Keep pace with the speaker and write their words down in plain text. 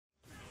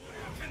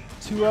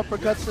2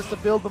 uppercuts just to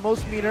build the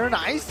most meter.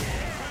 Nice.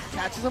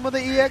 Catches him with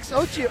the EX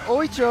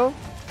Oicho.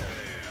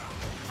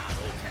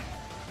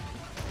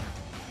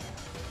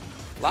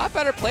 A lot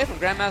better play from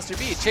Grandmaster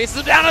B. Chases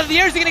him down out of the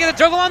air. Is he going to get a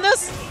juggle on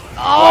this?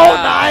 Oh,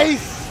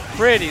 nice.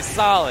 Pretty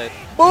solid.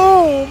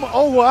 Boom.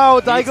 Oh, wow.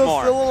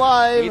 Daigo's still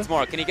alive. Needs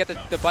more. Can he get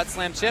the butt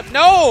slam chip?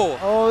 No.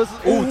 Oh,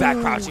 ooh, that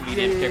crouching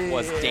medium kick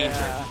was dangerous.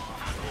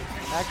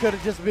 That could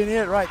have just been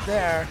it right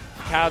there.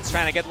 Crowd's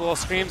trying to get little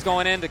screams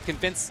going in to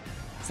convince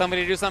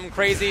somebody to do something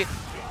crazy.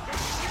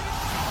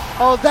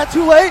 Oh, is that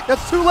too late?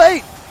 That's too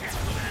late.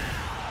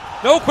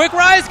 No, quick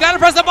rise. Got to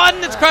press the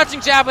button. It's crouching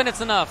jab and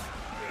it's enough.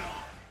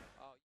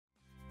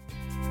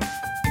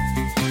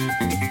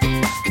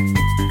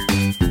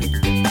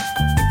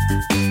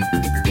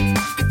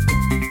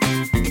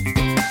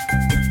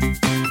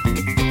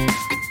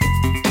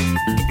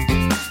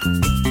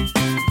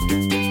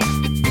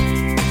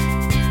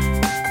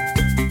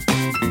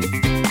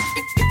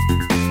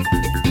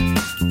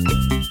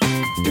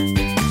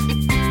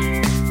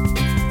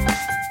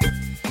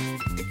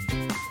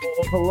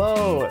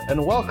 Hello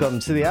and welcome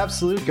to the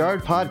Absolute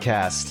Guard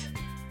podcast.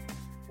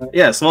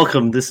 Yes,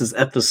 welcome. This is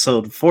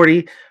episode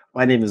 40.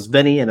 My name is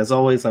Benny, and as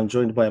always, I'm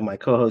joined by my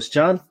co-host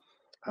John.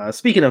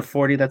 Speaking of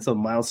 40, that's a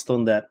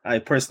milestone that I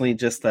personally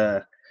just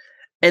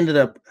ended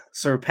up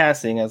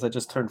surpassing as I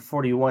just turned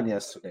 41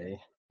 yesterday.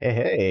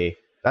 Hey.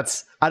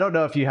 I don't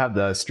know if you have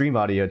the stream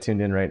audio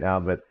tuned in right now,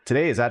 but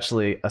today is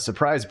actually a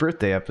surprise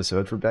birthday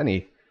episode for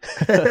Benny.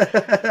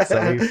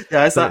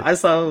 I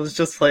saw it was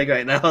just playing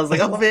right now. I was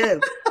like, oh man.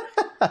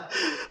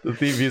 The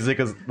theme music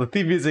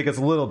is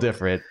a little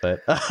different,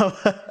 but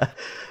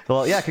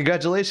well, yeah,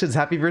 congratulations,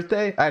 happy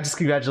birthday. I just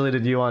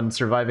congratulated you on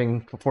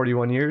surviving for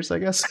 41 years, I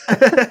guess.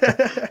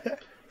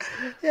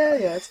 yeah,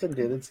 it's been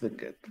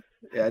good.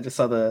 Yeah, I just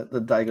saw the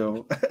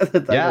Daigo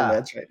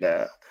match right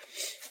now.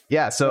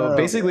 Yeah, so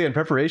basically in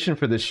preparation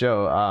for this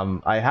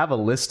show, I have a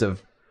list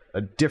of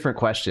different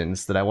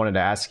questions that I wanted to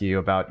ask you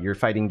about your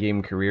fighting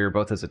game career,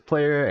 both as a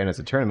player and as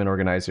a tournament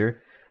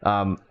organizer.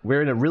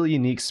 We're in a really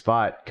unique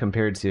spot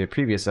compared to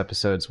previous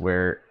episodes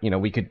where,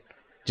 we could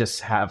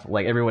just have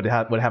like everyone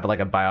would have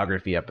like a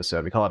biography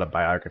episode. We call it a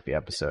biography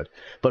episode.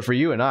 But for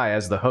you and I,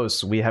 as the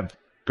hosts, we have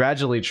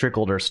gradually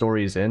trickled our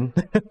stories in.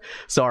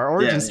 So our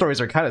origin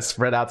stories are kind of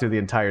spread out through the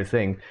entire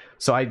thing.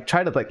 So I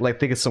try to like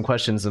think of some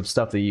questions of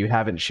stuff that you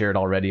haven't shared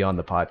already on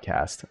the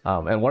podcast.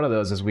 And one of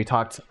those is we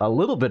talked a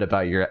little bit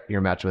about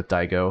your match with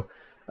Daigo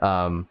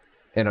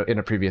in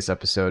a previous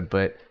episode,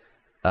 but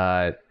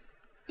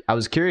I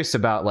was curious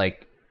about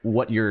like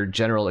what your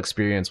general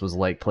experience was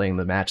like playing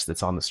the match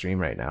that's on the stream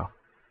right now.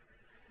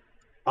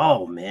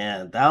 Oh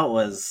man, that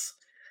was,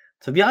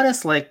 to be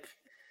honest, like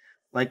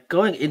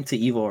going into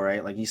Evo,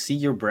 right? Like you see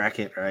your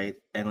bracket, right?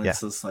 And it's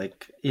just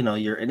like,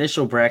 your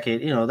initial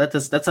bracket,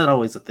 that's not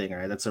always a thing,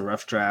 right? That's a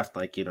rough draft.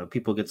 Like,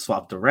 people get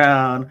swapped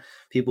around,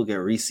 people get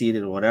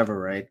reseeded or whatever,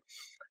 right?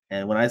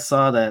 And when I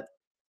saw that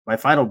my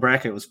final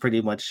bracket was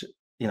pretty much,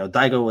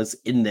 Daigo was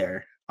in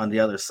there on the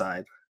other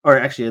side, or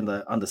actually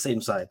on the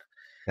same side.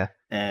 Yeah.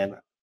 And,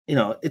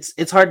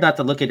 it's hard not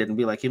to look at it and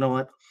be like, you know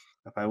what?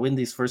 If I win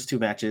these first 2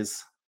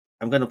 matches,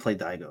 I'm going to play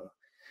Daigo.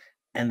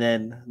 And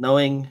then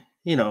knowing,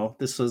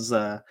 this was,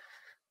 to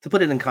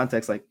put it in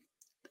context, like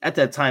at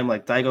that time,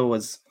 like Daigo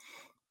was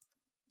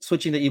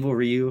switching to Evil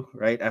Ryu,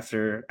 right?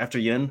 After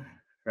Yun,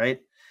 right?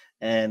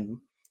 And,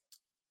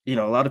 a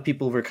lot of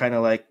people were kind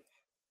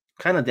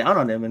of down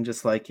on him and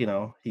just like,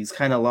 he's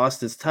kind of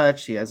lost his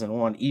touch. He hasn't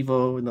won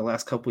Evo in the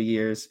last couple of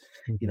years.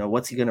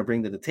 What's he going to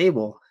bring to the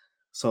table?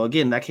 So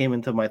again, that came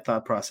into my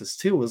thought process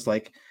too, was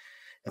like,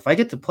 if I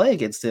get to play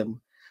against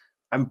him,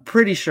 I'm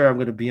pretty sure I'm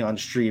going to be on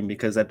stream,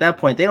 because at that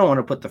point, they don't want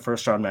to put the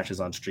first round matches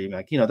on stream.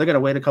 Like, they're going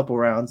to wait a couple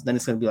rounds. Then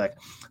it's going to be like,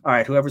 all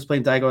right, whoever's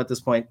playing Daigo at this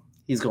point,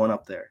 he's going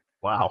up there.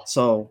 Wow.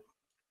 So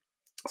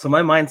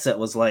my mindset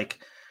was like,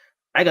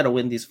 I got to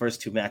win these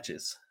first 2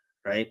 matches,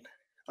 right?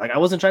 Like I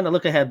wasn't trying to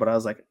look ahead, but I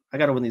was like, I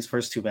got to win these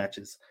first 2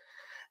 matches.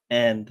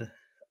 And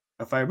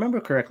if I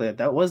remember correctly,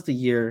 that was the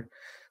year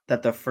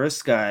that the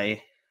first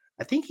guy,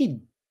 I think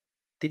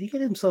did he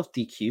get himself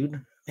DQ'd?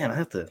 Man, I'd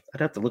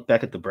have to look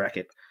back at the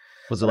bracket.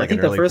 Was it like an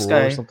early pool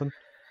or something?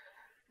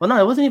 Well,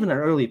 no, it wasn't even an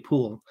early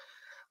pool.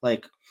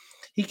 Like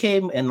he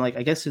came and like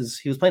I guess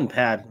he was playing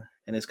pad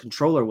and his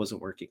controller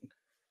wasn't working,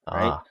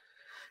 right?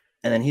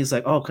 And then he's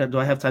like, "Oh, do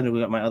I have time to go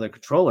get my other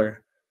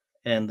controller?"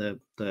 And the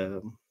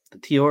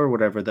TO or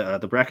whatever,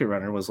 the bracket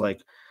runner was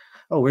like,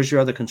 "Oh, where's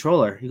your other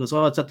controller?" He goes,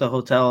 "Oh, it's at the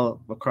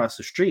hotel across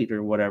the street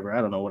or whatever.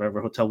 I don't know,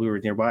 whatever hotel we were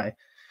nearby."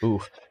 Ooh.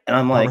 And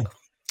I'm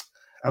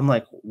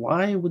like,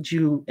 why would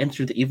you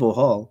enter the Evo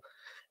Hall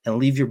and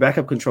leave your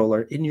backup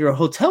controller in your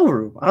hotel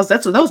room?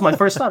 That was my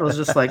first thought. It was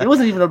just like, it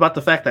wasn't even about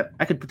the fact that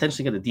I could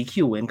potentially get a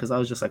DQ win, because I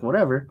was just like,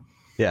 whatever.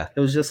 Yeah. It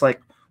was just like,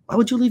 why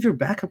would you leave your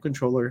backup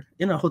controller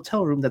in a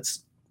hotel room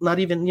that's not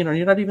even,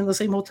 you're not even in the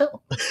same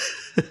hotel?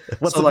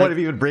 What's the point of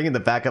even bringing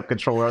the backup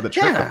controller or the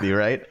trick with you,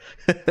 right?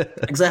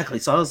 Exactly.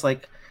 So I was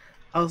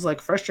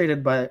like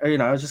frustrated by,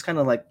 or, I was just kind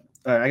of like,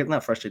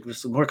 not frustrated,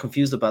 just more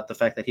confused about the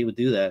fact that he would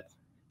do that.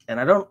 And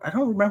I don't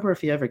remember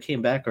if he ever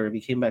came back or if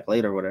he came back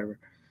later or whatever.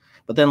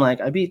 But then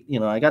like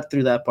I got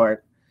through that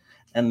part,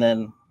 and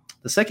then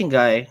the second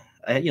guy,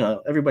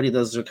 everybody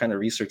does their kind of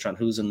research on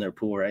who's in their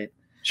pool, right?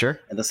 Sure.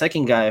 And the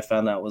second guy I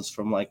found out was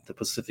from like the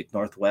Pacific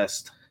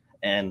Northwest,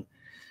 and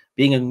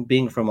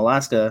being from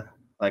Alaska,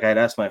 like I'd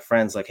ask my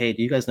friends like, "Hey,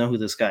 do you guys know who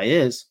this guy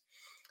is?"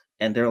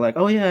 And they're like,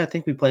 "Oh yeah, I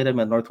think we played him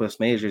at Northwest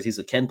Majors. He's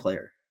a Ken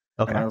player."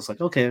 And I Okay. was like,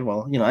 "Okay,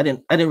 well, I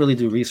didn't really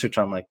do research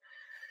on like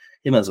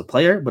him as a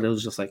player, but it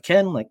was just like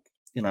Ken, like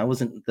I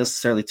wasn't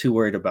necessarily too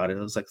worried about it.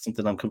 It was like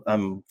something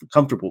I'm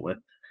comfortable with.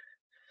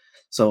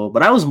 So,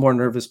 but I was more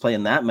nervous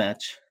playing that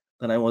match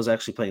than I was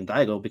actually playing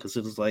Daigo, because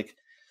it was like,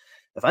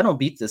 if I don't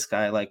beat this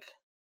guy, like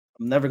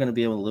I'm never gonna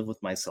be able to live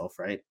with myself,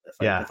 right?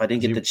 Yeah. If I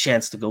didn't 'Cause get the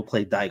chance to go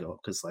play Daigo,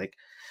 because like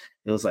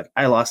it was like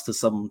I lost to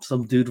some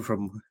dude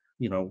from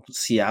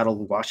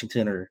Seattle,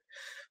 Washington, or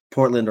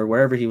Portland, or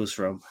wherever he was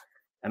from,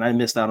 and I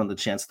missed out on the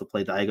chance to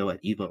play Daigo at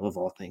EVA of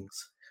all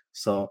things.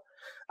 So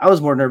I was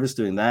more nervous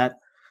doing that,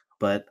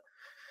 but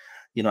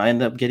I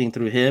ended up getting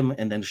through him,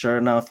 and then sure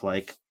enough,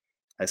 like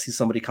I see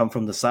somebody come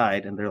from the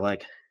side, and it's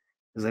like,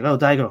 "Oh,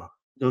 Daigo,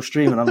 go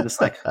stream," and I'm just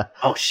like,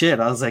 "Oh shit!"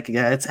 I was like,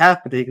 "Yeah, it's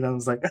happening," and I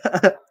was like,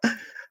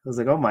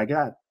 "Oh my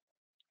god!"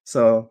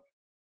 So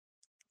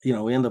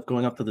we end up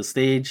going up to the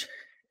stage,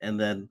 and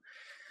then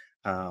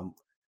um,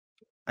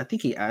 I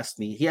think he asked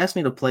me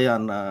to play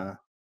on the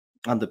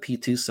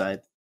P2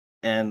 side,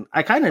 and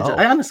I Oh,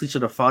 honestly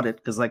should have fought it,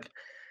 because like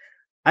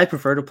I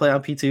prefer to play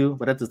on P2,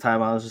 but at the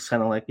time I was just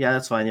kind of like, yeah,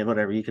 that's fine, yeah,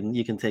 whatever, you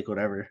can take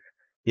whatever.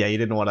 yeah. But You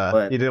didn't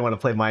want to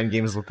play mind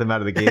games with them out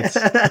of the gates.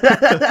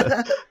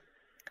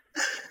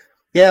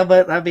 yeah,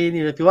 but I mean,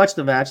 if you watch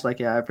the match, like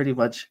yeah, I pretty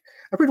much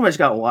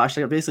got washed.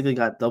 I basically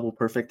got double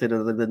perfected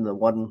other than the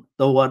one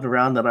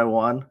round that I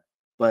won.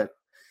 But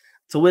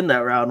to win that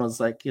round was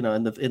like, in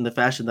the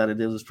fashion that it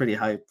is, was pretty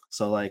hype.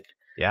 So like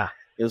Yeah.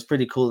 it was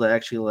pretty cool to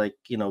actually like,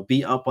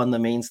 be up on the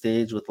main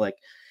stage with like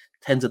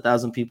tens of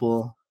thousand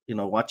people,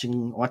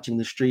 watching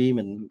the stream,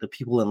 and the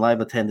people in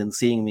live attendance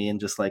seeing me, and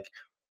just like,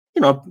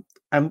 you know,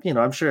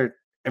 I'm sure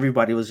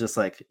everybody was just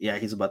like, yeah,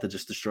 he's about to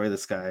just destroy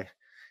this guy.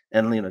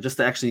 And just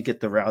to actually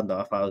get the round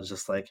off, I was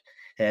just like,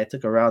 hey, I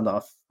took a round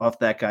off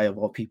that guy of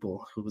all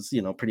people, who was,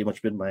 pretty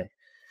much been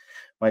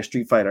my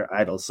Street Fighter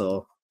idol.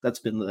 So that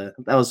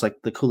was like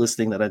the coolest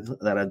thing that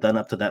I've done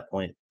up to that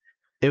point.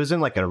 It was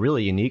in like a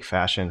really unique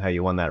fashion how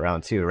you won that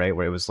round too, right?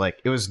 Where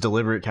it was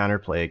deliberate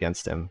counterplay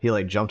against him. He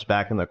like jumped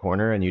back in the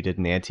corner and you did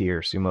an anti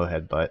or sumo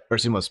headbutt or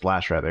sumo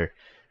splash rather,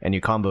 and you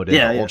comboed into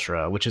Yeah, yeah.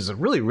 ultra, which is a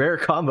really rare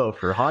combo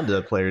for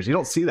Honda players. You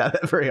don't see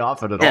that very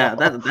often at Yeah,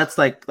 all. that's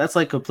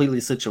like completely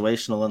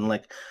situational, and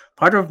like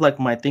part of like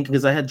my thinking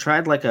is I had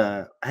tried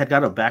I had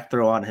got a back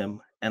throw on him,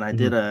 and I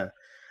did Mhm.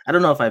 I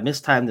don't know if I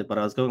mistimed it, but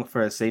I was going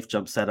for a safe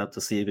jump setup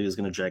to see if he was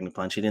going to Dragon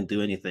Punch. He didn't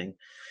do anything,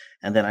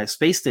 and then I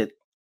spaced it.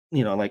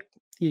 Like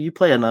you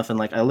play enough, and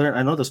like I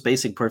know the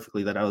spacing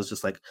perfectly. That I was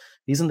just like,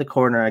 he's in the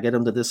corner. I get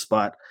him to this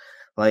spot.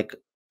 Like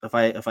if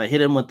I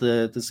hit him with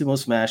the sumo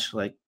smash,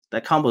 like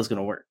that combo is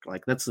gonna work.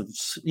 Like that's a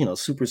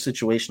super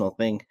situational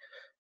thing.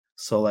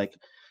 So like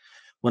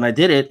when I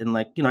did it, and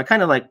like I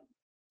kind of like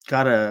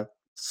got a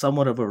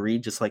somewhat of a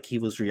read, just like he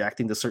was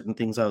reacting to certain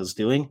things I was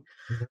doing.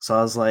 So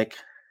I was like,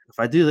 if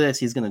I do this,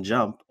 he's gonna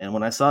jump. And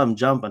when I saw him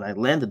jump and I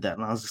landed that,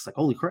 and I was just like,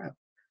 holy crap!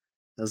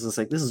 I was just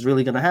like, this is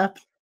really gonna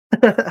happen.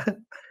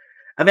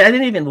 I mean, I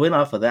didn't even win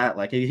off of that.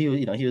 Like he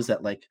was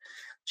at like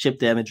chip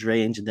damage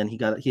range, and then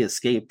he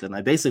escaped, and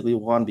I basically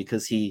won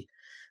because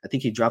I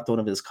think he dropped one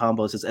of his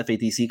combos, his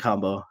FADC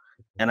combo,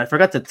 and I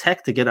forgot to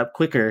tech to get up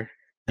quicker.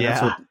 And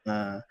that's Yeah.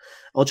 what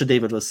Ultra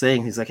David was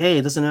saying. He's like, "Hey,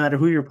 it doesn't matter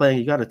who you're playing,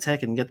 you got to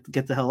tech and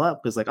get the hell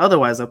up, because like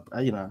otherwise, I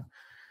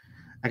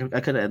could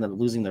have ended up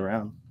losing the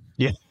round."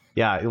 Yeah.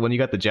 Yeah. When you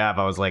got the jab,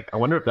 I was like, I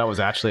wonder if that was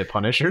actually a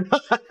punish or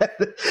not.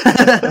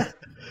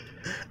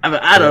 I mean,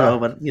 I don't Yeah. know,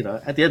 but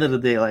at the end of the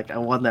day, like I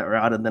won that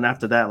round, and then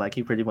after that, like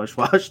he pretty much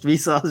washed me.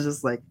 So I was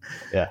just like,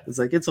 Yeah. it's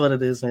like it's what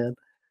it is, man.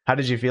 How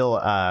did you feel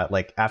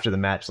like after the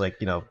match, like,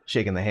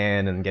 shaking the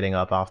hand and getting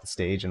up off the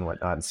stage and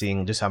whatnot and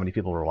seeing just how many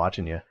people were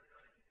watching you?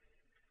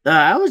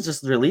 I was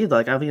just relieved.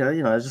 Like I mean,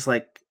 I was just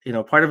like,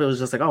 part of it was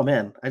just like, oh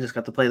man, I just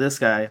got to play this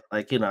guy.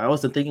 Like I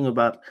wasn't thinking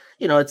about,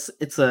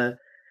 it's a,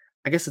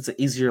 I guess it's an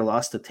easier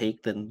loss to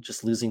take than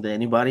just losing to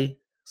anybody.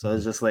 So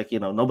it's Mhm. just like,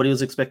 nobody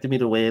was expecting me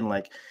to win.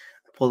 Like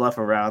I pulled off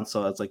a round,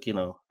 so it's like,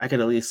 I could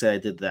at least say I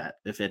did that,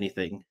 if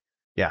anything.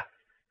 Yeah.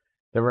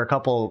 There were a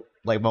couple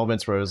like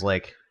moments where it was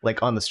like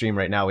on the stream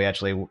right now,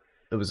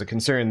 it was a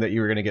concern that you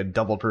were going to get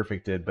double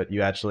perfected, but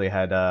you actually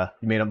had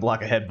you made him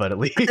block a headbutt at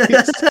least.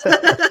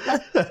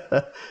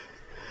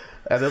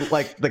 And then,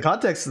 like, the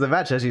context of the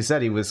match, as you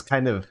said,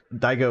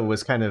 Daigo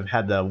was kind of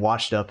had the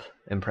washed up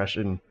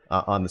impression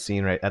on the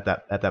scene right at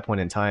that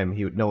point in time.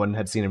 No one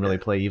had seen him really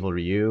play Evil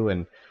Ryu,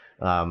 and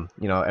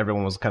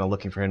everyone was kind of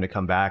looking for him to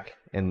come back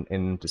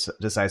in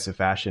decisive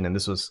fashion, and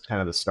this was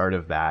kind of the start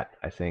of that,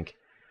 I think.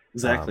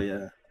 Exactly.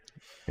 Yeah.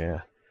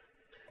 Yeah,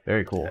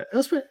 very cool. Yeah,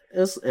 it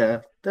was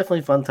yeah, definitely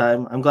a fun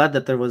time. I'm glad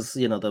that there was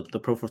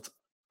the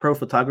pro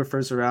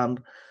photographers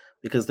around,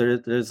 because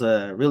there's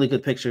a really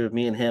good picture of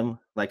me and him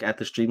like at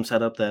the stream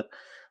setup that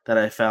that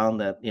I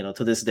found that,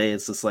 to this day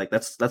it's just like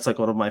that's like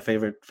one of my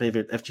favorite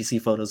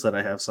FGC photos that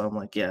I have. So I'm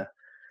like, yeah,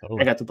 I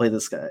Totally. got to play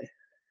this guy.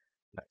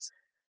 Nice.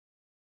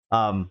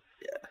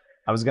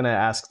 I was gonna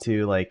ask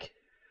too, like,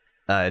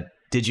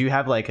 did you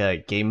have like a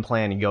game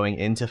plan going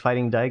into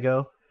fighting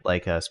Daigo?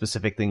 Like a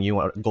specific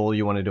goal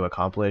you wanted to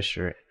accomplish,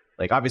 or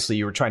like obviously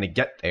you were trying to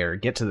get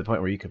to the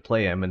point where you could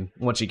play him, and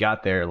once you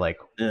got there, like,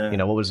 Yeah.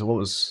 what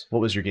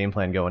was your game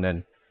plan going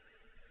in?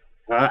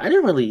 I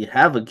didn't really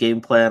have a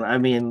game plan. I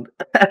mean,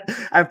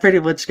 I pretty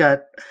much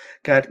got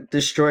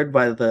destroyed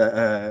by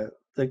the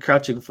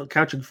crouching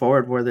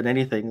forward more than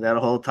anything that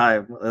whole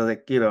time.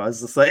 Like, I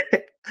was just like,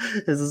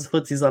 this is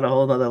Footsie's on a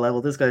whole nother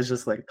level. This guy's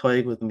just like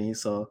toying with me.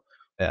 So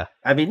Yeah.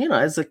 I mean,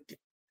 as like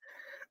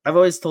I've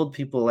always told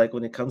people, like,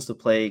 when it comes to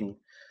playing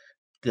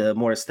the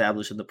more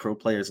established and the pro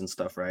players and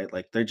stuff, right?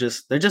 Like they're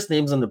just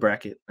names in the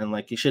bracket, and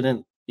like you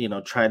shouldn't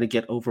try to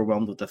get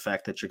overwhelmed with the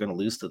fact that you're going to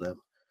lose to them,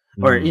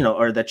 or Mm,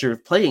 or that you're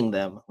playing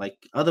them. Like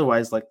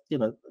otherwise, like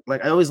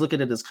like I always look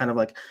at it as kind of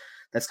like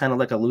that's kind of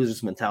like a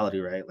loser's mentality,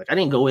 right? Like I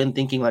didn't go in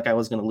thinking like I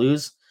was going to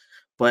lose,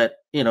 but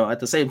at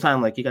the same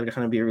time, like you got to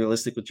kind of be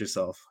realistic with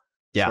yourself.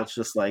 So yeah. it's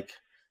just like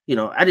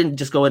I didn't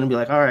just go in and be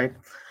like, all right,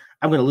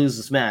 I'm going to lose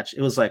this match.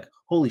 It was like,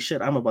 holy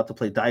shit, I'm about to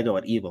play Daigo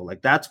at Evo.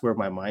 Like that's where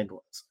my mind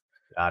was.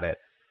 Got it.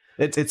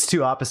 It's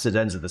two opposite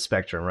ends of the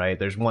spectrum, right?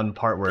 There's one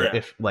part where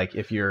Yeah.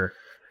 if you're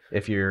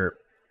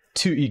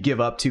you give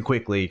up too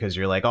quickly because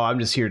you're like, oh, I'm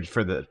just here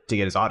to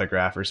get his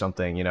autograph or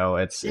something.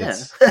 It's Yeah.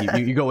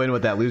 you go in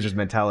with that loser's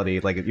mentality,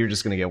 like you're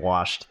just gonna get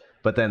washed.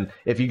 But then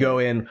if you go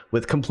in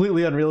with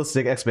completely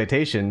unrealistic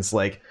expectations,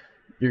 like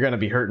you're gonna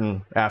be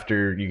hurting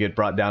after you get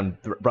brought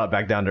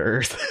back down to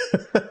earth.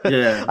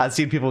 Yeah. I've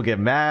seen people get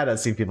mad. I've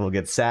seen people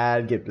get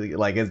sad.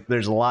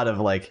 There's a lot of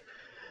like.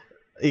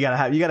 You gotta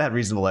have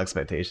reasonable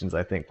expectations,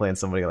 I think, playing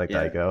somebody like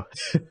Yeah.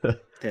 Daigo.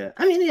 Yeah.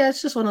 I mean, yeah,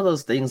 it's just one of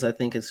those things. I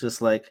think it's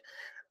just like,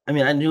 I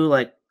mean, I knew,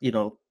 like,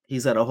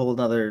 he's at a whole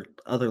other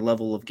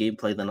level of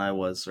gameplay than I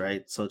was,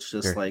 right? So it's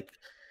just Sure. like,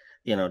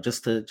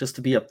 just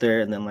to be up there,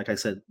 and then like I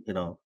said,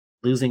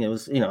 losing, it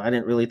was, I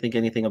didn't really think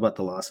anything about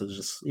the loss. It was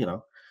just,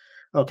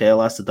 okay, I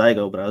lost to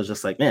Daigo, but I was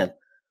just like, man,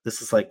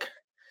 this is like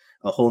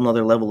a whole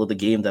nother level of the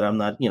game that I'm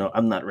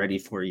not ready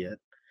for yet.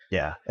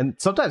 Yeah, and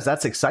sometimes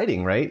that's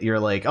exciting, right? You're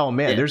like, oh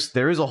man, Yeah.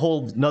 there is a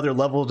whole another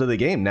level to the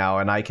game now,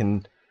 and I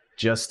can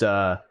just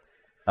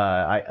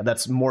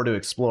that's more to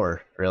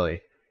explore,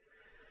 really.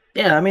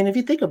 Yeah, I mean, if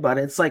you think about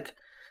it, it's like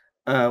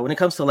when it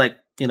comes to, like,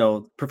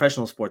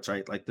 professional sports,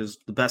 right? Like there's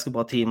the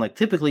basketball team, like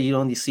typically you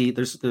only see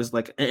there's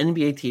like an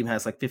NBA team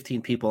has like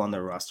 15 people on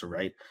their roster,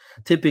 right?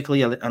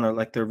 Typically on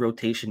like their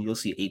rotation, you'll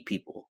see 8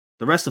 people.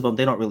 The rest of them,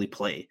 they don't really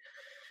play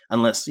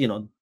unless,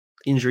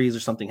 injuries or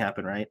something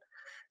happen, right?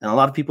 And a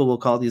lot of people will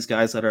call these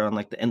guys that are on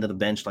like the end of the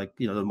bench, like,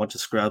 a bunch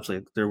of scrubs,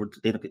 like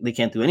they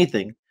can't do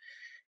anything.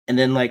 And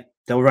then like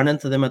they'll run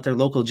into them at their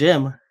local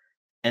gym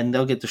and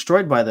they'll get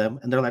destroyed by them.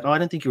 And they're like, oh, I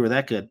didn't think you were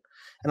that good.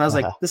 And I was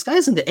like, this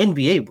guy's in the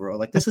NBA, bro.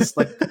 Like, this is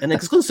like an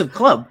exclusive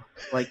club.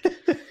 Like,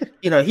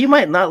 he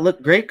might not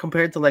look great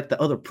compared to like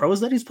the other pros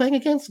that he's playing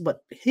against,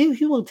 but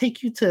he will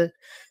take you to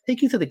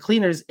the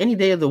cleaners any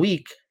day of the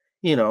week,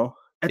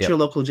 at Yep. your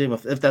local gym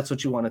if that's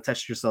what you want to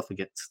test yourself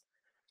against.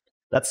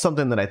 That's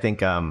something that I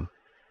think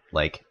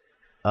like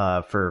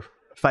for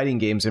fighting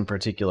games in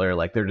particular,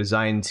 like they're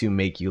designed to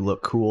make you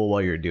look cool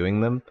while you're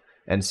doing them.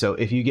 And so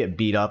if you get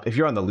beat up, if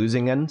you're on the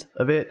losing end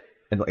of it,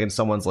 and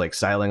someone's like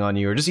styling on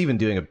you or just even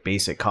doing a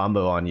basic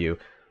combo on you,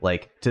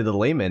 like to the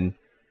layman,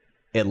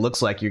 it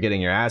looks like you're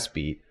getting your ass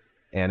beat.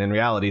 And in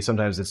reality,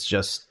 sometimes it's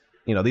just,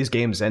 these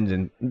games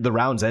the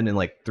rounds end in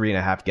like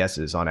 3.5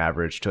 guesses on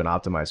average to an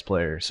optimized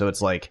player. So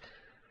it's like,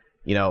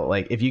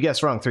 like if you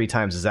guess wrong 3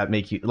 times, does that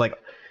make you like,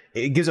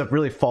 it gives a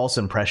really false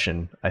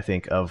impression, I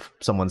think, of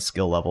someone's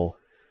skill level.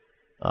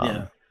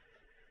 Yeah.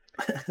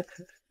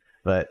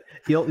 But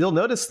you'll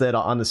notice that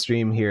on the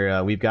stream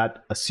here, we've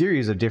got a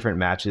series of different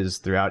matches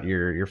throughout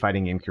your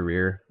fighting game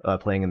career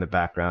playing in the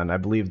background. I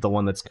believe the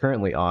one that's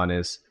currently on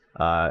is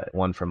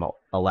one from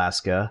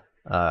Alaska.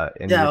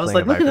 And Yeah, you're I was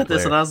playing like a looking Viper at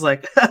this player. and I was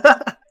like,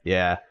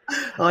 Yeah.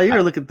 oh, you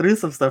were looking through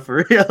some stuff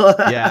for real.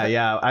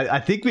 Yeah. I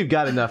think we've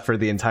got enough for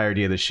the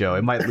entirety of the show.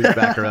 It might loop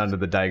back around to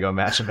the Daigo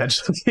match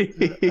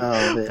eventually.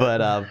 Oh, man.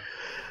 But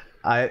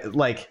I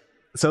like,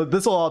 so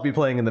this will all be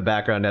playing in the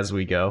background as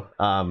we go.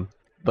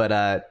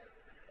 But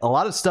a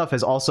lot of stuff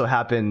has also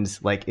happened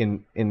like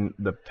in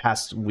the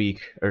past week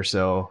or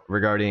so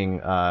regarding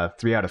 3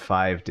 out of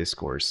 5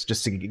 discourse,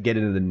 just to get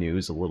into the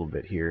news a little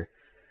bit here.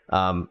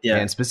 Yeah.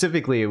 And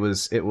specifically it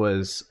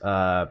was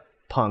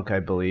Punk, I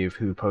believe,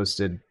 who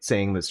posted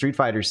saying that Street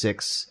Fighter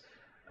 6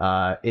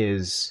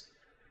 is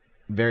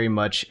very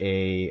much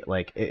a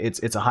like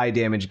it's a high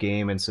damage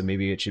game, and so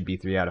maybe it should be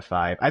 3 out of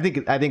 5. I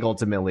think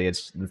ultimately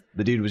it's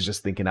the dude was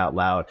just thinking out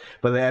loud,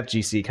 but the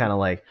FGC kind of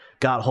like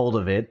got hold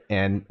of it.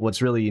 And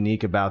what's really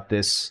unique about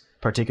this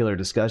particular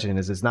discussion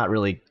is it's not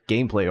really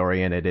gameplay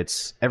oriented.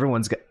 It's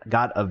everyone's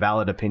got a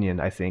valid opinion,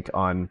 I think,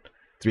 on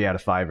 3 out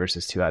of 5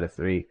 versus 2 out of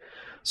 3.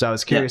 So I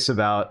was curious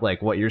about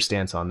like what your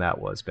stance on that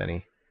was,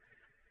 Benny.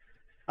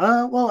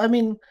 Well, I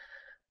mean,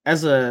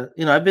 as a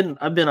I've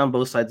been on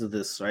both sides of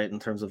this, right? In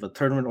terms of a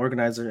tournament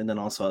organizer and then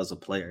also as a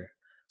player.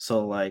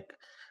 So like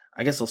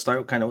I guess I'll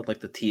start kind of with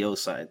like the TO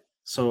side.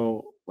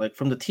 So like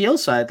from the TO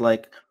side,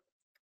 like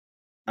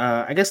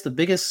I guess the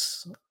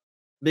biggest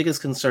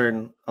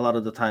concern a lot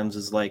of the times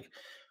is like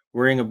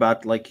worrying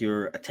about like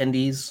your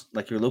attendees,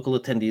 like your local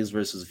attendees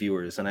versus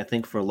viewers. And I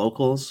think for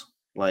locals,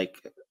 like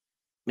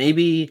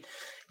maybe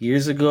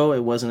years ago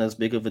it wasn't as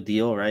big of a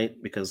deal, right?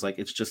 Because like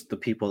it's just the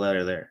people that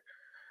are there,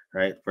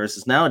 right?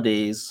 Versus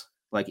nowadays,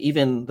 like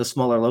even the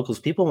smaller locals,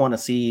 people want to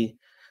see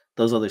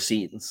those other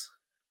scenes.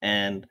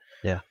 And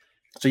Yeah.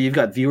 so you've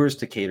got viewers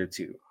to cater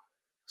to.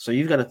 So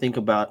you've got to think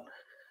about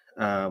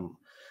um,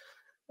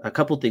 a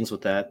couple things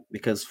with that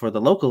because for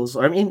the locals,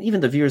 or I mean,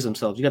 even the viewers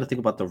themselves, you got to think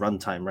about the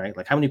runtime, right?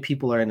 Like how many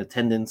people are in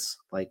attendance?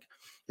 Like,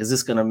 is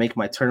this going to make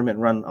my tournament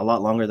run a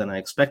lot longer than I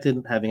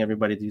expected? Having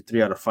everybody do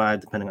 3 out of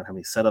 5, depending on how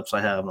many setups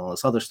I have and all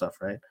this other stuff,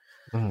 right?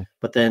 Mhm.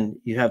 But then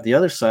you have the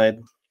other side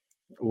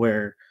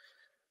where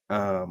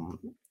um,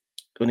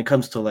 when it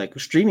comes to like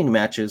streaming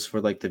matches for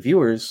like the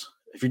viewers,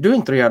 if you're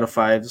doing 3 out of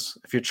 5s,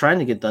 if you're trying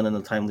to get done in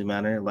a timely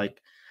manner, like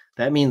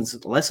that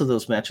means less of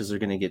those matches are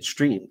going to get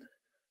streamed.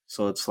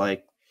 So it's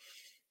like,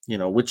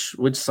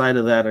 which side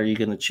of that are you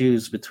going to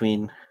choose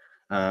between,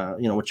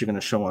 what you're going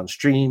to show on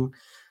stream?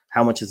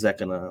 How much is that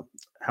going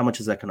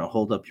to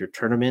hold up your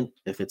tournament?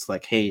 If it's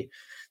like, hey,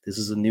 this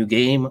is a new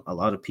game, a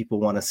lot of people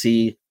want to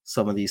see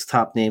some of these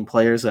top name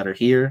players that are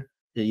here,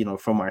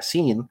 from our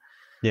scene,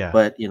 Yeah.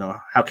 but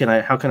how can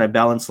I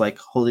balance like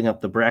holding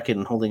up the bracket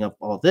and holding up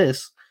all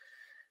this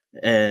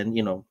and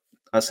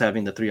us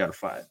having the 3 out of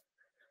 5.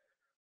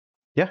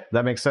 Yeah,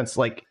 that makes sense.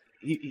 Like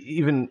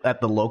even at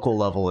the local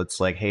level, it's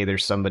like, hey,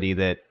 there's somebody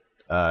that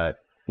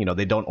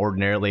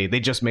they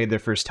just made their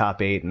first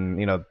top 8, and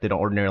they don't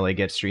ordinarily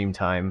get stream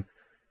time.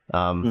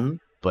 Mm-hmm.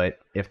 But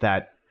if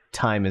that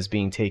time is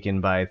being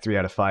taken by 3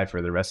 out of 5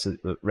 for the rest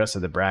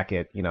of the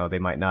bracket, they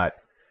might not.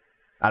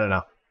 I don't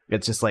know.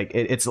 It's just like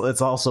it's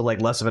also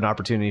like less of an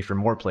opportunity for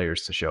more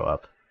players to show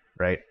up,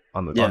 right,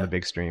 on the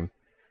big stream.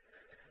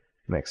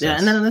 Makes sense. Yeah,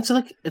 and then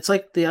it's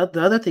like the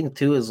other thing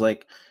too is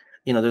like,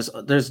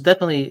 there's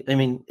definitely, I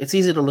mean, it's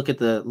easy to look at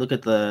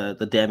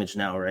the damage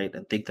now, right,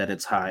 and think that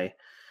it's high,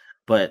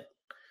 but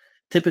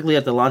typically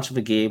at the launch of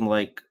a game,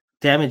 like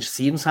damage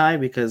seems high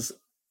because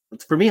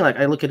for me, like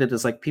I look at it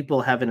as like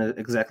people haven't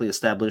exactly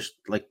established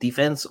like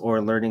defense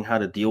or learning how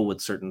to deal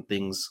with certain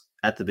things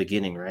at the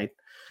beginning, right?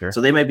 Sure.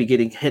 So they might be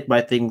getting hit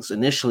by things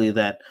initially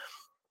that,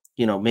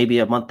 maybe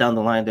a month down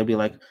the line they'll be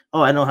like,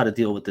 oh, I know how to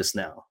deal with this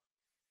now,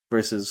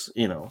 versus,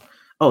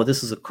 oh,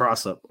 this is a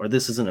cross up or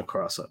this isn't a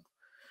cross up,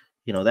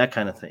 that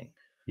kind of thing.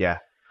 Yeah.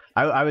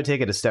 I would take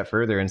it a step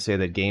further and say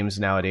that games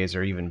nowadays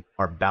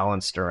are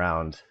balanced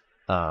around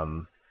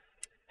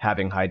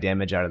having high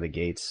damage out of the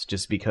gates,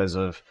 just because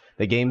of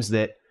the games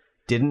that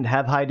didn't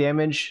have high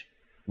damage,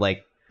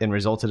 like, and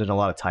resulted in a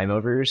lot of time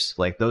overs.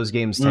 Like those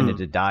games tended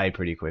to die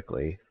pretty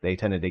quickly. They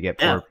tended to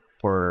get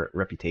poor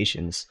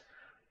reputations.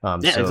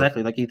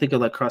 Exactly. Like you think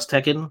of like Cross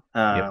Tekken,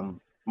 Yep.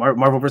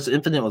 Marvel vs.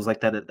 Infinite was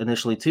like that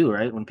initially too,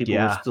 right? When people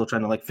were still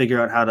trying to like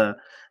figure out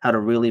how to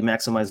really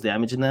maximize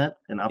damage in that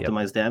and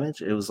optimize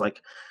damage. It was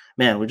like,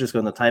 man, we're just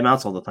going to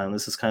timeouts all the time.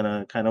 This is kind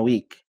of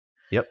weak.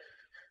 Yep.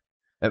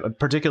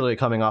 Particularly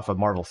coming off of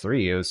Marvel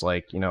 3, it was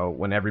like,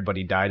 when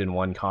everybody died in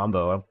one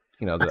combo,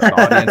 the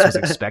audience was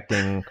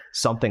expecting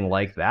something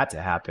like that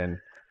to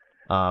happen.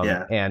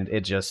 And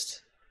it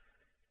just,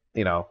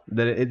 that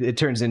it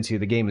turns into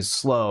the game is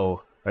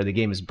slow or the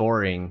game is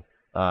boring.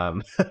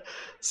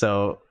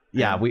 So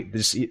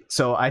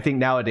I think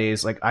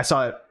nowadays, like I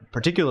saw it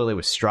particularly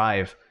with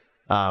Strive,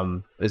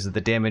 is that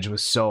the damage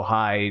was so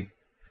high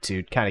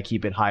to kind of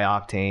keep it high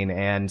octane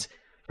and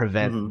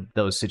prevent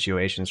those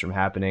situations from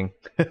happening.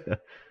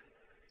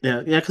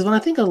 Yeah, because when I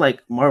think of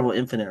like Marvel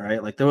Infinite,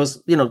 right, like there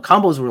was,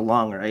 combos were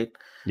long, right?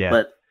 Yeah.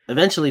 But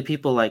eventually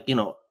people like,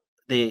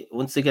 they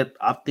once they get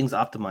things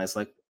optimized,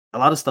 like a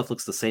lot of stuff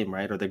looks the same,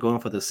 right? Or they're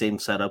going for the same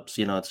setups,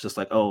 it's just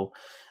like, oh,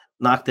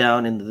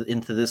 knockdown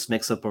into this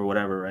mix up or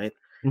whatever, right?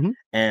 Mhm.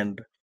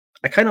 And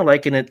I kind of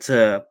liken it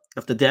to,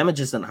 if the damage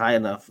isn't high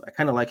enough, I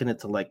kind of liken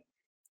it to like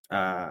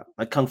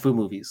kung fu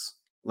movies.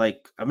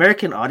 Like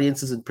American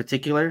audiences in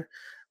particular,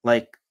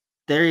 like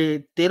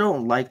they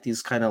don't like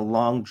these kind of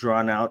long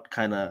drawn out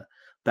kind of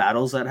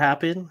battles that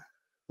happen.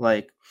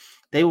 Like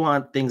they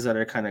want things that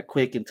are kind of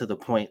quick and to the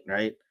point,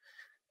 right?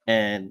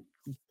 And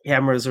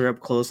cameras are up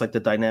close, like the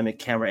dynamic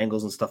camera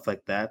angles and stuff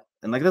like that.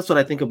 And like that's what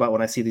I think about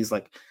when I see these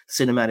like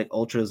cinematic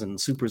ultras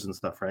and supers and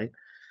stuff, right?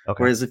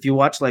 Okay. Whereas if you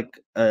watch like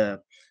a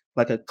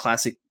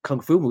classic kung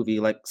fu movie,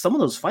 like some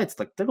of those fights,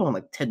 like they're going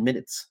like 10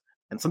 minutes.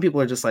 And some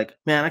people are just like,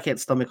 man, I can't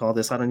stomach all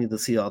this. I don't need to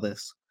see all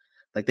this.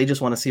 Like they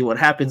just want to see what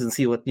happens and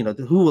see what,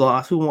 who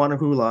lost, who won or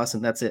who lost,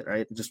 and that's it,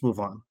 right? And just move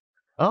on.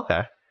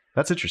 Okay.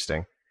 That's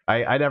interesting.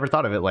 I never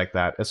thought of it like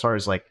that. As far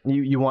as like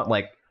you want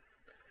like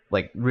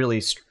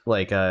really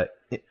like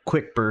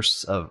quick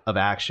bursts of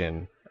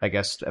action, I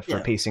guess, for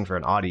pacing for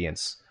an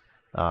audience.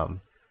 In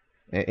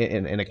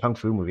a kung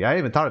fu movie, I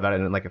even thought about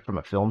it in like from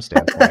a film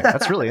standpoint.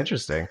 That's really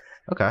interesting.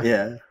 Okay.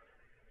 Yeah.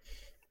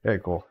 Very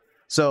cool.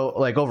 So,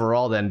 like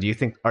overall, then,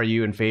 are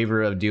you in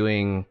favor of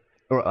doing,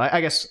 or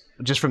I guess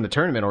just from the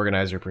tournament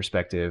organizer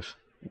perspective,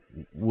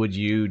 would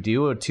you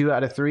do a 2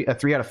 out of 3, a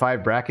 3 out of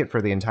 5 bracket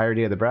for the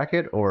entirety of the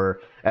bracket, or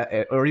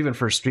even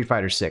for Street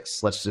Fighter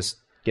 6? Let's just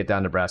get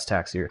down to brass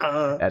tacks here.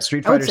 At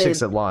Street Fighter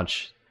 6 at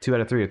launch, 2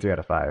 out of 3 or 3 out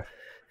of 5?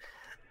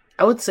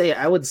 I would say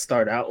I would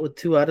start out with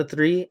 2 out of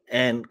 3,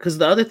 and because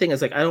the other thing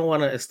is like I don't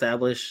want to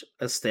establish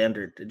a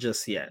standard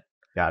just yet.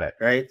 Got it.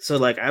 Right. So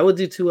like I would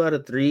do 2 out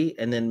of 3,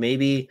 and then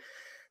maybe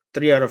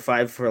 3 out of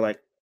 5 for like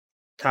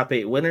top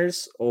 8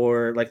 winners,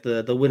 or like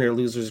the winner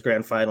losers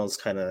grand finals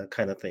kind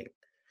of thing.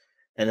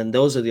 And then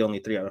those are the only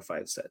 3 out of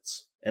 5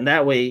 sets. And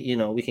that way,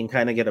 we can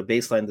kind of get a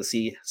baseline to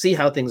see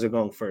how things are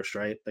going first,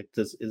 right? Like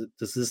do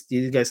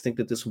you guys think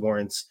that this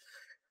warrants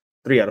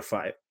 3 out of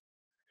 5?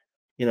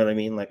 You know what I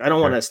mean? Like I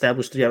don't want to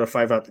establish 3 out of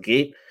 5 out the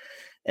gate,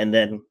 and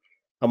then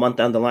a month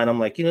down the line, I'm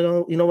like, you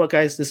know what,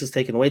 guys, this is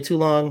taking way too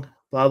long.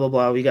 Blah blah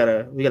blah. We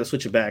gotta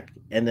switch it back,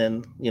 and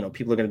then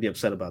people are gonna be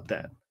upset about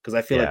that, because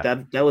I feel like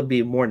that would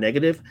be more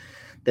negative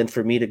than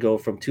for me to go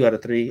from 2 out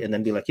of 3 and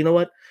then be like, you know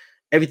what,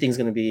 everything's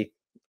gonna be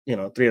 3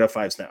 out of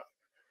 5s now.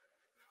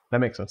 That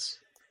makes sense.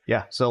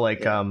 Yeah. So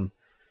like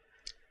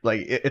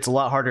it's a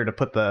lot harder to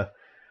put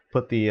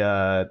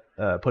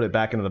it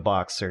back into the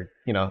box, or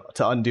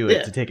to undo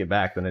it, to take it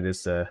back, than it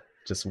is to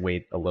just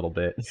wait a little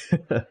bit.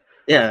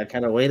 Yeah,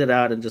 kind of wait it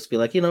out and just be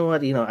like, you know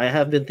what, I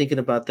have been thinking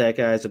about that,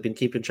 guys. I've been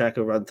keeping track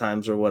of run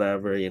times or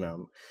whatever.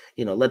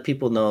 Let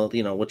people know,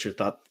 what your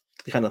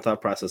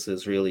thought process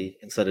is really,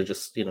 instead of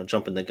just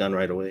jumping the gun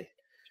right away.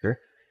 Sure.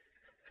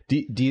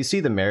 Do you see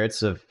the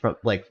merits of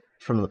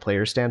from the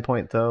player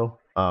standpoint though?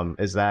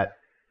 Is that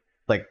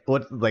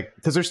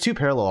because there's two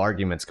parallel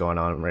arguments going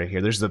on right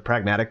here. There's the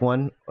pragmatic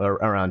one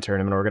around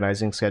tournament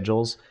organizing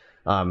schedules,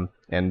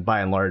 and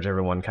by and large,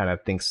 everyone kind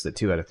of thinks that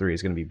 2 out of 3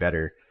 is going to be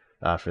better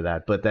for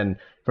that. But then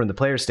from the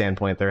player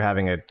standpoint, they're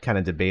having a kind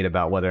of debate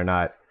about whether or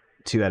not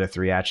 3 out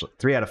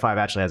of 5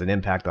 actually has an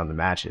impact on the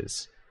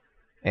matches.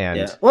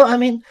 And well, I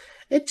mean,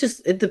 it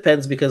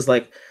depends, because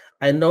like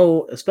I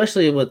know,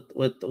 especially with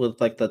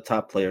like the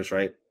top players,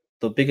 right?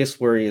 The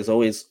biggest worry is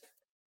always,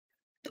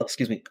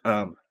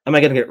 am I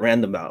going to get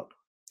random out?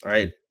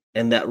 Right.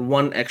 And that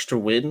one extra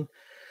win,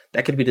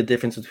 that could be the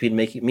difference between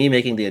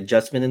making the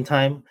adjustment in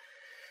time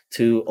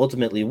to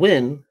ultimately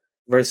win,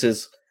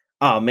 versus,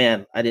 oh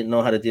man, I didn't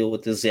know how to deal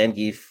with this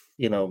Zangief,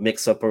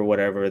 mix up or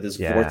whatever, this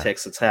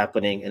vortex that's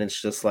happening. And it's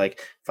just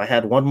like, if I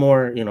had one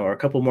more, or a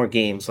couple more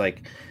games,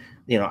 like,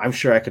 I'm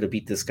sure I could have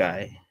beat this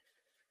guy.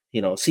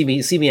 See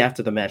me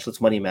after the match, let's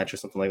money match or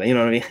something like that. You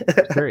know what I mean?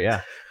 Sure,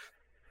 yeah.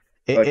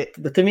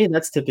 But to me,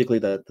 that's typically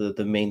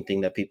the main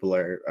thing that people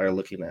are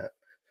looking at.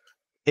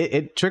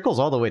 It trickles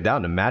all the way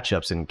down to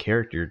matchups and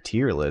character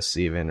tier lists,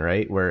 even,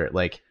 right? Where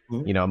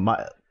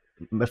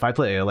if I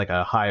play like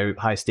a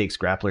high stakes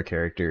grappler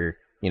character,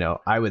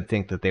 I would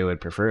think that they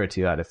would prefer a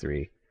 2 out of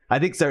 3. I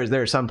think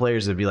there are some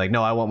players that'd be like,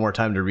 no, I want more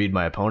time to read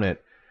my opponent.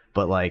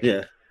 But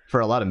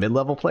for a lot of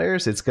mid-level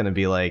players, it's going to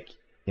be like,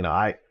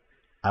 I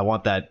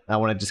want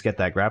to just get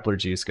that grappler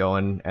juice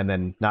going, and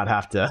then not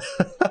have to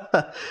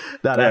have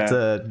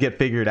to get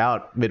figured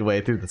out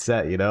midway through the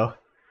set,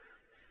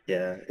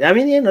 Yeah, I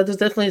mean, there's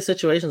definitely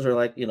situations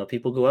where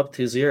people go up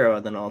 2-0,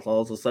 and then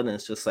all of a sudden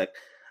it's just like,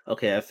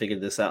 okay, I figured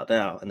this out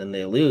now, and then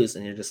they lose,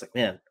 and you're just like,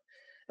 man,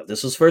 if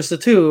this was first to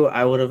 2,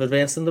 I would have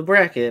advanced in the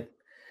bracket,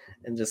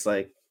 and just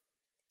like,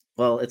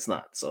 well, it's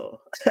not.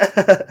 So,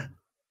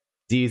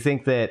 do you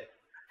think that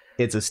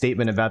it's a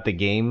statement about the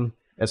game,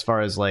 as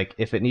far as like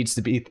if it needs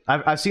to be?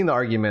 I've seen the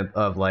argument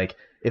of like,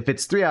 if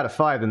it's 3 out of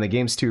 5, then the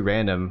game's too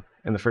random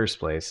in the first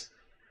place,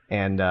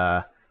 and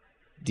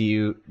do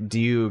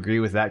you agree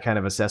with that kind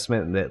of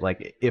assessment, that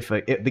like if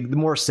the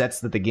more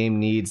sets that the game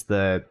needs,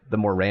 the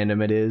more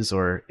random it is,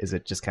 or is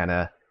it just kind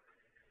of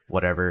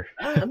whatever?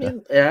 I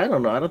mean, I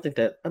don't know. I don't think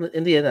that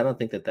in the end, I don't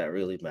think that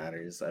really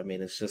matters. I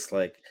mean, it's just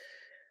like,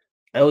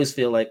 I always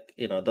feel like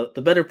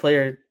the better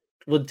player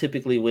would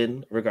typically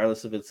win,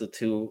 regardless if it's a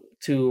 2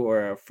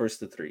 or a first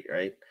to 3,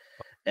 right?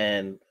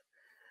 And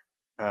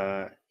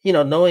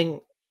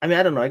knowing, I mean,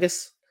 I don't know. I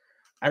guess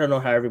I don't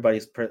know how every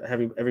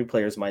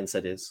player's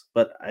mindset is,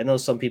 but I know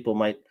some people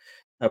might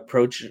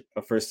approach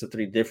a first to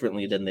 3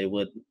 differently than they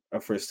would a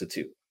first to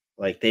 2.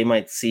 Like they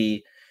might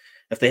see,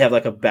 if they have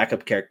like a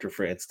backup character,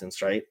 for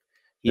instance, right?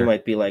 You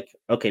might be like,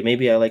 okay,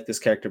 maybe I like this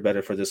character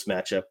better for this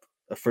matchup.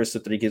 A first to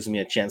 3 gives me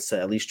a chance to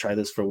at least try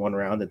this for one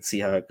round and see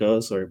how it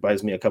goes, or it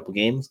buys me a couple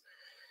games.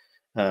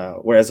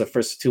 Whereas a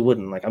first to 2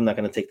 wouldn't. Like, I'm not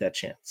going to take that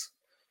chance.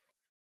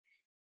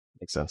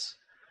 Makes sense.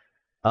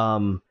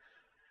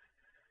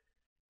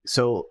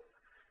 So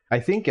I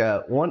think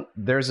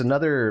there's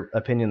another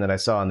opinion that I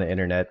saw on the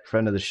internet.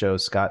 Friend of the show,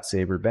 Scott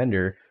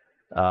Saber-Bender,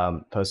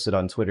 posted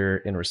on Twitter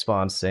in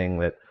response, saying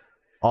that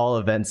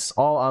all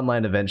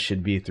online events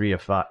should be 3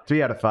 out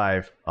of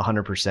 5,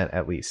 100%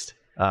 at least.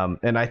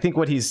 And I think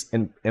what he's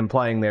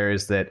implying there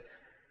is that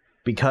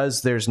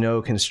because there's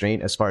no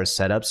constraint as far as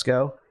setups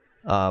go,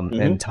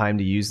 and time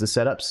to use the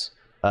setups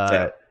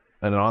in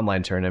an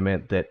online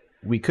tournament, that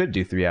we could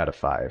do 3 out of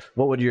 5.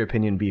 What would your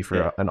opinion be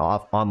for an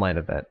online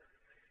event?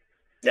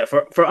 Yeah,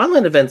 for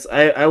online events,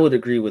 I would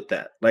agree with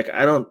that. Like,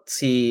 I don't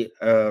see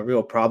a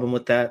real problem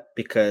with that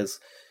because,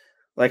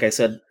 like I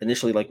said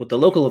initially, like with the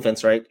local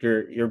events, right?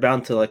 You're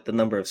bound to like the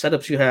number of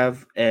setups you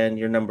have and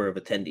your number of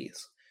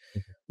attendees.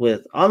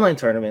 With online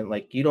tournament,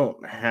 like you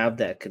don't have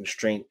that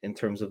constraint in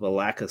terms of a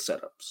lack of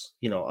setups.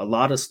 You know, a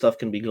lot of stuff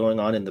can be going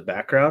on in the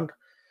background.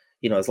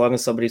 You know, as long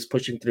as somebody's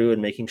pushing through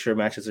and making sure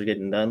matches are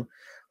getting done,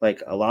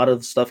 like a lot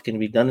of stuff can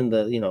be done in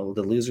the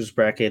the losers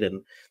bracket,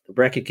 and the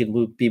bracket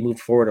can be moved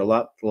forward a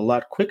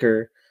lot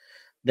quicker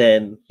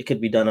than it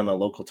could be done on a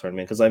local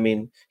tournament. Because I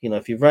mean,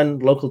 if you run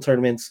local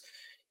tournaments,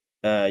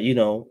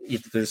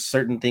 there's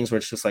certain things where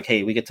it's just like,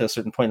 hey, we get to a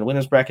certain point in the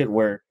winners bracket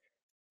where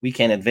we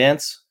can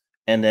advance,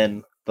 and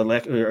then and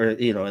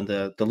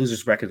the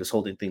losers bracket is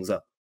holding things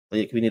up.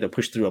 Like we need to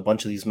push through a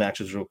bunch of these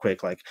matches real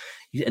quick. Like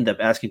you end up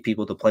asking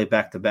people to play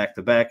back to back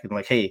to back, and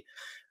like, hey,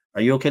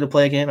 are you okay to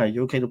play again? Are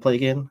you okay to play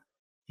again?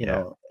 You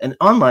know, and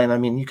online, I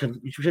mean, you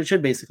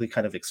should basically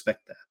kind of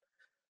expect that.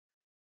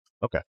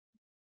 Okay,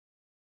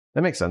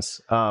 that makes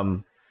sense.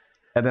 And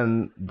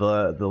then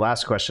the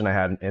last question I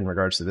had in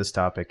regards to this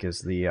topic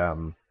is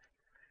the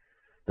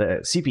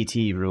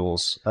CPT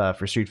rules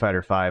for Street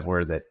Fighter V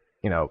were that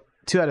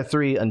 2 out of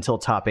 3 until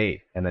top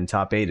 8, and then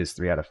top 8 is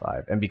 3 out of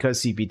 5. And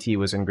because CPT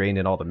was ingrained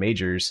in all the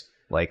majors,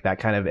 like that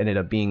kind of ended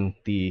up being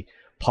the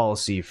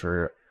policy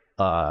for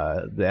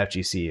the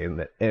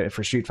FGC and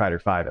for Street Fighter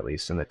V at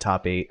least, and the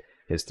top 8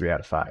 is 3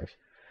 out of 5.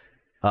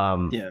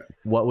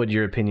 What would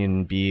your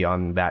opinion be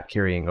on that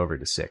carrying over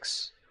to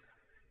 6?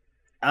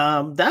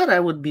 That I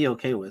would be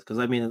okay with, because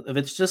I mean, if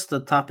it's just the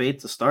top 8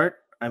 to start,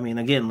 I mean,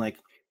 again, like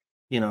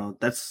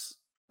that's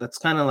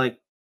kind of like,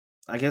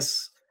 I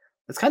guess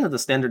it's kind of the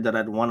standard that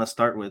I'd want to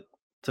start with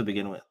to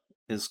begin with,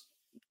 is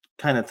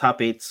kind of top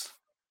 8s.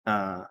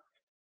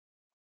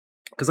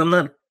 Because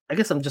I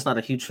guess I'm just not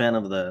a huge fan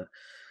of the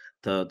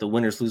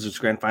winners losers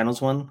grand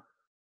finals one.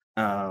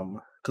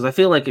 Because I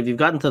feel like if you've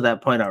gotten to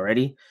that point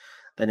already,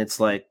 then it's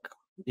like,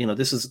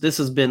 this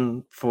has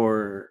been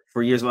for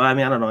years. Well, I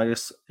mean, I don't know. I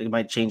guess it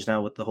might change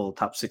now with the whole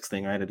top 6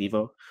 thing, right, at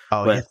Evo.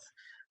 Oh, but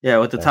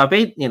with the top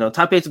 8,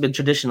 top 8's been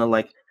traditional.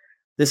 Like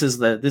this is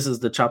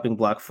the chopping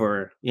block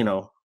for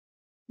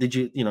did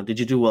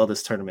you do well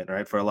this tournament,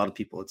 right? For a lot of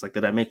people, it's like,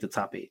 did I make the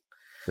top 8?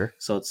 Sure.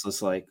 So it's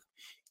just like,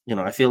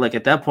 I feel like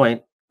at that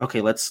point,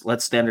 okay, let's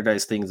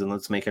standardize things and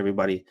let's make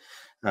everybody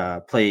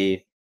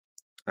play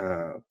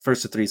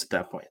first to 3s at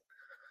that point.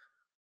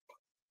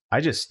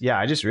 I just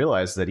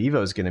realized that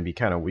Evo is going to be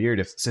kind of weird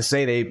if to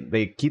say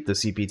they keep the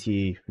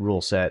CPT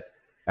rule set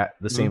at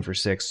the same for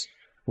 6,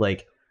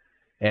 like,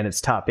 and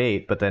it's top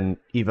 8, but then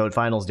Evo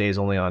finals day is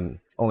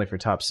only for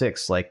top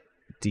 6. Like,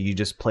 do you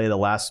just play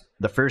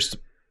the first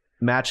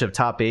match of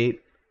top 8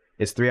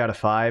 is 3 out of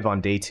 5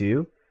 on day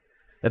 2?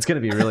 That's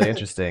going to be really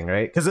interesting,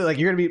 right? Because like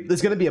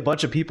there's going to be a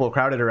bunch of people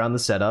crowded around the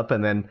setup,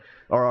 and then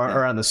or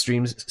on the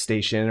stream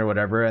station or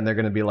whatever, and they're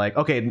going to be like,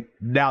 okay,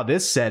 now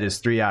this set is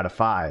 3 out of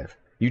 5.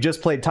 You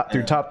just played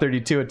through top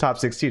 32 and top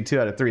 16, 2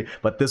 out of 3,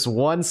 but this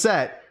one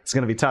set is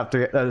going to be top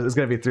 3. It's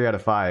going to be 3 out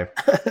of 5.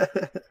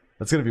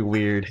 That's going to be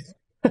weird.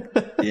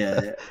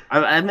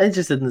 I'm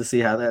interested to see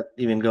how that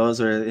even goes,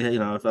 or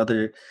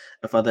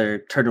if other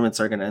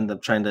tournaments are going to end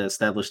up trying to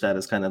establish that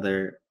as kind of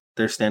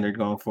their standard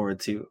going forward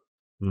too.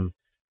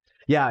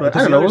 Yeah, but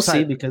I don't know. We'll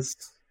see, because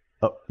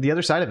the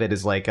other side of it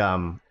is like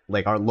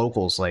our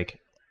locals,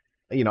 like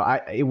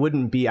it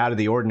wouldn't be out of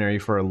the ordinary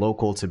for a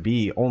local to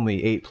be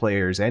only 8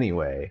 players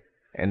anyway.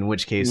 In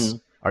which case,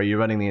 are you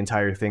running the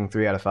entire thing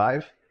 3 out of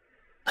 5?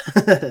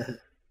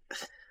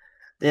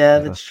 Yeah,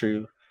 that's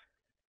true.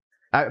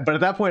 But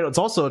at that point,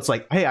 it's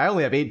like, hey, I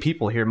only have 8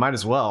 people here. Might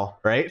as well,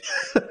 right?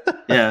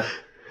 Yeah.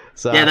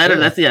 So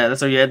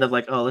that's where you end up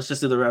like, oh, let's just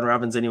do the round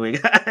robins anyway,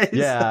 guys.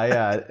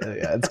 Yeah.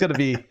 It's gonna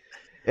be.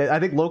 I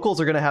think locals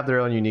are gonna have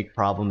their own unique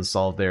problem to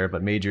solve there,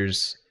 but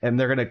majors, and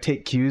they're gonna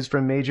take cues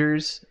from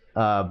majors.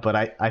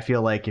 But I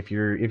feel like if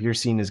your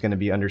scene is gonna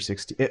be under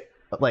 16,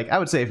 like I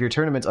would say if your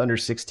tournament's under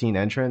 16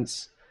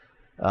 entrants,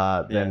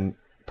 then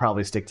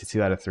probably stick to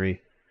 2 out of 3.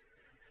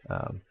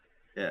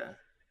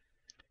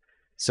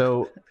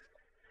 So.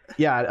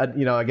 Yeah,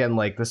 again,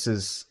 like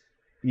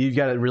you've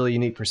got a really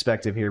unique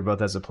perspective here,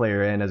 both as a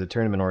player and as a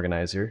tournament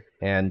organizer.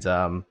 And,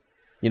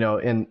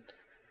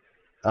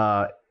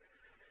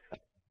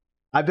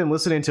 I've been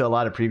listening to a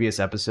lot of previous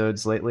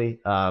episodes lately.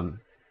 A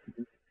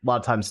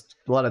lot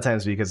of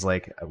times because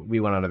like we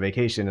went on a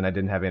vacation and I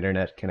didn't have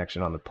internet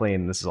connection on the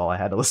plane. And this is all I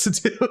had to listen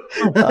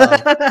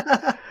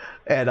to.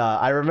 And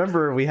I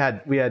remember we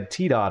had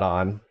T-Dot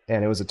on,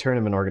 and it was a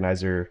tournament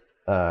organizer,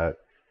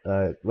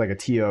 like a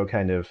TO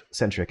kind of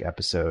centric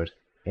episode.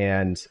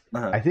 And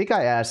I think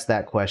I asked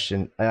the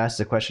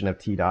question of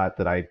T-Dot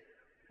that I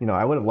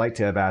would have liked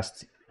to have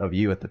asked of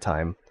you at the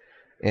time.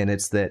 And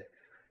it's that,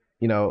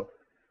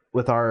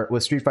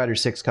 with Street Fighter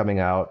 6 coming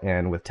out,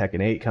 and with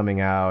Tekken 8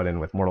 coming out, and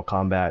with Mortal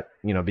Kombat,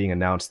 being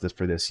announced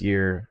for this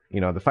year,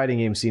 the fighting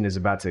game scene is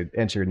about to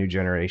enter a new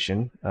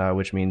generation,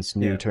 which means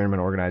new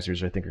tournament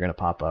organizers I think are going to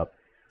pop up.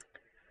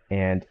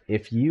 And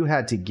if you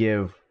had to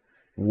give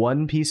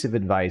one piece of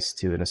advice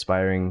to an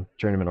aspiring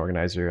tournament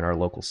organizer in our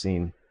local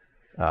scene,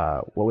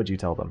 what would you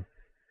tell them?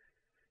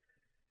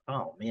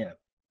 Oh man,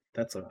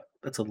 that's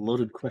a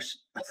loaded question.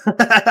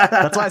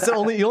 That's why I said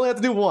you only have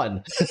to do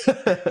one.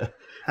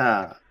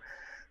 I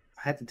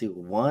had to do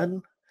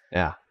one.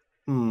 Yeah.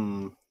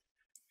 I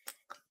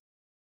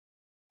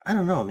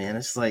don't know, man.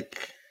 It's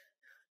like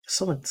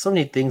so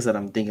many things that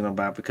I'm thinking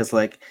about because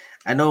like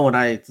I know when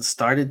I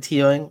started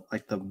TOing,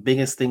 like the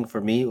biggest thing for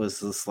me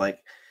was just like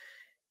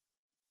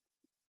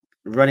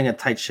running a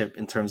tight ship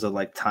in terms of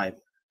like time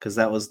because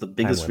that was the Time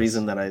biggest wins.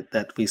 reason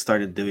that we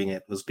started doing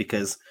it was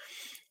because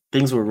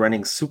things were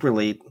running super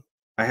late.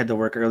 I had to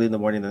work early in the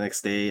morning the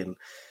next day, and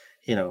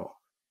you know,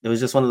 it was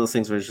just one of those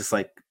things where it's just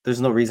like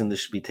there's no reason this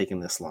should be taking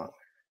this long.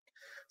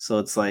 So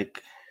it's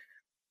like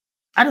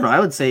I don't know. I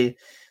would say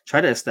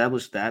try to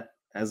establish that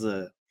as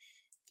a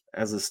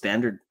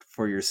standard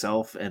for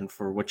yourself and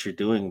for what you're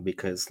doing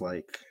because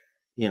like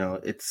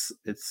it's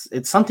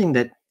something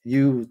that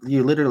you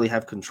literally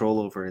have control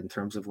over in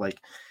terms of like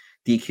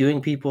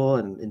DQing people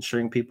and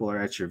ensuring people are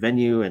at your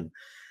venue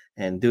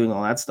and doing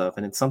all that stuff,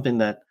 and it's something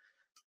that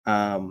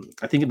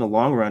I think in the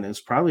long run is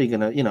probably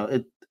gonna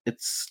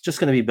it's just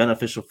gonna be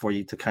beneficial for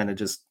you to kind of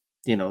just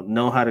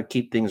know how to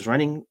keep things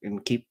running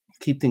and keep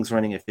things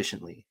running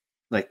efficiently.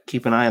 Like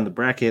keep an eye on the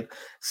bracket,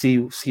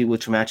 see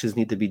which matches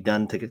need to be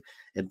done to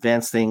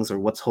advance things or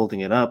what's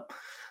holding it up.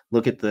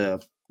 Look at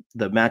the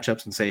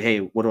matchups and say, hey,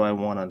 what do I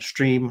want on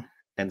stream?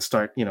 And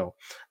start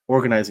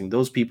organizing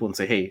those people and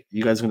say, hey,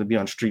 you guys are going to be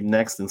on stream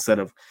next, instead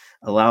of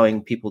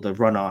allowing people to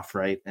run off,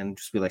 right? And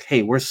just be like,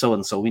 hey, we're so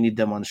and so, we need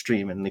them on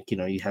stream, and like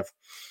you have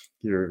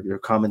your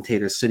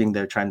commentators sitting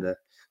there trying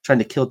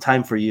to kill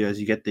time for you as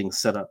you get things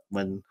set up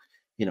when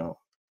you know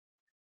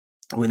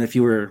when if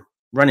you were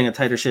running a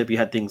tighter ship, you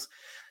had things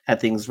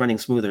running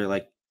smoother.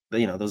 Like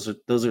those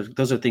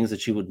are things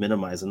that you would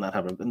minimize and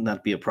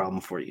not be a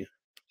problem for you.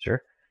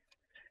 Sure.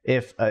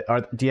 If do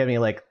you have any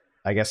like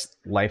I guess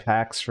life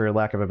hacks, for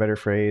lack of a better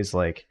phrase?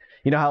 Like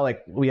how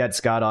like we had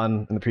Scott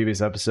on in the previous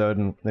episode,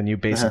 and then you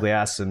basically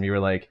asked him, you were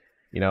like,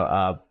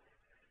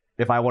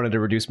 if I wanted to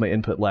reduce my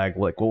input lag,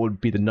 like what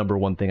would be the number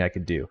one thing I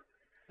could do?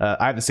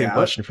 I have the same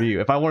question for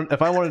you. If I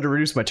wanted to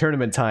reduce my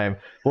tournament time,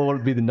 what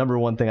would be the number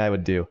one thing I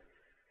would do?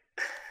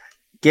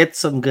 Get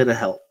some good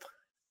help.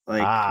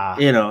 Like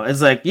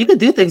it's like you could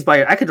do things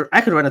I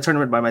could run a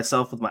tournament by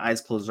myself with my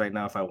eyes closed right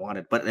now if I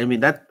wanted. But I mean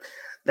that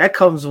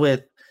comes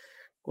with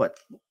what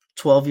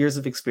 12 years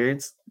of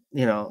experience,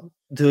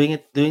 doing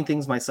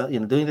things myself,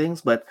 doing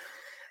things. But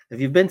if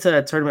you've been to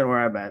a tournament where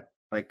I'm at,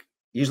 like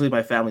usually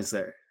my family's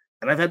there.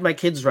 And I've had my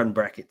kids run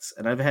brackets,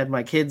 and I've had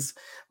my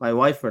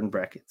wife run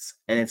brackets.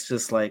 And it's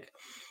just like,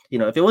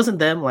 if it wasn't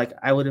them, like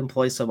I would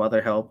employ some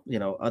other help,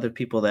 other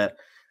people that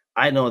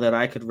I know that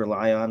I could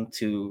rely on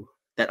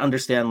that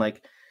understand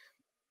like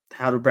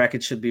how the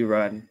bracket should be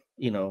run,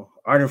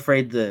 aren't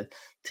afraid to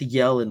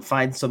yell and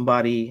find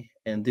somebody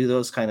and do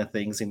those kind of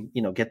things and,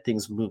 get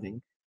things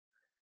moving.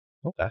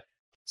 Okay.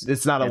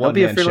 It's not a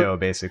one-man show,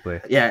 basically.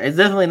 Yeah, it's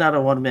definitely not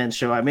a one-man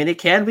show. I mean, it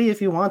can be if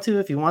you want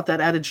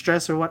that added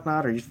stress or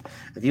whatnot, or if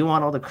you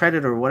want all the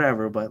credit or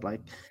whatever. But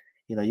like,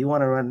 if you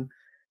want to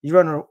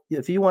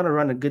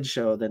run a good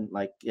show, then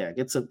like, yeah,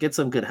 get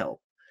some good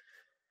help.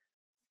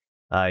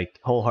 I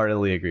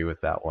wholeheartedly agree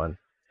with that one.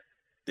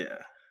 Yeah.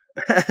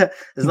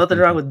 There's nothing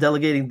wrong with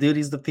delegating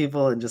duties to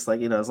people, and just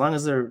like, as long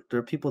as they're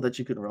people that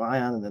you can rely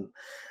on, and then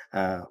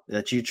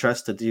that you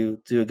trust to do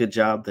a good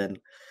job, then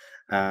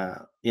I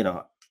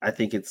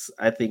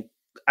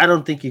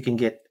don't think you can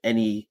get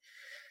any,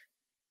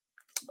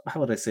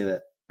 how would I say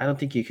that? I don't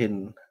think you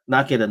can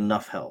not get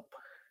enough help.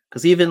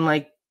 Because even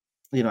like,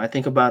 I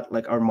think about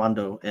like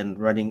Armando and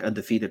running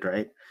Undefeated,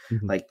 right?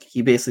 Mm-hmm. Like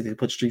he basically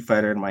put Street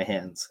Fighter in my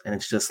hands. And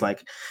it's just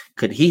like,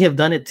 could he have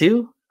done it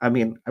too? I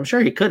mean, I'm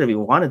sure he could if he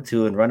wanted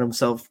to and run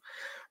himself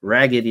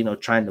ragged,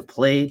 trying to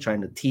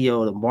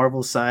TO the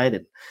Marvel side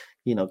and,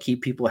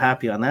 keep people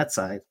happy on that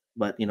side.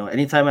 But,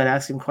 anytime I'd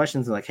ask him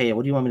questions like, hey,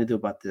 what do you want me to do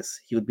about this?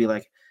 He would be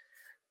like,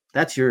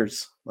 that's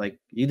yours. Like,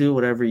 you do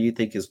whatever you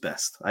think is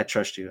best. I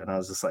trust you. And I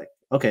was just like,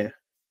 okay.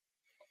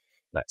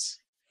 Nice.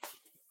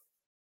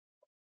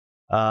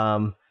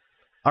 All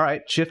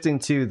right. Shifting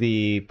to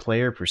the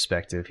player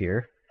perspective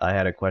here, I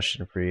had a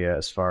question for you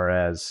as far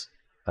as,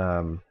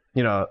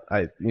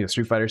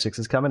 Street Fighter 6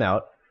 is coming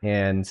out,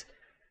 and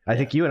I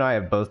think you and I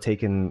have both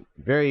taken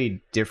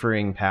very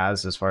differing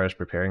paths as far as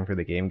preparing for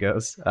the game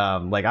goes.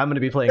 Like I'm going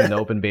to be playing an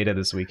open beta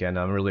this weekend.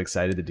 I'm really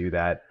excited to do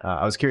that.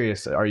 I was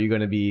curious, are you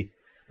going to be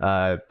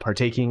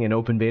partaking in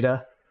open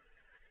beta?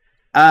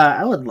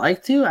 I would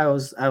like to. I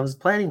was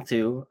planning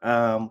to.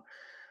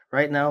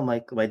 Right now,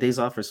 my days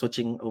off are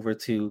switching over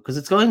to, because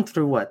it's going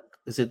through what?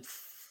 Is it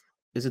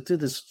through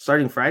this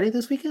starting Friday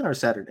this weekend or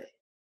Saturday?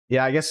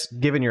 Yeah, I guess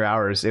given your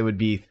hours, it would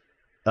be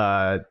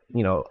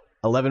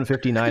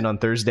 11:59 on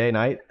Thursday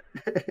night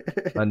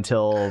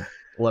until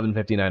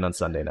 11:59 on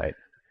Sunday night.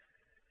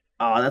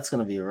 Oh, that's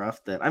gonna be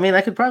rough then. I mean,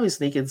 I could probably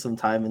sneak in some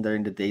time in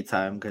during the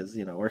daytime because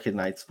working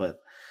nights, but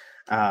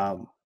I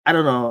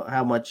don't know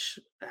how much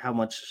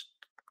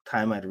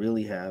time I'd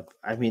really have.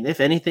 I mean, if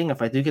anything,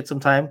 if I do get some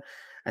time,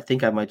 I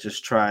think I might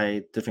just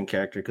try different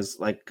character because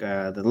like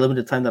the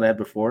limited time that I had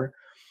before,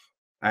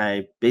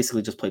 I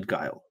basically just played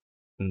Guile,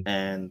 Mm.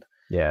 and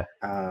Yeah.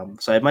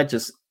 so I might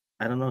just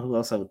I don't know who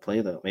else I would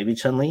play though. Maybe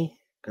Chun-Li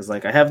because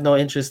like I have no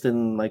interest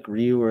in like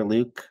Ryu or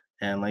Luke,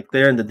 and like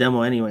they're in the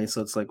demo anyway,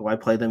 so it's like why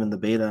play them in the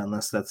beta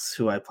unless that's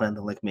who I plan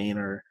to like main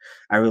or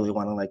I really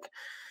want to like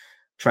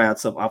try out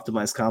some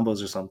optimized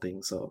combos or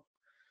something. So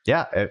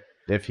Yeah,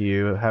 if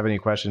you have any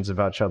questions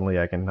about Chun-Li,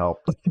 I can help.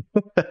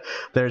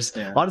 There's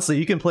yeah, honestly,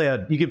 you can play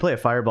a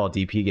fireball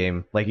DP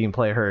game. Like you can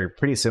play her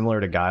pretty similar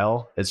to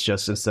Guile. It's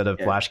just instead of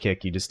yeah. flash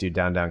kick, you just do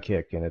down down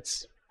kick, and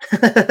it's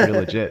pretty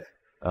legit.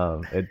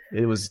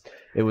 It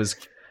was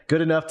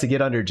good enough to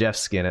get under Jeff's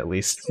skin at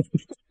least.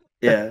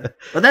 Yeah,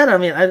 but that I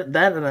mean,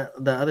 that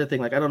and the other thing,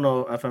 like I don't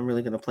know if I'm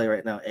really gonna play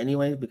right now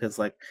anyway because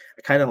like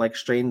I kind of like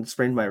sprained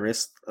my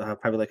wrist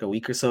probably like a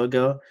week or so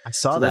ago, I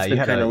saw so that's that you been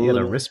had kind of a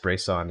limit. wrist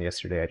brace on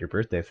yesterday at your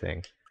birthday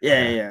thing.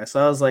 Yeah, yeah, yeah. So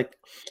I was like,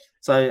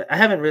 so I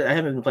haven't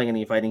been playing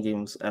any fighting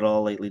games at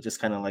all lately. Just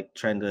kind of like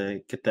trying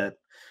to get that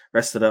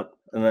rested up,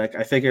 and like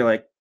I figure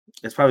like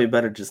it's probably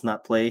better just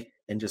not play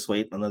and just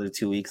wait another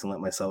 2 weeks and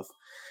let myself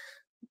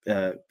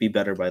be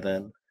better by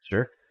then.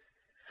 Sure.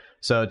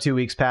 So 2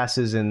 weeks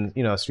passes and,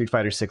 Street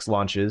Fighter 6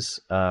 launches.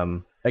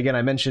 Again,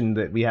 I mentioned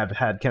that we have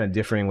had kind of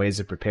differing ways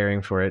of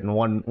preparing for it. And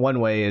one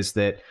way is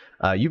that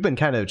you've been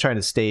kind of trying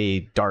to stay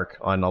dark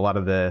on a lot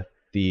of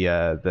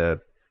the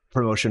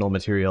promotional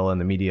material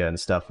and the media and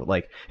stuff.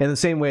 Like in the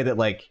same way that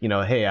like,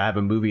 hey, I have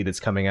a movie that's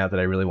coming out that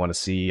I really want to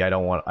see. I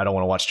don't want to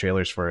watch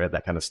trailers for it,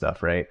 that kind of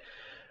stuff, right?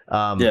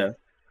 Yeah.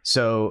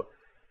 So,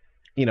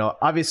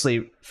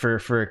 obviously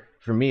for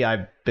me,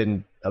 I've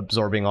been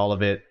absorbing all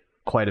of it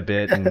quite a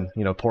bit and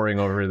pouring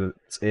over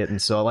it,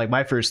 and so like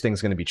my first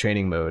thing's going to be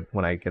training mode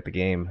when I get the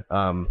game,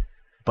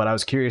 but I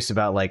was curious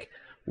about like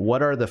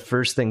what are the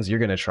first things you're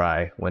going to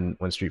try when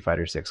Street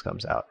Fighter 6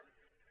 comes out?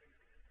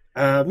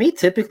 Me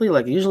typically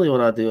like usually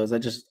what I'll do is I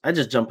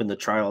just jump into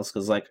trials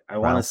because like I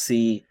want to Trials?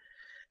 see,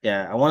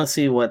 yeah, I want to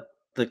see what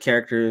the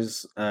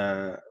characters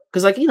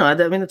because like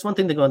I mean it's one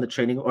thing to go into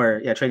training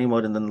or yeah training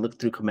mode and then look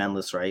through command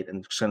lists, right,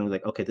 and just kind of be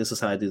like, okay, this is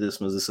how I do this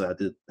move, this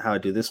is how I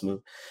do this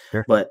move.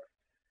 Sure. But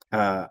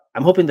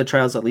I'm hoping the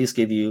trials at least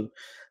give you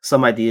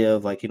some idea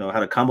of like how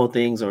to combo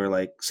things or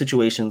like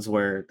situations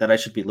where that I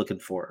should be looking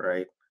for,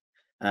 right?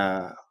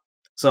 Uh,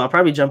 so I'll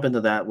probably jump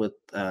into that with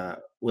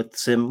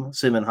Sim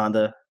and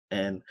Honda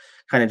and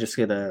kind of just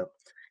get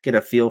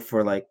a feel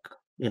for like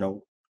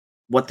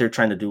what they're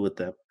trying to do with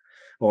them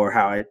or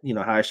how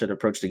I should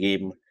approach the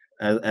game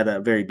at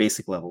a very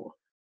basic level.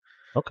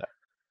 Okay.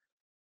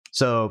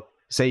 So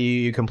say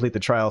you complete the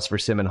trials for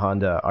Sim and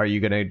Honda, are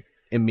you going to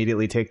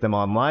immediately take them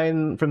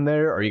online from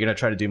there? Or are you going to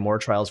try to do more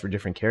trials for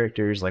different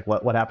characters? Like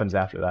what happens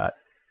after that?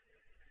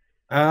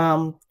 I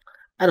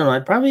don't know.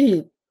 I'd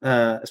probably,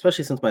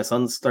 especially since my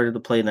son started to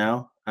play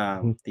now,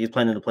 Mhm. he's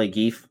planning to play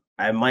Geef.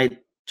 I might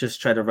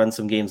just try to run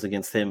some games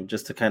against him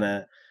just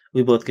to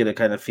we both get a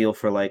kind of feel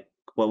for like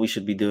what we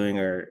should be doing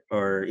or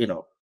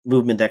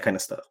movement, that kind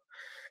of stuff.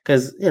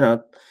 Because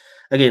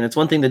again, it's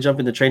one thing to jump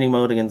into training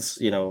mode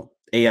against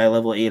AI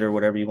level 8 or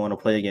whatever you want to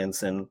play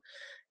against, and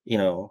you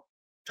know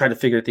try to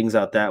figure things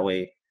out that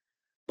way.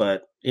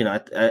 But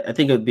I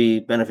think it would be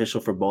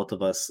beneficial for both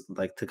of us,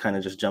 like to kind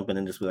of just jump in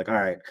and just be like, all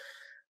right,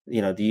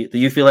 do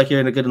you feel like you're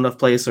in a good enough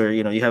place, or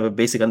you have a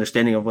basic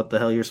understanding of what the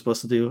hell you're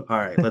supposed to do? All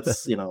right,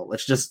 let's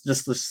just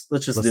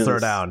Let's do throw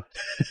this. down.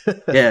 Yeah,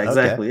 Okay.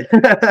 exactly.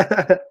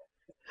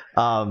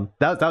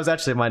 That was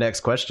actually my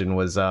next question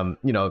was,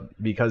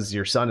 because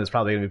your son is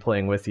probably going to be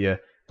playing with you.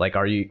 Like,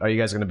 are you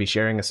guys going to be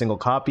sharing a single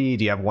copy?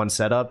 Do you have one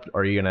setup?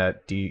 Or are you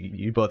do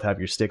you both have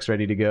your sticks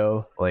ready to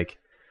go? Like,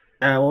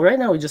 Well, right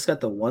now we just got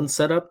the one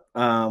setup.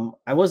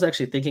 I was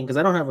actually thinking because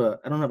I don't have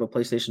a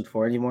PlayStation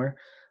 4 anymore,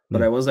 but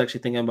hmm, I was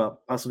actually thinking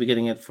about possibly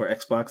getting it for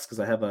Xbox because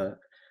I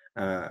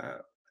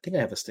think I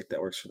have a stick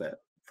that works for that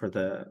for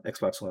the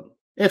Xbox One.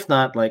 If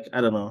not, like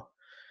I don't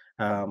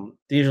know.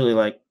 Usually,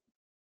 like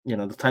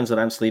the times that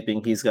I'm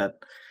sleeping, he's got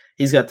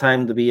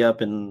time to be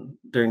up and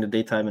during the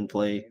daytime and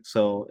play,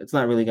 so it's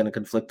not really going to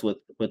conflict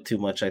with too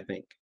much, I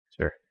think.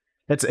 sure.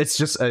 It's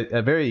just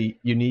a very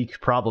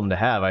unique problem to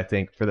have, I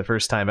think, for the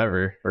first time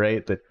ever,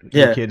 right? That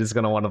your Yeah. kid is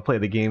going to want to play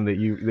the game that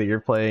you're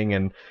playing,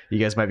 and you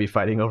guys might be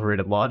fighting over it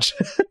at launch.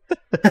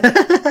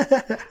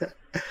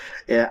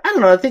 Yeah, I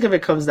don't know. I think if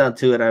it comes down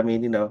to it, I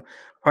mean,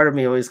 part of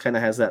me always kind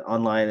of has that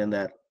online and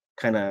that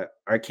kind of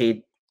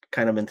arcade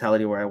kind of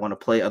mentality where I want to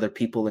play other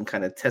people and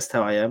kind of test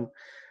how I am.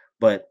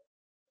 But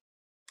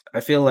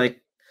I feel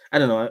like I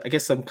don't know. I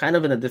guess I'm kind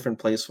of in a different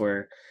place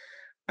where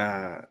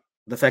uh,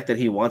 the fact that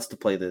he wants to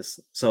play this,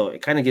 so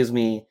it kind of gives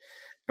me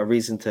a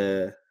reason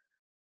to,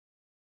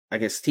 I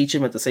guess, teach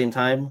him at the same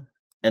time,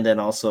 and then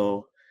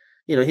also,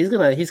 he's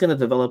gonna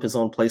develop his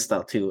own play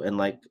style too. And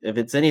like, if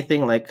it's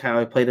anything like how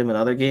I played him in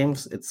other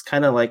games, it's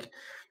kind of like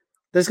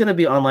there's gonna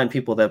be online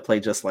people that play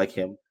just like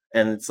him,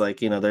 and it's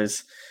like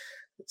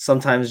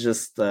sometimes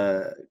just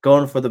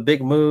going for the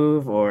big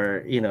move,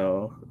 or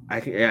I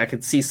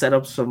could see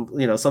setups from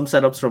some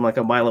setups from like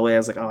a mile away. I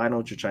was like, oh, I know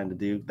what you're trying to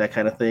do, that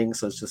kind of thing.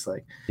 So it's just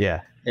like,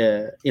 Yeah.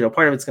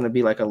 part of it's going to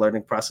be like a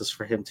learning process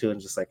for him too,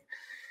 and just like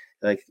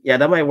yeah,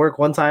 that might work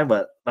one time,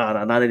 but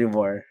no, not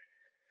anymore.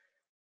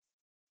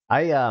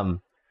 I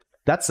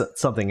that's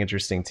something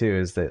interesting too,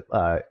 is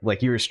that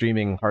like you were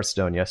streaming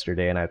Hearthstone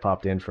yesterday and I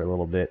popped in for a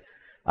little bit.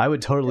 I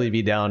would totally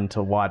be down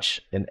to watch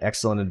an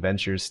Excellent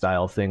Adventures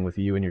style thing with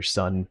you and your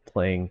son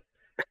playing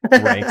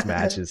ranked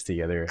matches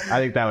together. I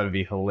think that would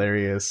be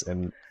hilarious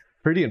and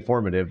pretty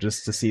informative,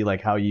 just to see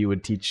like how you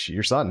would teach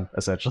your son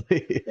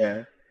essentially.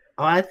 Yeah.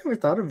 Oh, I never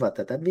thought about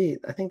that.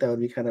 I think that would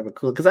be kind of a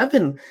cool, because I've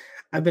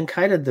been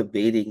kind of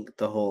debating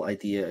the whole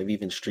idea of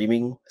even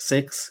streaming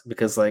six,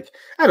 because like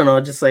I don't know,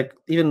 just like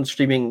even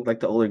streaming like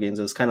the older games,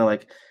 it was kind of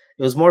like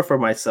it was more for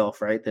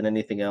myself, right, than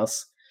anything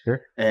else.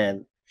 Sure.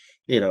 And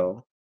you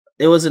know,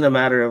 it wasn't a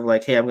matter of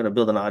like, hey, I'm gonna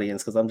build an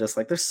audience, because I'm just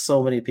like, there's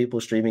so many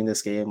people streaming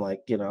this game.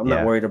 Like, I'm not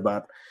Yeah. worried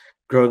about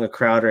growing a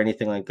crowd or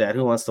anything like that.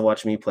 Who wants to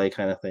watch me play,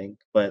 kind of thing.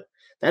 But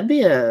that'd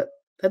be a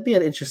that'd be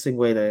an interesting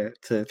way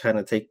to kind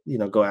of take,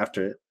 go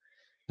after it.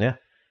 Yeah.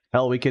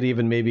 Hell, we could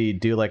even maybe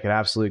do like an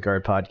Absolute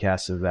Guard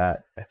podcast of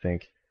that, I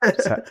think.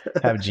 Just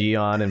have G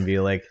on and be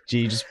like,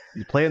 G, just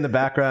play in the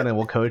background and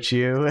we'll coach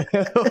you.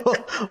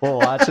 We'll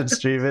watch and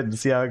stream it and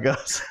see how it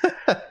goes.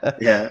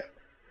 Yeah.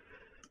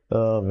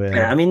 Oh man.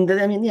 Yeah, I mean,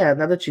 yeah.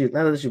 Now that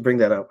you bring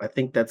that up, I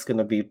think that's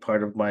gonna be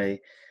part of my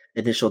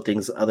initial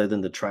things, other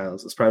than the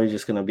trials. It's probably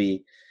just gonna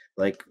be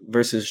like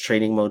versus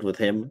training mode with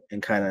him,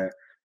 and kind of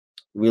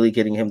really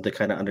getting him to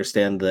kind of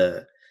understand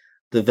the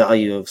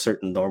value of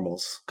certain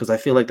normals, because I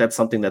feel like that's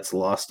something that's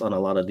lost on a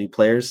lot of new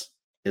players.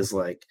 Is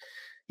like,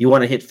 you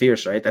want to hit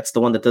fierce, right? That's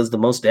the one that does the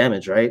most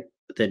damage, right?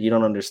 But then you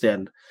don't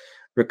understand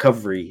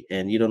recovery,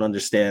 and you don't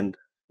understand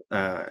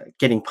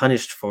getting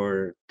punished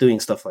for doing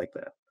stuff like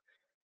that.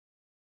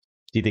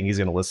 Do you think he's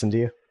gonna listen to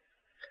you?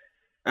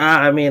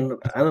 I mean,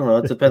 I don't know.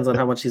 It depends on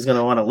how much he's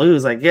gonna want to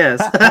lose, I guess.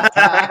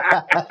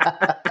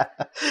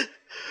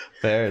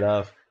 Fair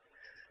enough.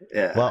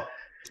 Yeah. Well,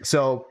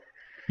 so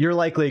you're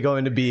likely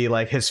going to be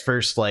like his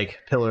first like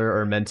pillar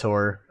or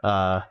mentor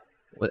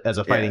as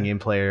a fighting game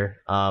player.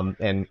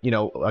 And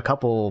a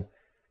couple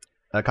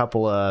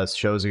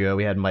shows ago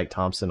we had Mike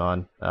Thompson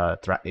on,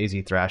 AZ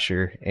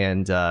Thrasher,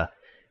 and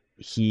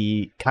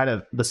he kind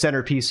of, the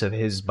centerpiece of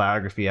his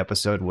biography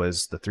episode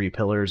was the three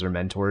pillars or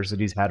mentors that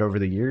he's had over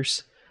the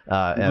years,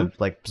 and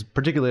like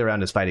particularly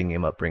around his fighting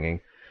game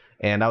upbringing.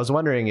 And I was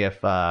wondering if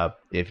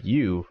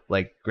you,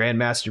 like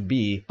Grandmaster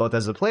B, both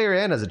as a player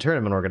and as a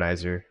tournament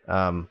organizer,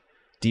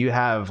 do you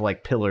have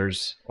like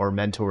pillars or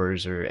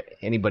mentors or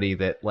anybody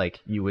that like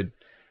you would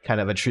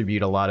kind of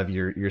attribute a lot of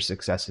your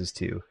successes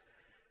to?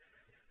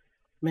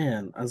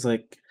 Man, I was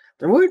like,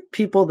 there weren't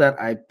people that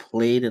I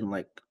played and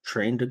like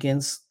trained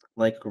against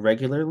like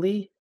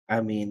regularly.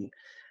 I mean,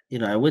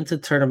 I went to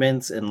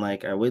tournaments, and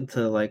like I went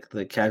to like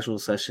the casual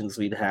sessions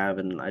we'd have,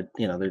 and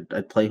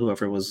I'd play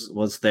whoever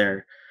was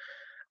there.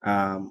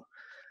 Um,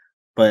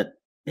 but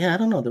yeah, I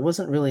don't know. There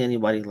wasn't really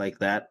anybody like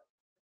that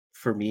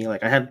for me.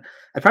 Like I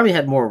probably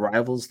had more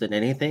rivals than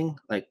anything.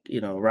 Like,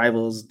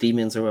 rivals,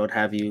 demons, or what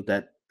have you,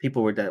 that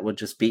people were that would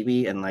just beat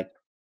me, and like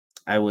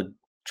I would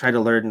try to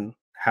learn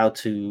how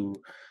to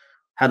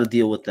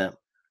deal with them,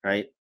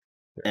 right?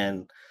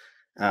 And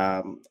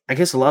I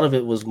guess a lot of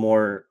it was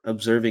more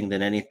observing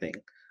than anything.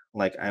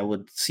 Like I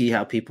would see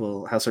how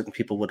certain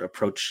people would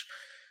approach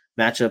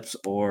matchups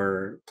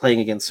or playing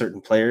against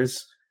certain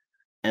players,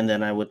 and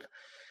then I would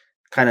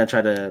kind of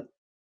try to,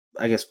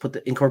 I guess,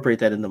 incorporate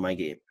that into my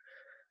game.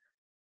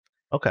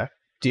 Okay.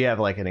 Do you have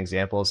like an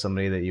example of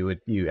somebody that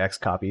you X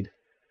copied?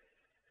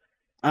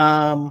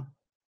 Um,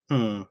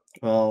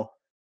 well,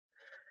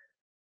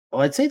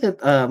 I'd say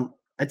that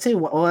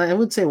I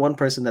would say one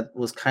person that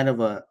was kind of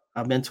a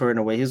mentor in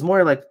a way. He was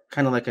more like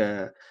kind of like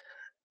a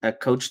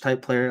coach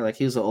type player. Like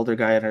he was an older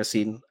guy in our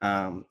scene.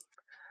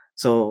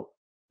 So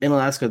in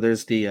Alaska,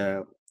 there's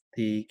the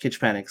Kitch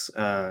Panics.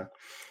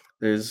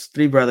 There's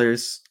three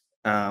brothers.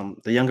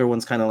 The younger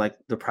one's kind of like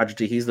the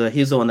prodigy. He's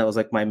the one that was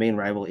like my main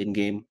rival in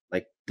game.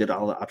 Like did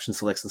all the option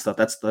selects and stuff.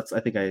 That's I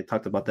think I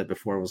talked about that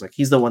before. It was like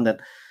he's the one that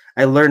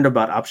I learned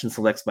about option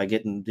selects by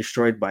getting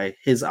destroyed by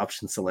his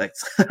option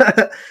selects.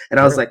 And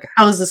I was like,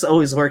 how is this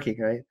always working,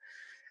 right?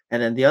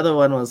 And then the other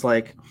one was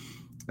like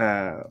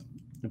uh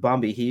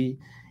Bombi.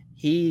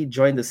 He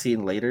joined the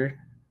scene later,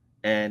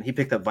 and he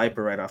picked up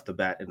Viper right off the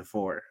bat in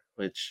 4,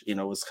 which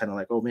was kind of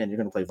like, oh man, you're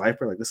gonna play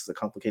Viper? Like this is a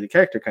complicated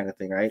character kind of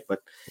thing, right? But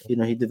he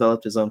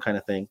developed his own kind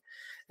of thing.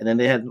 And then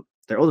they had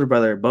their older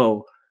brother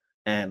Bo,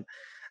 and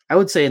I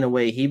would say in a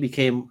way he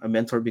became a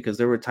mentor, because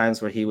there were times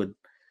where he would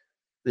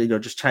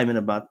just chime in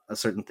about a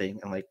certain thing,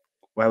 and like,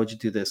 why would you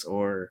do this,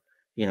 or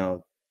you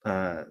know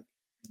uh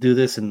do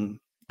this in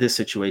this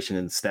situation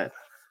instead.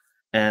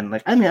 And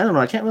like, I mean, I don't know,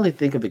 I can't really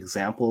think of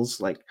examples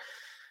like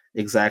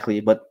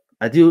exactly, but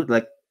I do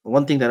like,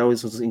 one thing that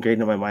always was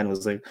ingrained in my mind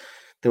was like,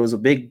 there was a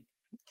big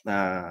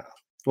well,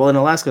 in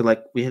Alaska,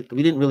 like we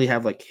didn't really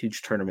have like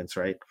huge tournaments,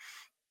 right?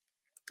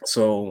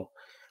 So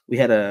we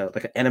had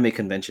like an anime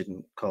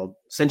convention called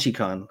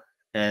SenshiCon,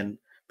 and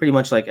pretty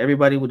much like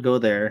everybody would go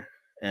there,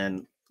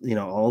 and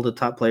all the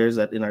top players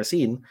that in our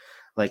scene,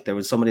 like there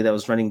was somebody that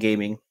was running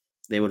gaming,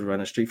 they would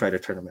run a Street Fighter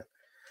tournament.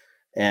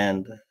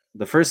 And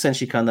the first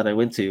SenshiCon that I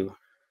went to,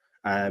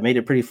 I made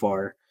it pretty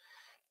far,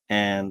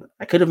 and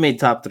I could have made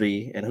top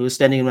 3, and who was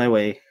standing in my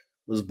way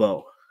was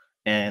Bo.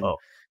 And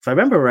if I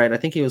remember right, I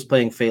think he was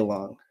playing Fei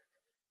Long.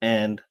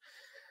 And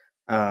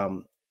I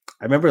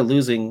remember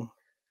losing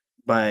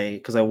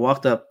because I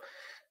walked up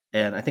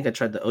and I think I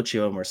tried to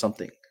Ocho him or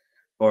something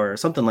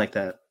like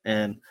that.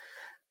 And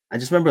I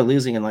just remember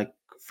losing, and like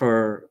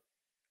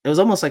it was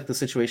almost like the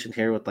situation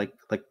here with like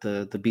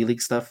the B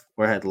League stuff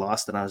where I had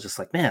lost, and I was just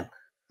like, man,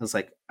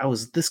 I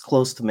was this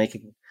close to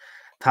making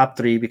top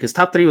 3, because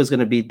top 3 was going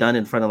to be done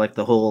in front of like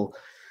the whole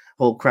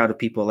crowd of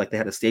people. Like they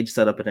had a stage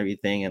set up and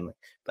everything, and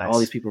all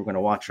these people were going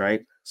to watch,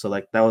 right? So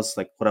like that was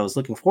like what I was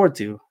looking forward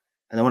to.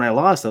 And then when I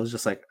lost, I was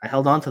just like, I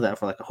held on to that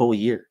for like a whole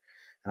year,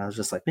 and I was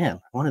just like, man,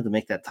 I wanted to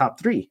make that top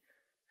 3.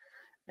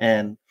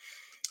 And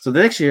so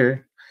the next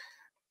year,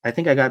 I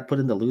think I got put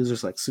in the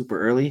losers like super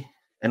early,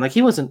 and like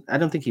I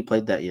don't think he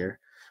played that year,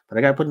 but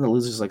I got put in the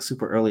losers like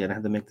super early, and I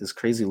had to make this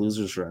crazy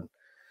losers run,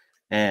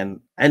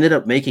 and I ended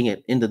up making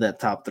it into that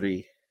top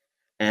 3.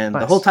 And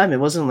the whole time, it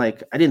wasn't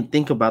like I didn't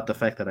think about the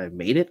fact that I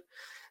made it.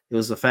 It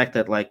was the fact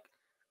that like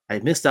I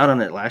missed out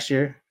on it last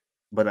year,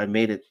 but I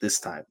made it this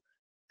time.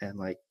 And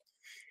like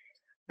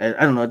I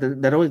don't know,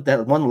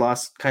 that one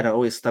loss kind of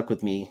always stuck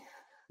with me,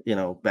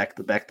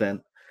 back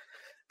then,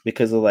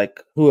 because of like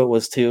who it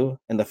was to,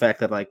 and the fact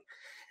that like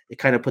it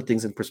kind of put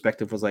things in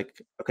perspective. Was like,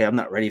 okay, I'm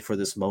not ready for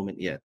this moment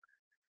yet,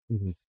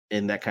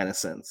 in that kind of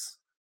sense.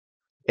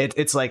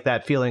 It's like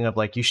that feeling of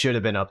like you should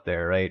have been up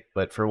there, right?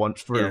 But for one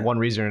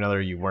reason or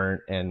another, you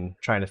weren't, and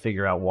trying to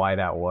figure out why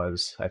that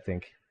was. I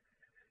think.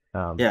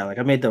 Like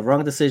I made the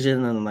wrong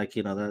decision, and like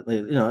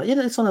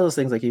it's one of those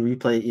things. Like you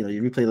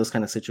replay those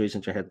kind of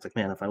situations in your head. It's like,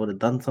 man, if I would have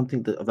done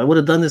something, if I would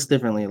have done this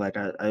differently, like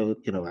I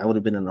would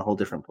have been in a whole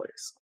different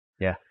place.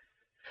 Yeah,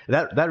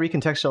 that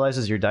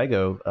recontextualizes your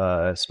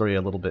Daigo story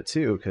a little bit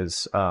too,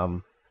 because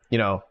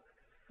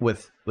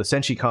with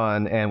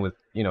SenshiCon and with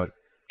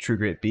True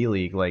Grit B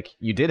League, like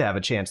you did have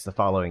a chance the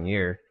following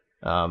year.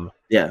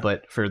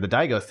 But for the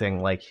Daigo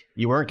thing, like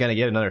you weren't going to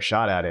get another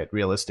shot at it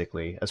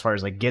realistically, as far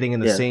as like getting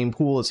in the same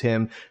pool as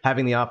him,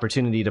 having the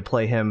opportunity to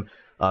play him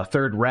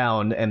third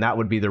round, and that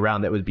would be the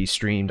round that would be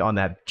streamed on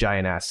that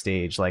giant ass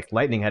stage. Like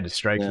lightning had to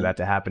strike for that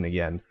to happen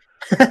again.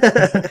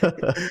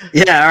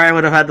 Yeah, or I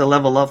would have had to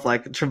level up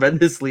like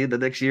tremendously in the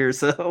next year or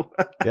so.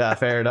 Yeah,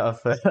 fair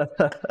enough.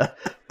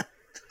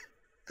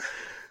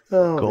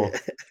 Cool.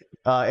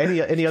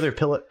 Any other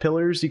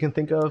pillars you can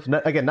think of?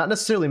 Again, not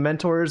necessarily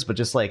mentors, but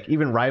just like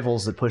even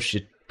rivals that push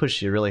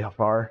you really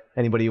far.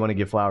 Anybody you want to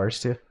give flowers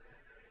to?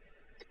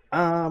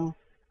 I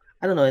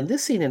don't know. In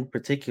this scene in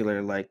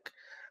particular, like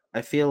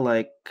I feel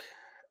like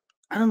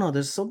I don't know.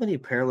 There's so many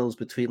parallels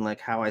between like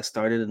how I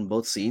started in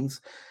both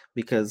scenes,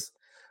 because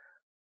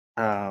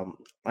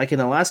like in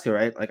Alaska,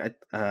 right? Like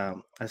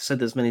I've said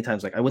this many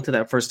times. Like I went to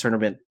that first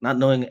tournament not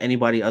knowing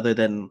anybody other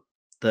than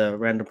the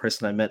random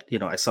person I met.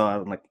 I saw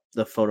like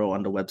the photo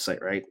on the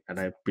website, right? And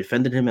I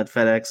befriended him at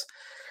FedEx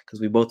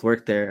because we both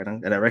worked there,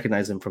 and I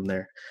recognized him from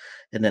there.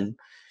 And then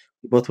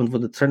we both went for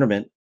the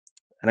tournament,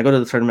 and I go to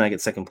the tournament, I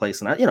get second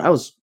place, and I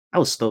was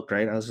stoked,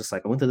 right? I was just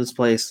like, I went to this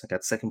place, I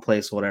got second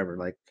place, whatever.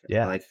 Like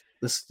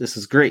this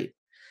is great.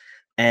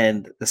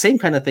 And the same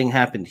kind of thing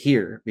happened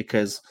here,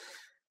 because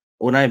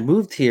when I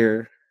moved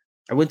here,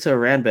 I went to a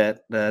Ranbat,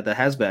 the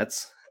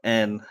Hasbats,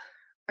 and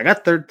I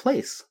got third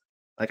place.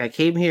 Like I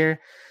came here,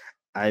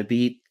 I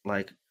beat,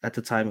 like at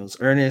the time it was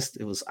Ernest,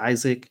 it was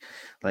Isaac,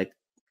 like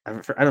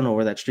I don't know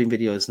where that stream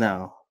video is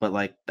now, but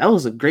like that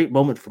was a great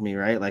moment for me,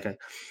 right? Like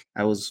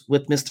I was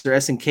with Mr.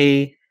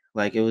 SNK,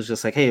 like it was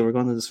just like, hey, we're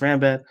going to this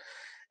Ranbat,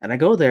 and I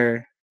go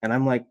there and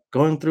I'm like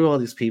going through all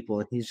these people,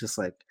 and he's just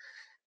like,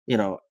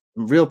 I'm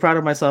real proud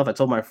of myself. I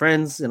told my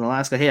friends in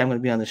Alaska, hey, I'm going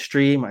to be on the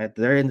stream.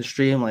 They're in the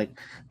stream, like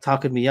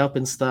talking me up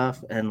and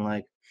stuff. And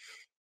like,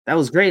 that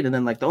was great. And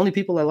then like the only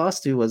people I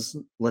lost to was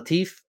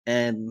Latif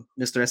and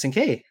Mr.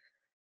 SNK.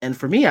 And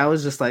for me, I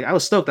was just like, I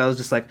was stoked. I was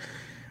just like,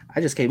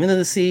 I just came into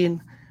the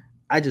scene.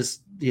 I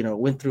just,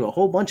 went through a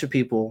whole bunch of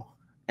people.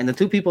 And the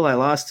two people I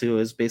lost to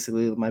is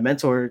basically my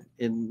mentor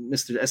in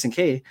Mr.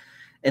 SNK,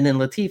 and then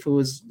Latif, who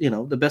was,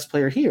 the best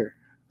player here.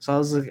 So I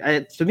was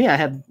like, to me, I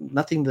had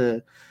nothing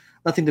to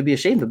be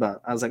ashamed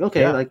about. I was like,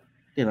 okay, like,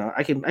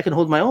 I can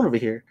hold my own over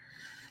here.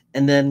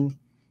 And then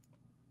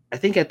I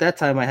think at that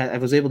time I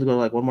was able to go to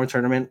like one more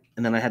tournament,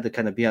 and then I had to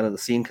kind of be out of the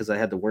scene because I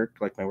had to work.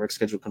 Like my work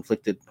schedule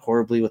conflicted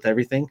horribly with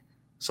everything.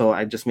 So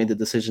I just made the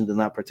decision to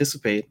not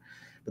participate.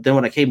 But then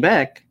when I came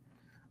back,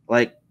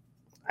 like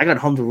I got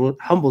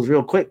humbled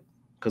real quick,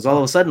 because all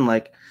of a sudden,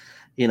 like,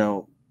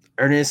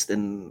 Ernest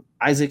and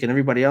Isaac and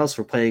everybody else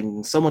were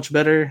playing so much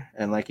better.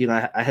 And like,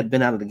 I had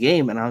been out of the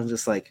game, and I was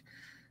just like,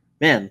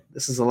 man,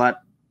 this is a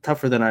lot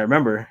tougher than I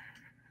remember.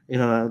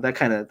 That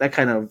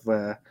kind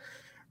of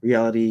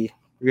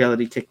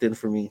reality kicked in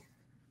for me.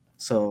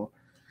 So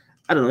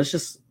I don't know. It's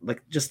just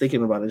like just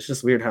thinking about it. It's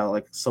just weird how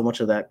like so much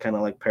of that kind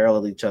of like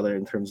paralleled each other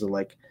in terms of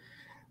like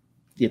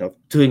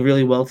doing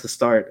really well to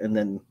start and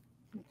then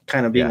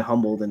kind of being Yeah.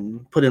 humbled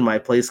and put in my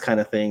place kind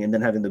of thing, and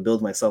then having to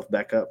build myself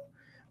back up.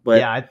 But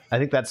yeah, I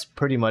think that's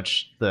pretty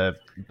much the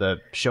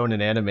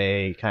shonen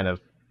anime kind of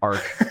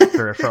arc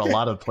for a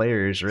lot of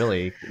players,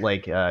 really.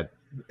 Like,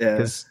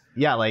 because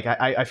like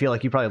I feel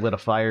like you probably lit a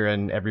fire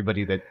in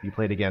everybody that you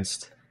played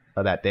against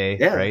that day,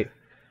 right?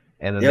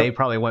 And then they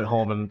probably went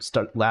home and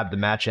labbed the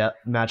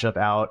matchup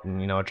out,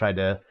 and tried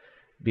to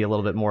be a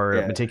little bit more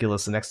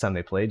meticulous the next time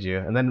they played you.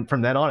 And then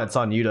from then on, it's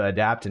on you to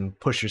adapt and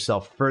push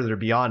yourself further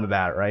beyond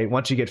that, right?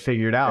 Once you get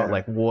figured out,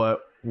 like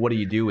what do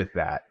you do with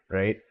that,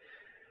 right?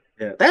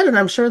 Yeah, that, and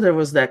I'm sure there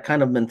was that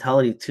kind of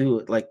mentality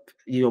too, like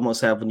you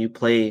almost have when you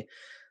play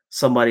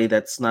somebody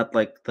that's not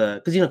like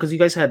because you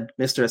guys had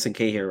Mr.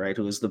 SNK here, right?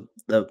 Who was the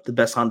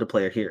best Honda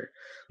player here.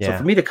 So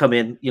for me to come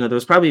in,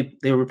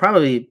 they were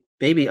probably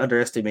maybe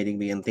underestimating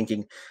me and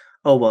thinking,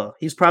 oh well,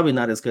 he's probably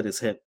not as good as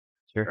him,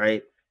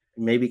 right?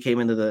 Maybe came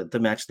into the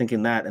match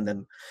thinking that, and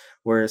then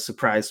were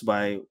surprised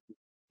by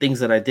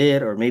things that I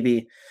did, or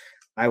maybe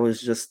I was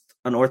just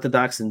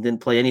unorthodox and didn't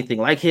play anything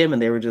like him,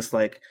 and they were just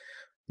like,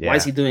 why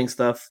is he doing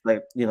stuff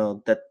like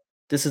that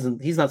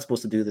he's not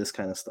supposed to do this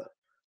kind of stuff.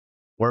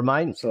 Where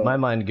my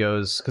mind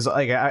goes, because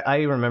like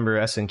I remember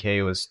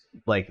SNK was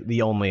like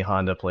the only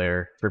Honda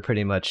player for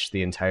pretty much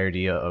the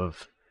entirety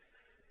of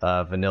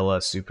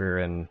Vanilla, Super,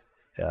 and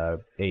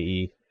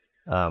AE,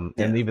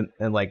 and even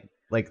like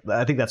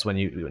I think that's when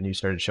you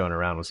started showing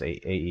around was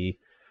AE,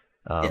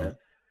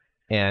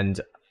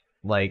 and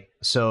like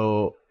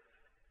so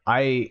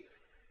I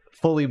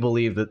fully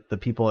believe that the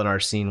people in our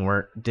scene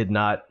did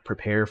not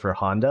prepare for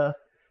Honda,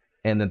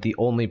 and that the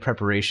only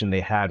preparation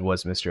they had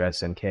was Mr.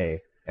 SNK.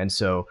 And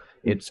so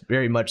it's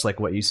very much like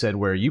what you said,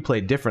 where you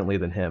played differently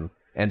than him.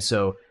 And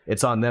so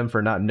it's on them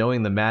for not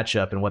knowing the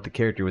matchup and what the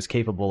character was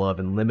capable of,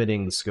 and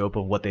limiting the scope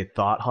of what they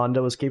thought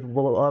Honda was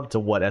capable of to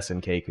what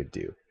SNK could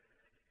do.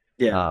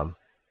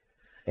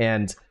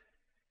 And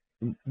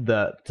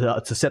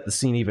to set the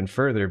scene even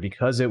further,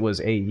 because it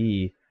was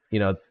AE,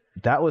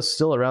 that was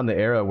still around the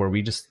era where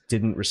we just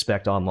didn't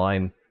respect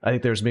online. I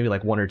think there's maybe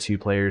like one or two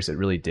players that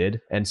really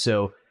did. And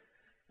so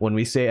when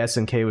we say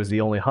SNK was the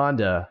only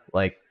Honda,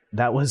 like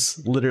that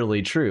was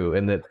literally true,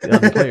 and that the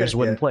other players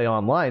wouldn't play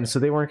online, so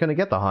they weren't going to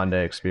get the Honda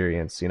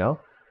experience,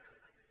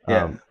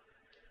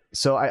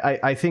 So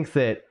I think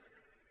that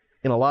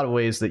in a lot of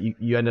ways that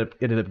you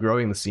ended up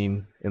growing the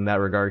scene in that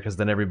regard, because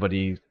then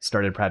everybody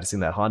started practicing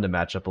that Honda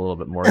matchup a little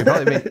bit more.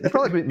 It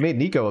probably made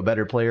Nico a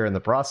better player in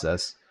the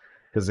process,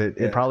 because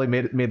it probably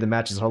made the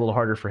matches a little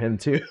harder for him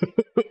too.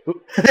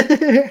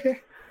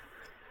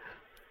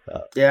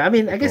 I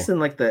mean, I guess in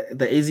like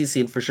the AZ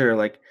scene for sure,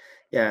 like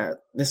Mr.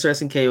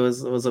 SNK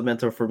was a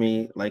mentor for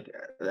me. Like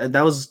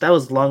that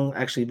was long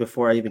actually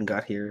before I even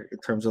got here, in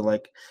terms of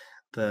like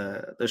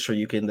the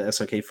Shoryuken, the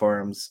SRK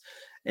forums,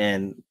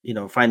 and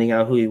finding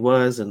out who he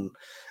was, and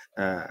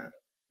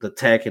the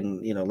tech,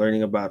 and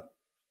learning about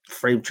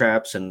frame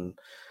traps and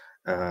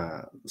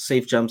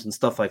safe jumps and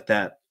stuff like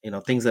that.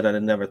 Things that I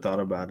had never thought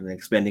about, and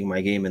expanding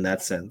my game in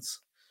that sense.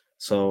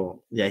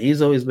 So yeah,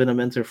 he's always been a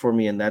mentor for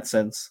me in that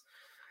sense.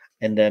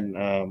 And then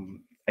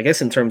I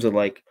guess in terms of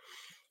like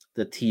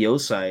the TO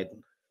side,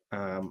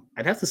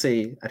 I'd have to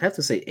say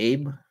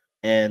Abe,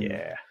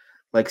 and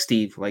like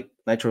Steve, like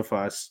Nitro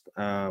Frost,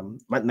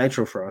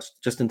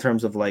 just in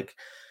terms of like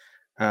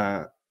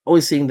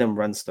always seeing them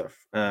run stuff,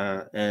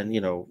 and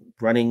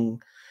running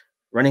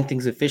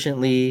things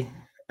efficiently,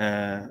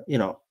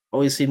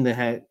 always seem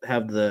to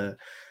have the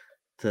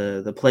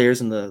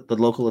players and the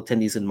local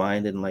attendees in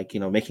mind, and like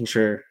making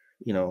sure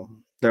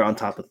they're on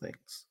top of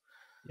things.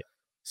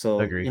 So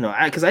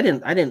because I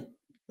didn't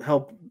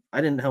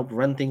help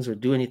run things or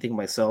do anything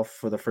myself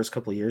for the first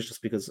couple of years,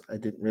 just because I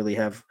didn't really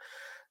have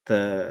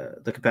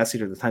the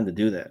capacity or the time to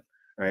do that.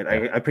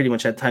 Right. I pretty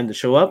much had time to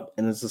show up,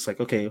 and it's just like,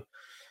 okay,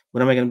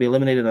 when am I going to be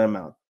eliminated? And I'm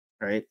out.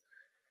 Right.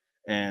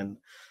 And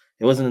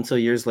it wasn't until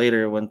years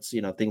later, once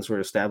things were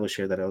established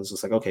here, that I was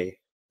just like, okay,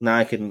 now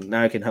I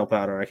can help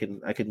out, or I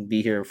can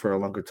be here for a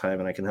longer time,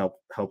 and I can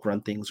help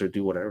run things or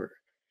do whatever.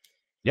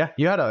 Yeah,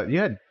 you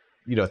had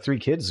 3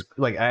 kids.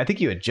 Like I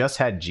think you had just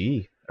had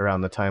G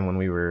around the time when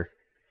we were.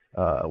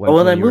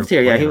 When I moved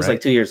here, he was right?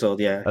 like 2 years old.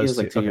 Yeah, he was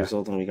like 2 years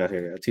old when we got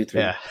here. 2, 3.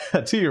 Yeah,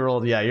 a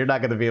 2-year-old. Yeah, you're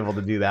not going to be able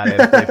to do that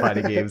and play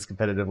fighting games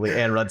competitively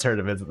and run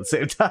tournaments at the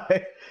same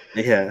time.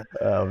 Yeah.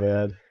 Oh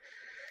man.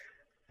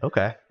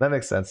 Okay, that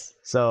makes sense.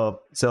 So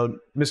Mr.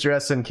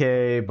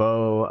 SNK,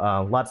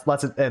 Bo,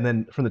 lots of, and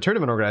then from the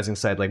tournament organizing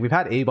side, like we've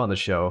had Abe on the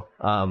show,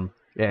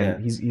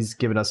 and he's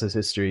given us his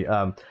history.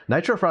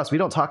 Nitro Frost, we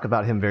don't talk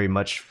about him very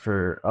much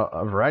for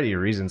a variety of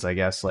reasons, I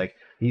guess. Like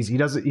he's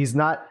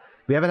not.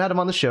 We haven't had him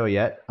on the show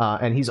yet,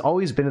 and he's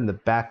always been in the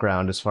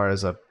background as far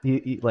as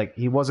he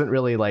wasn't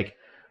really like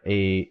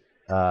a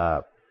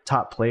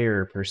top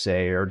player per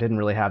se, or didn't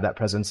really have that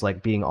presence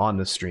like being on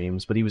the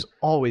streams, but he was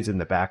always in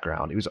the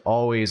background. He was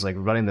always like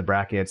running the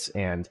brackets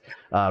and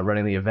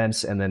running the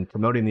events, and then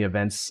promoting the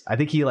events. I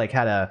think he like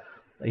had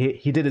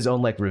he did his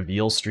own like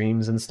reveal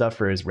streams and stuff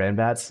for his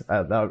Ranbats.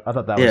 I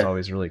thought that was Yeah.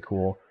 always really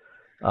cool.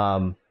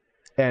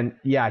 And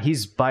yeah,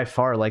 he's by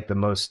far like the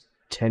most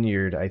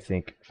tenured, I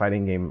think,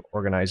 fighting game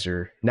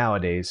organizer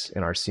nowadays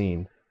in our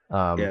scene.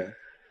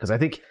 Because I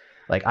think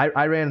like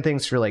I ran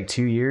things for like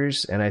 2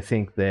 years, and I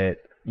think that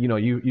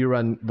you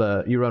run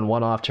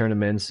one-off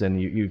tournaments,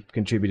 and you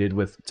contributed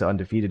to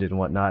Undefeated and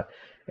whatnot.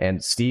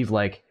 And Steve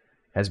like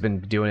has been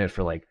doing it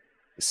for like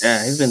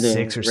he's been doing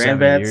 6 or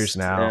 7 years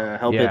now.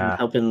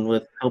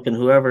 helping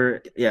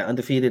whoever. Yeah,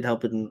 Undefeated,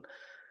 helping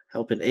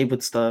Abe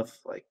with stuff.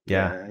 Like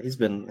he's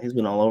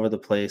been all over the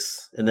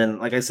place. And then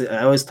like I said,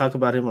 I always talk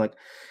about him like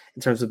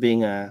in terms of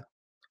being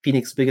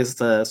Phoenix's biggest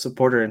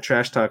supporter and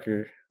trash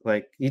talker.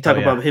 Like you talk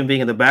about him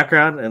being in the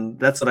background, and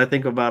that's what I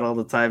think about all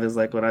the time. Is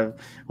like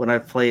when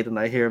I've played and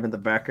I hear him in the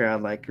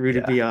background, like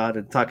rooting me on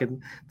and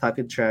talking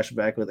trash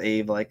back with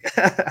Abe. Like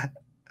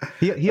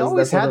he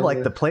always had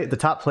like the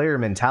top player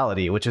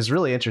mentality, which is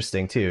really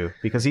interesting too,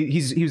 because he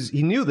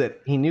knew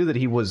that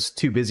he was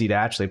too busy to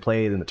actually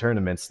play in the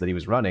tournaments that he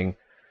was running,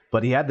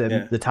 but he had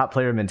the top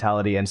player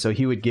mentality, and so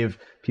he would give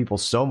people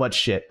so much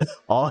shit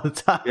all the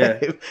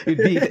time.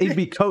 He'd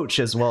be coach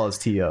as well as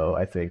TO,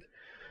 I think.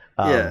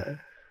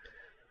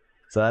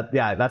 So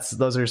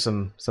those are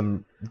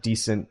some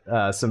decent,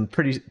 some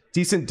pretty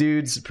decent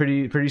dudes,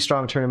 pretty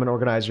strong tournament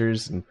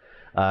organizers, and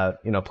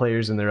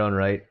players in their own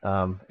right.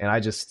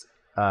 And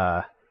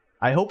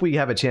I hope we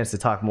have a chance to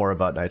talk more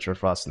about Nitro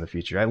Frost in the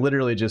future. I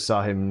literally just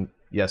saw him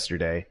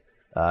yesterday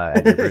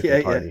at your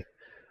birthday party.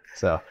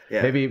 So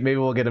maybe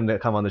we'll get him to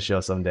come on the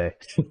show someday.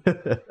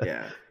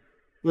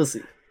 We'll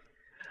see.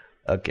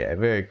 Okay,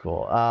 very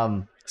cool.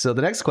 So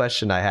the next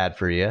question I had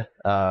for you.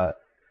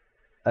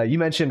 You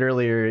mentioned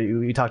earlier,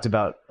 you talked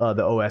about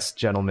the OS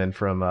gentleman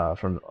from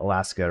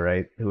Alaska,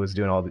 right? Who was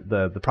doing all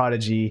the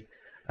Prodigy,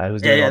 who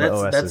was doing all the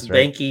OSs, that's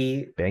right?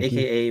 Banky,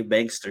 aka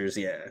Banksters,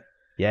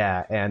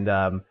 Yeah,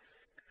 and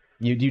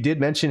you did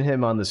mention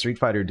him on the Street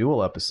Fighter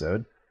Duel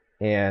episode,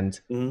 and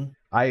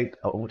I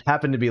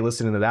happened to be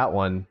listening to that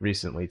one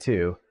recently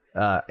too.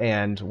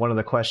 And one of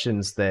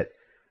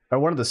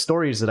the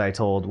stories that I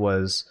told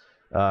was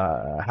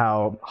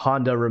how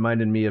Honda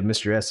reminded me of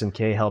Mr.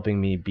 SNK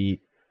helping me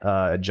beat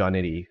John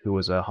Itty, who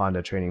was a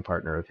Honda training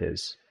partner of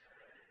his.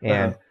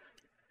 And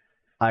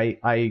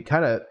I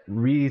kind of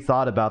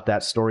rethought about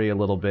that story a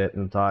little bit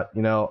and thought,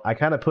 I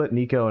kind of put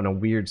Nico in a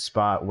weird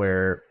spot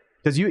where,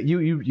 because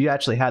you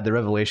actually had the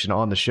revelation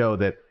on the show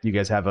that you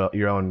guys have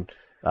your own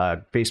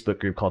Facebook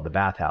group called the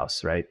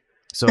Bathhouse, right?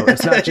 So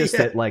it's not just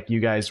that like you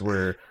guys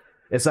were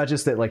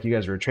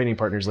training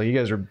partners, like you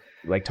guys were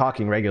like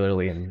talking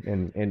regularly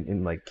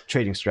and like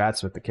trading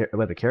strats with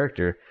the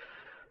character.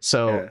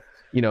 So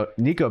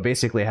Nico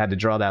basically had to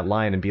draw that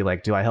line and be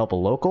like, do I help a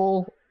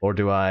local or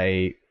do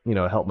I,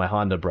 help my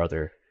Honda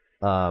brother?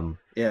 And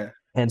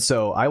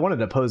so I wanted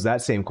to pose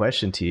that same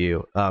question to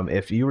you.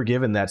 If you were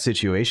given that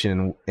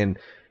situation, and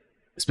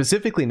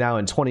specifically now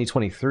in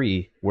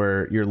 2023,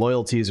 where your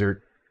loyalties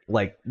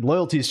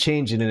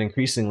change in an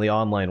increasingly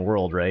online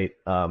world, right?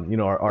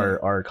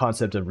 Our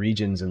concept of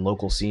regions and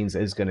local scenes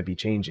is going to be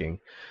changing.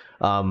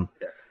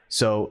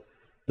 So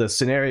the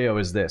scenario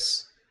is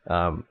this: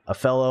 a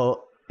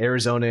fellow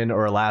Arizonan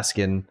or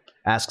Alaskan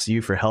asks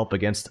you for help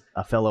against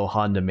a fellow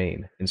Honda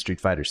main in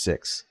Street Fighter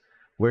 6.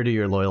 Where do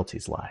your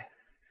loyalties lie?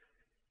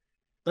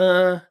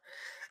 I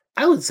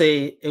would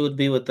say it would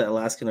be with the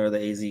Alaskan or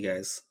the AZ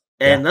guys.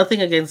 And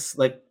nothing against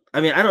I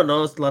don't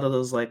know a lot of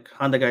those like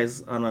Honda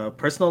guys on a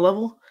personal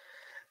level,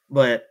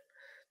 but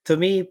to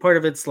me, part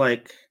of it's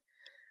like,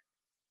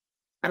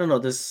 I don't know,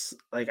 this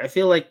I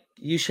feel like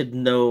you should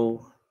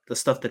know the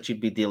stuff that you'd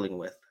be dealing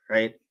with,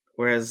 right?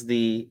 Whereas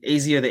the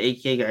AZ or the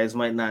AK guys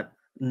might not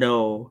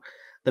know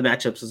the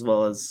matchups as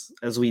well as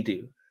we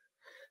do.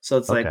 So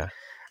it's like,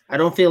 I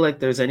don't feel like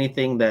there's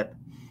anything that,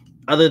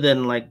 other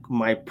than like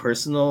my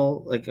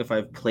personal, like if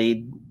I've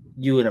played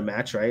you in a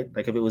match, right?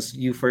 Like if it was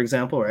you, for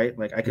example, right?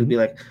 Like I could be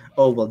like,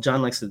 oh, well,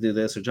 John likes to do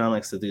this or John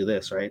likes to do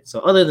this, right? So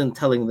other than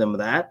telling them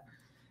that,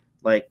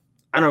 like,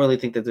 I don't really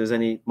think that there's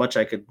much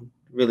I could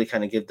really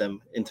kind of give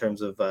them in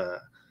terms of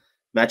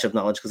matchup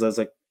knowledge. Because I was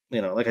like,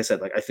 like I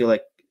said, like I feel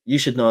like you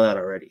should know that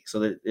already. So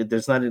that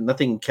there's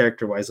nothing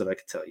character-wise that I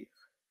could tell you.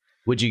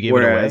 Would you give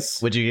it away?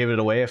 Would you give it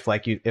away if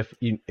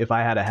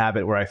I had a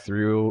habit where I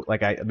threw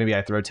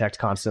I throw tech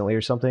constantly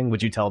or something?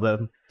 Would you tell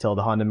the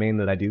Honda main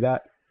that I do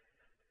that?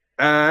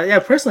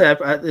 Personally,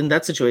 I, in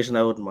that situation,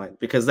 I wouldn't mind,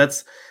 because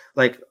that's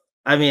like,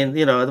 we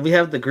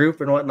have the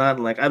group and whatnot.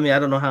 And I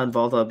don't know how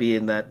involved I'll be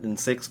in that in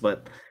 6,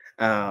 but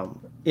I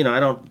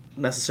don't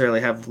necessarily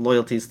have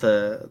loyalties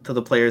to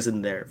the players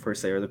in there per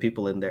se, or the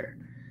people in there.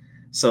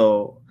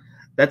 So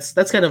that's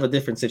kind of a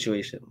different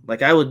situation.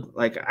 Like I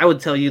would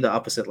tell you the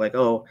opposite. Like,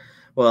 oh,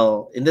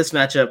 well, in this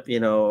matchup,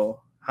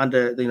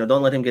 Honda,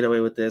 don't let him get away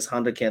with this.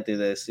 Honda can't do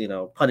this.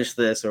 Punish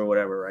this or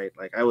whatever, right?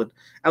 Like I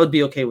would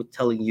be okay with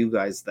telling you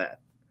guys that.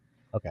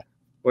 Okay.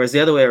 Whereas the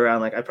other way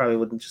around, like I probably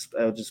wouldn't.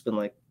 I would just been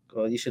like,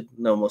 well, you should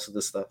know most of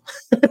this stuff.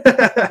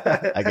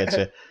 I get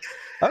you.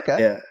 Okay.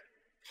 Yeah.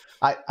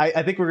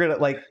 I think we're gonna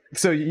like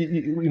so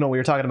you know we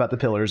were talking about the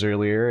pillars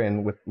earlier,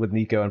 and with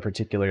Nico in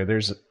particular,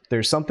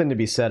 there's something to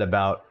be said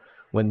about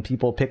when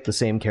people pick the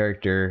same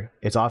character.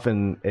 It's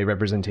often a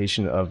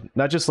representation of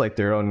not just like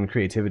their own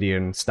creativity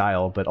and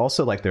style, but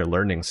also like their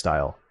learning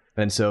style.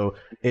 And so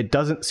it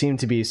doesn't seem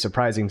to be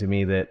surprising to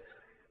me that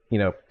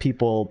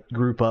people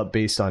group up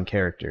based on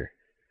character.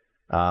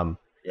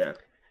 Yeah.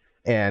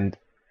 And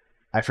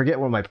I forget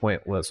what my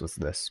point was with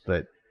this,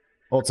 but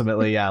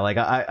ultimately, yeah, like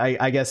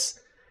I guess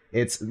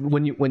it's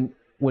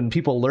when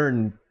people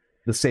learn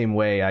the same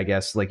way, I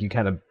guess, like you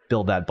kind of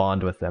build that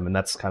bond with them, and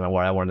that's kind of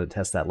where I wanted to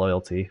test that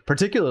loyalty,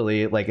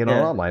 particularly like in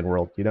our online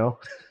world,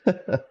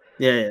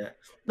 Yeah.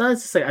 No,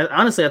 it's just like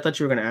honestly, I thought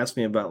you were gonna ask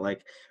me about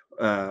like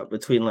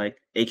between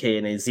like AK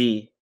and AZ,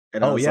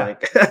 and I Oh was yeah,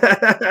 like,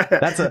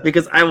 that's a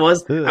because I ugh.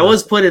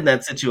 was put in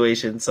that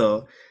situation.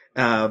 So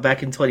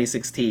back in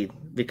 2016,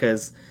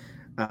 because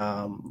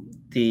my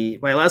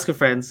Alaska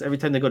friends, every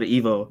time they go to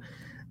Evo,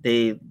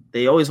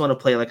 they always want to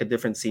play like a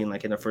different scene,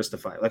 like in a first to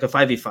five, like a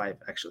 5v5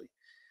 actually.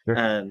 Sure.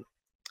 And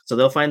so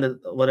they'll find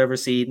whatever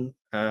scene,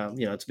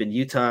 it's been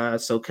Utah,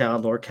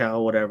 SoCal,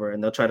 NorCal, whatever,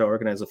 and they'll try to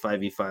organize a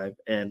 5v5.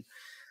 And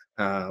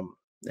I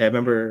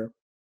remember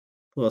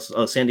who else?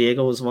 Oh, San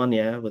Diego was one,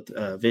 yeah, with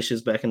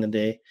Vicious back in the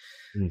day.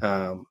 Mm.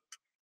 Um,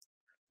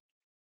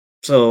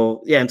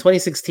 so yeah, in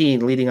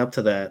 2016, leading up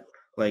to that,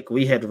 like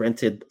we had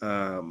rented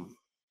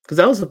because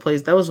that was the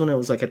place, that was when it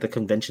was like at the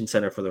convention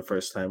center for the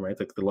first time, right?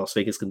 Like the Las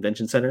Vegas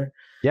Convention Center.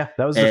 Yeah,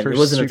 that was the And it first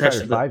wasn't Street attached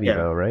Fighter to the Five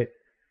Evo, right?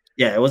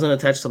 yeah, it wasn't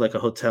attached to like a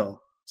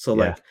hotel. So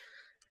Yeah.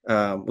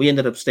 like we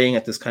ended up staying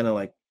at this kind of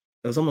like,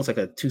 it was almost like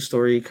a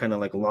 2-story kind of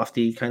like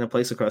lofty kind of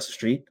place across the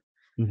street.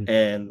 Mhm.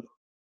 And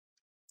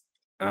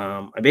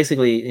I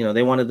basically,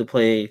 they wanted to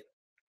play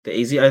the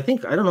AZ. I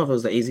think I don't know if it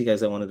was the AZ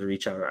guys that wanted to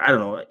reach out, or I don't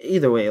know.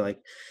 Either way,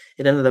 like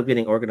it ended up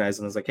getting organized,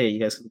 and it was like, hey, you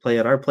guys can play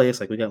at our place.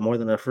 Like we got more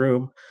than enough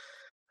room.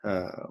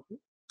 Uh,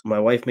 my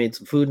wife made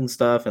some food and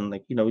stuff, and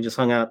like we just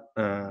hung out.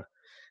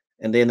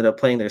 And they ended up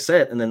playing their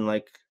set, and then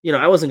like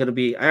I wasn't gonna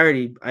be.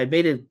 I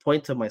made a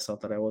point to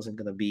myself that I wasn't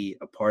gonna be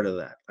a part of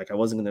that. Like I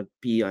wasn't gonna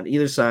be on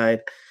either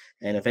side.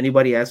 And if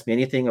anybody asked me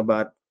anything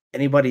about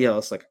anybody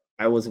else, like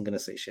I wasn't gonna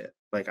say shit.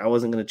 Like I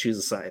wasn't gonna choose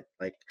a side.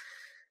 Like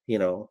you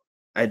know,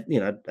 at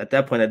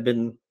that point I'd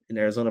been in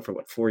Arizona for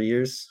what 4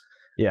 years,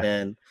 Yeah.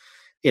 and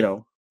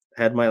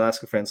had my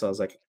Alaska friends. So I was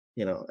like,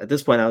 at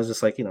this point I was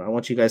just like, I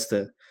want you guys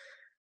to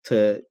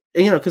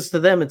because to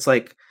them it's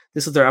like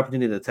this is their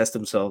opportunity to test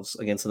themselves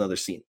against another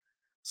scene.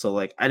 So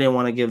like I didn't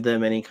want to give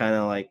them any kind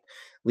of like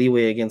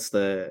leeway against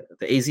the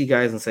AZ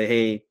guys and say,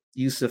 hey,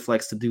 Yusuf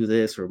likes to do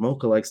this or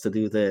Mocha likes to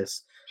do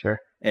this. Sure.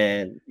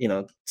 And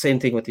same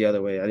thing with the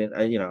other way.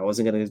 I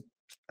wasn't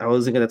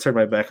gonna turn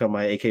my back on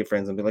my AK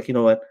friends and be like, you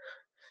know what,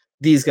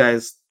 these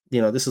guys,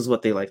 this is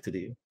what they like to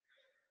do.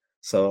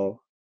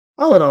 So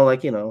all in all,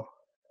 like,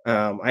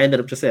 I ended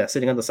up just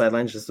sitting on the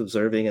sidelines, just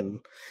observing and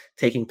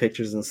taking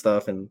pictures and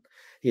stuff, and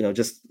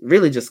just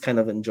really just kind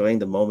of enjoying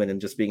the moment and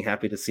just being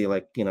happy to see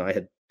like, I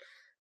had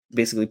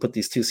basically put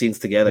these two scenes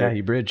Yeah, together.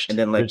 you bridged And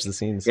then like the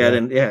scenes.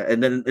 and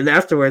then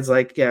afterwards,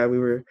 like we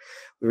were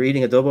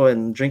eating adobo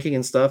and drinking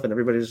and stuff, and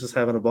everybody was just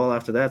having a ball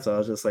after that. So I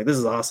was just like, this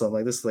is awesome.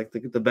 Like this is like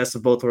the best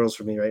of both worlds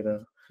for me right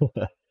now.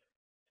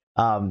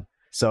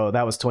 So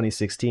that was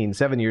 2016.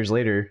 7 years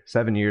later,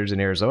 7 years in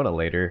Arizona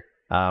later,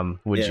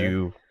 would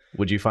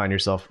you find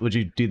yourself? Would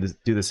you do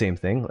the same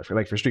thing?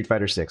 Like for Street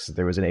Fighter 6,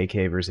 there was an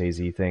AK versus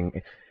AZ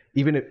thing.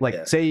 Even if,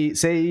 like, say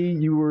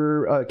you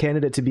were a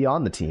candidate to be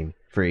on the team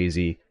for AZ,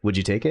 would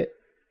you take it?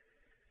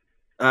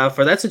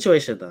 For that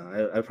situation,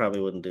 though, I probably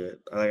wouldn't do it.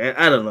 Like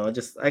I don't know,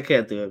 I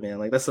can't do it, man.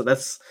 Like that's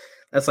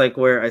like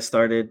where I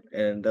started,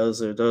 and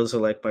those are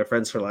like my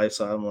friends for life.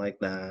 So I'm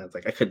like, nah,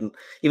 like I couldn't.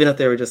 Even if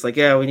they were just like,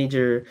 yeah, we need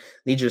your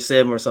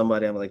sim or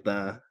somebody, I'm like,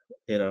 nah,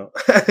 you'd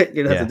have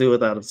to do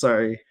without him.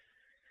 Sorry.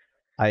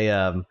 Like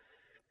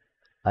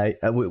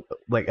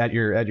at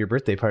your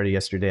birthday party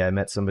yesterday, I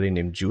met somebody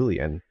named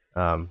Julian,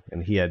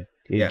 and he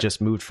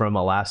just moved from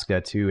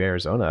Alaska to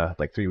Arizona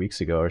like 3 weeks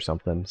ago or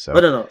something. So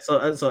no.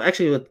 So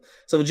actually, with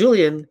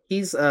Julian,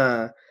 he's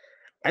I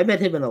met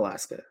him in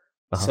Alaska.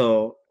 Uh-huh.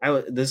 So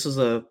this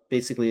was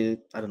basically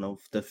I don't know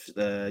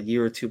the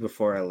year or two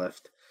before I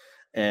left,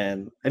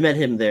 and I met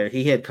him there.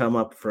 He had come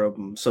up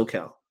from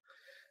SoCal,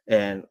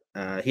 and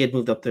he had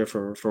moved up there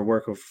for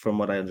work, from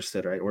what I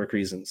understood, right, work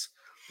reasons.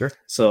 Sure.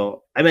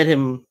 So I met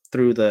him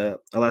through the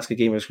Alaska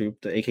Gamers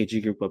group, the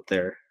AKG group up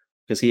there,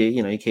 because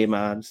he came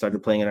out and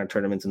started playing in our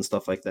tournaments and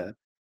stuff like that.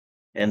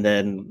 And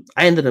then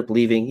I ended up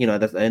leaving.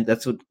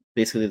 That's what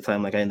basically the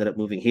time like I ended up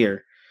moving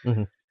here.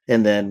 Mm-hmm.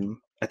 And then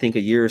I think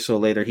a year or so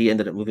later, he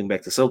ended up moving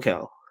back to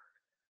SoCal.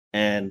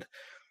 And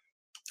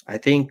I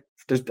think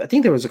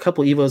there was a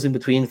couple Evos in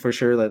between for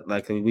sure that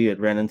like we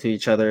had ran into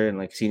each other and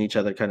like seen each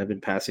other kind of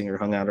in passing or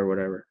hung out or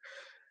whatever.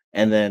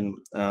 And then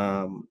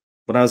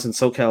when I was in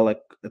SoCal, like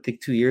I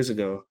think 2 years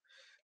ago,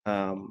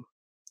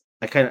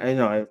 I kind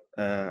of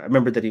I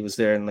remember that he was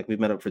there and like we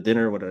met up for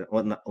dinner or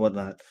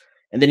whatnot.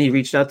 And then he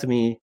reached out to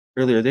me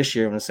earlier this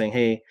year and was saying,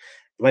 hey,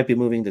 you might be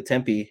moving to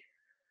Tempe.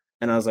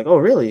 And I was like, oh,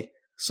 really?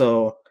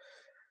 So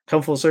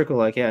come full circle.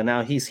 Like, yeah,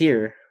 now he's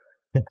here.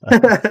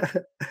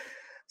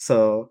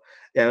 So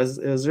yeah,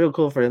 it was real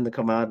cool for him to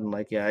come out and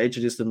like, yeah, I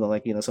introduced him to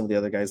like some of the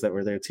other guys that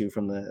were there too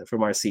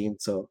from our scene.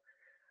 So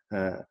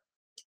uh,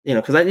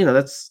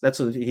 because that's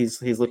what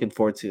he's looking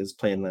forward to is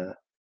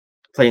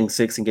playing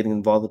six and getting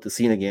involved with the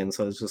scene again.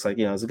 So it's just like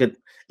it's a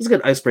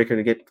good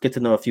icebreaker to get to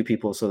know a few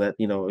people so that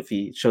if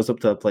he shows up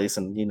to a place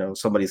and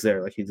somebody's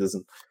there, like he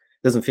doesn't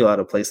feel out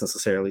of place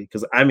necessarily.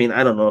 Because I mean,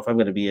 I don't know if I'm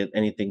going to be at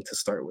anything to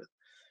start with.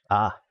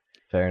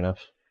 Fair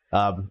enough.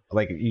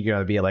 Like you're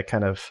gonna be like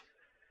kind of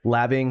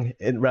labbing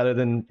rather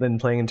than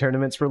playing in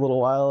tournaments for a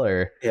little while,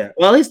 or Yeah,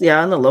 well, at least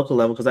on the local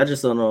level, because I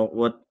just don't know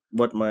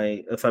what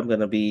my if I'm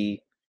gonna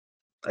be.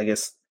 I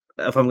guess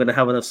if I'm gonna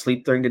have enough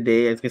sleep during the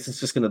day, I guess it's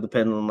just gonna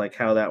depend on like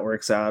how that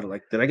works out.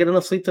 Like, did I get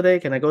enough sleep today?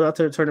 Can I go out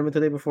to a tournament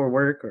today before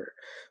work, or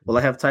will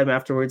I have time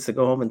afterwards to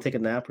go home and take a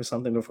nap or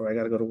something before I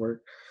gotta go to work?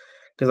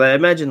 Because I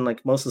imagine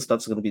like most of the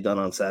stuff's gonna be done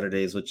on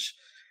Saturdays, which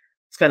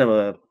it's kind of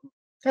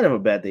a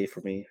bad day for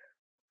me.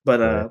 But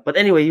Sure. but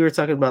anyway, you were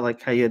talking about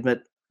like how you had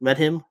met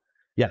him.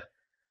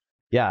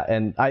 Yeah,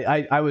 and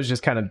I was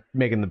just kind of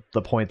making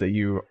the point that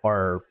you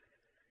are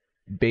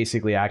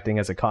basically acting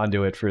as a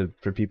conduit for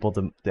people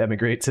to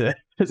emigrate to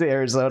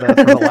Arizona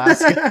from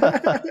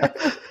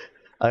Alaska.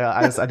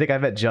 I think I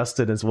met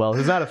Justin as well,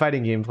 who's not a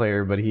fighting game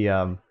player, but he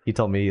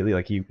told me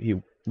like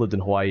he lived in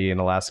Hawaii and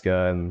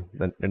Alaska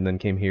and then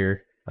came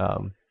here.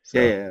 So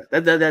Yeah.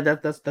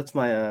 That's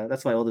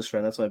my oldest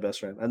friend. That's my best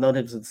friend. I've known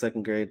him since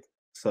second grade,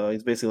 so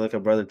he's basically like a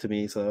brother to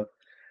me. So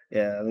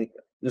yeah, I think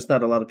there's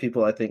not a lot of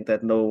people I think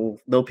that know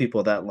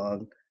people that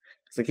long.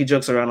 It's like he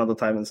jokes around all the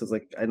time and says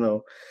like, I've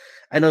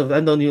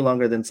known you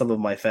longer than some of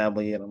my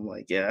family, and I'm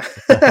like, yeah.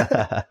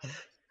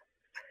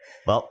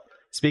 well,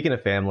 speaking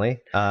of family,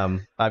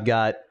 I've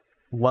got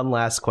one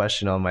last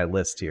question on my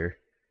list here.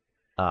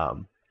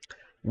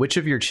 Which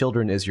of your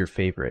children is your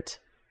favorite?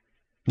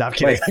 No, I'm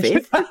My kidding.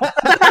 favorite?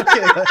 I'm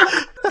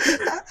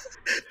kidding.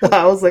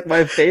 I was like,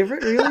 my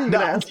favorite? Really? You're No,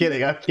 gonna I'm ask me?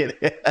 kidding. I'm kidding.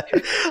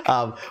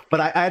 But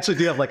I actually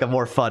do have like a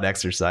more fun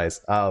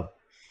exercise.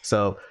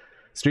 So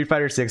Street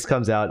Fighter 6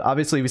 comes out.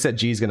 Obviously, we said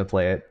G's going to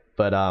play it,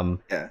 but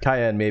Yeah.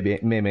 Kaya and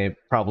Mei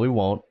probably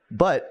won't.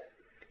 But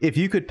if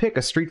you could pick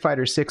a Street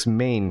Fighter 6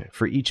 main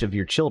for each of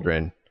your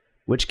children,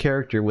 which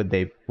character would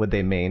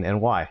they main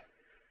and why?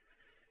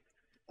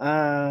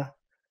 Uh,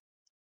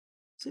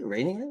 is it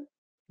raining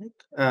yet?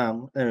 I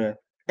think?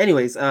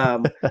 Anyways,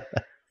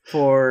 It's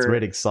for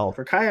raining salt.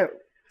 Kaya,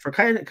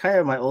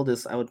 my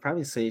oldest, I would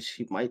probably say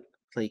she might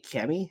play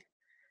Cammy.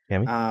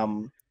 Cammy?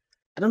 Um,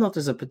 I don't know if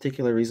there's a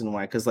particular reason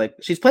why, because like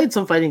she's played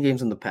some fighting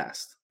games in the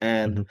past,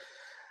 and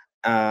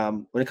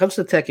Mhm. when it comes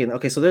to Tekken,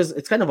 okay, so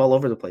it's kind of all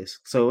over the place.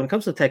 So when it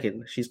comes to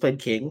Tekken, she's played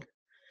King.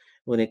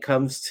 When it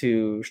comes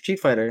to Street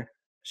Fighter,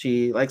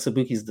 she likes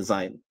Ibuki's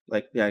design,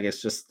 like yeah, I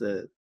guess just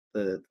the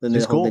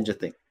She's whole cool. ninja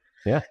thing.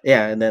 Yeah.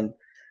 Yeah, and then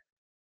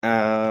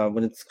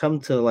when it's come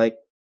to like,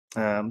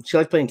 she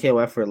liked playing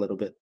KOF for a little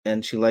bit,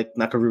 and she liked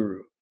Nakaruru.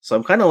 So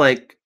I'm kind of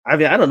like, I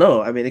mean, I don't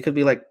know. I mean, it could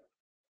be like,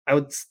 I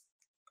would,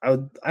 I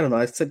don't know.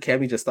 I said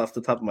Cammy just off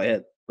the top of my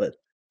head, but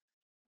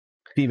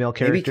Female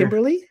maybe character.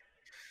 Kimberly,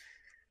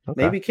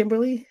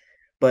 Okay.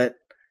 but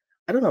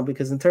I don't know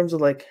because in terms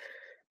of like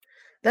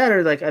that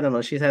or like I don't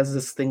know, she has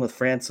this thing with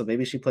France, so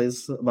maybe she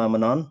plays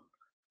Manon.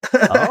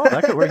 Oh,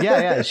 that could work.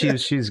 Yeah. She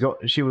was going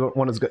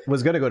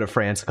to go to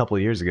France a couple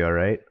of years ago,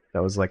 right?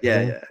 That was like the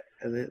Yeah,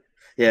 thing.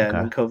 yeah, and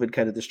Okay. then COVID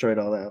kind of destroyed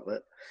all that.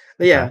 But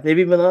Okay. yeah,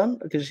 maybe Milan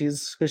because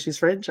she's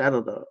French. I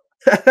don't know.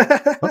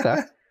 Okay.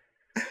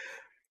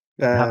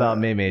 How about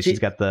Mei? She She's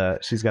got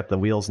the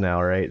wheels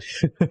now, right?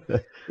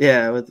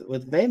 yeah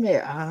with Mei Mei.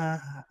 I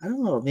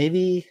don't know.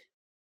 Maybe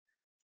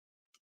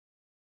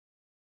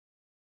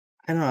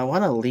I don't know. I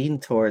want to lean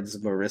towards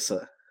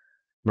Marissa.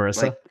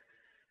 Marissa, Like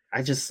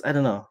I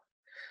don't know.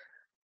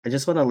 I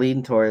just want to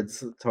lean towards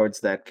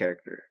that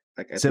character.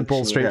 Like I think simple,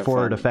 she would have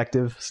straightforward, fun.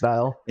 effective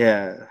style.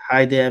 Yeah,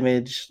 high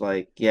damage.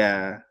 Like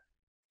yeah,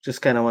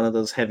 just kind of one of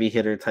those heavy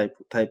hitter type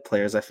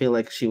players. I feel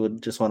like she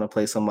would just want to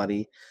play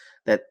somebody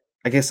that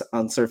I guess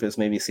on surface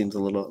maybe seems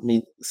a little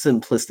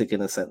simplistic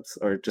in a sense,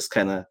 or just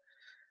kind of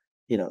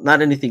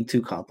not anything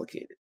too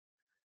complicated.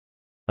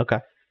 Okay.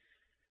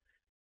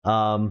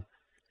 Um,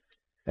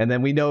 and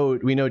then we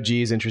know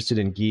G's interested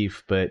in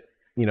Geef, but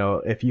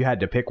if you had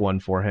to pick one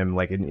for him,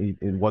 like it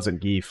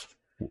wasn't Geef,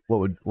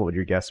 what would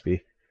your guess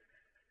be?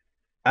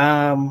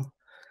 Um,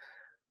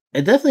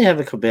 I definitely have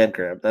a command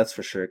grab, that's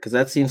for sure, because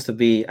that seems to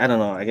be I don't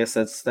know. I guess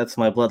that's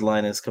my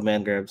bloodline is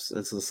command grabs.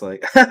 It's just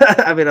like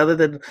I mean, other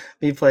than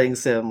me playing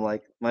Sim,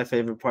 like my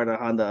favorite part of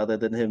Honda, other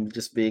than him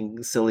just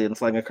being silly and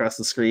flying across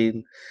the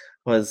screen,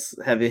 was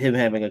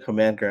having a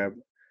command grab.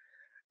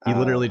 He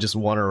literally Um, just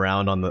won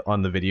around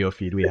on the video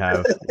feed we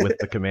have with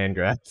the command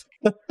grabs.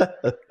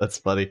 That's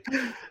funny.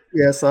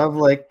 yeah, so I'm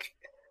like,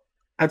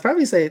 I'd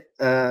probably say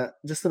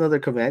just another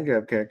command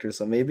grab character.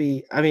 So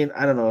maybe I mean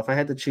I don't know if I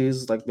had to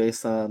choose like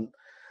based on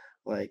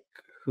like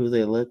who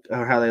they look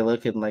or how they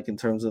look in like in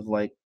terms of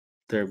like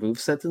their move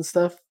sets and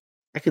stuff.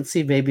 I could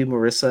see maybe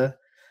Marissa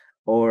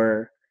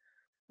or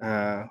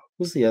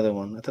Who's the other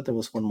one? I thought there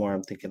was one more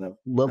I'm thinking of.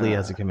 Lily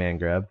has a command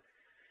grab.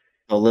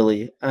 Oh,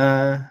 Lily.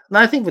 No,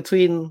 I think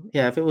between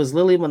if it was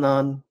Lily,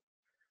 Manon,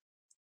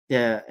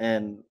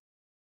 and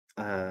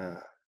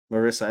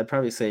Marissa, I'd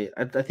probably say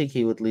I think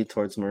he would lead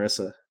towards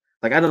Marissa.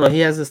 Like, I don't know,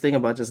 he has this thing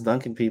about just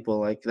dunking people.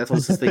 Like, that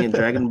was his thing in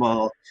Dragon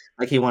Ball.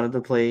 Like, he wanted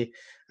to play.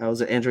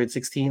 Was it Android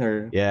 16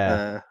 or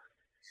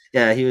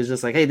he was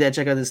just like, hey Dad,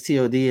 check out this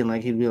TOD, and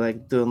like he'd be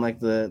like doing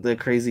like the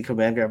crazy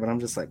command grab, and I'm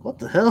just like, what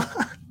the hell?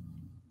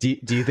 Do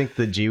you think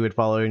the G would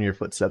follow in your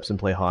footsteps and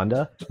play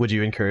Honda? Would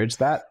you encourage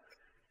that?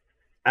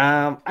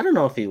 I don't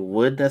know if he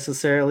would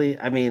necessarily.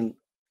 I mean,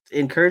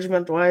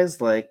 encouragement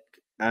wise, like,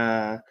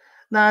 it's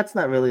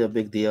not really a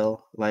big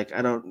deal. Like,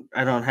 I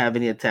don't have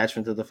any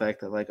attachment to the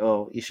fact that like,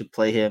 oh, you should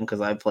play him because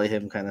I play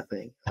him kind of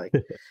thing. Like,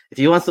 if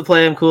he wants to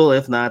play him, cool.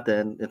 If not,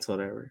 then it's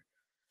whatever.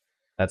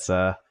 That's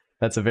a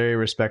very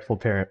respectful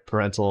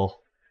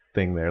parental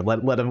thing there.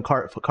 Let him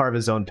carve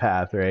his own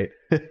path, right?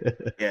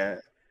 Yeah.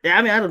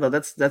 I mean, I don't know.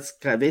 That's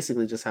kind of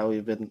basically just how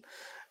we've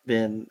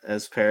been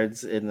as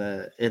parents in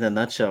a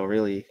nutshell,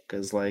 really.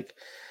 Because like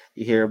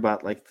you hear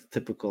about like the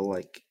typical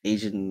like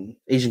Asian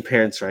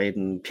parents, right?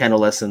 And piano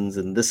lessons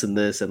and this,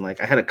 and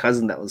like I had a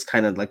cousin that was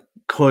kind of like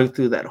going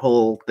through that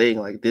whole thing,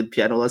 like did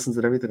piano lessons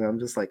and everything. And I'm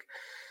just like,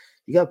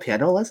 you got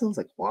piano lessons?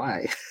 Like,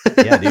 why?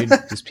 Yeah, dude,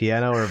 just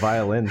piano or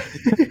violin.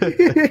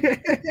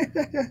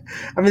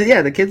 I mean,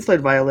 yeah, the kids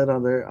played violin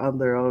on their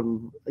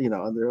own,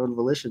 on their own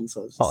volition.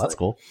 So it's that's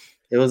cool.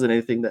 It wasn't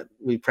anything that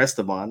we pressed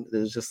them on. It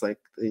was just like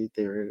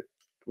we're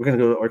gonna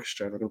go to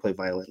orchestra and we're gonna play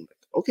violin. Like,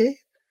 okay.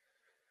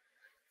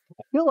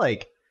 I feel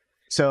like,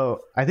 so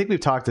I think we've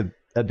talked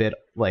a bit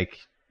like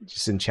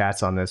just in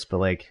chats on this, but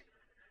like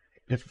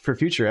for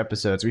future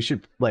episodes, we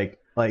should like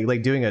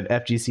doing an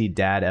FGC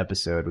dad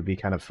episode would be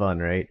kind of fun,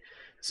 right?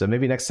 So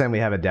maybe next time we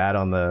have a dad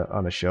on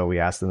the show, we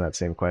ask them that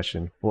same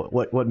question.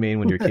 What main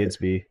would your kids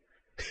be?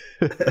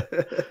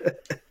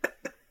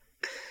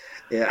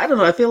 Yeah, I don't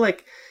know. I feel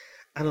like,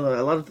 I don't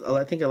know.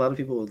 I think a lot of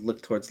people would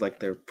look towards like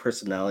their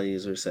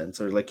personalities or sense,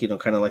 or like,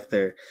 kind of like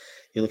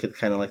you look at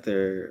kind of like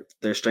their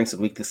strengths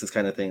and weaknesses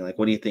kind of thing. Like,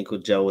 what do you think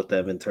would gel with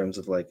them in terms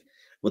of like,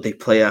 would they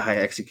play a high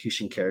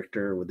execution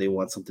character? Would they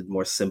want something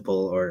more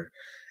simple, or,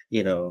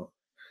 I don't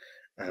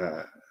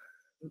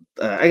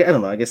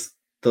know. I guess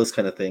those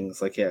kind of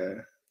things. Like,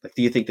 like,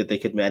 do you think that they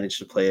could manage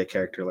to play a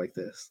character like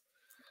this?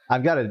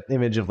 I've got an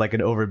image of like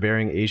an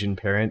overbearing Asian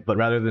parent, but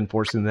rather than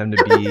forcing them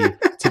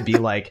to be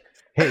like,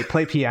 hey,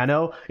 play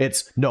piano,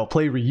 it's no,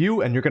 play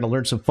Ryu, and you're going to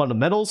learn some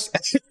fundamentals.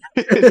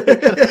 You're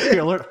going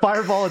to learn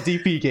Fireball and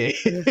DP.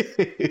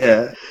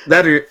 Yeah.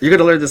 That you're going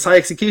to learn this high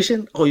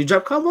execution. Oh, you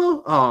drop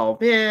combo? Oh,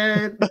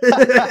 man.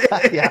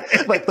 Yeah.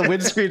 Like the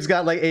windscreen's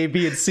got like A,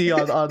 B, and C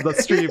on the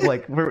stream,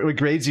 like where it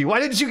grades you. Why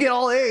didn't you get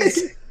all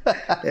A's?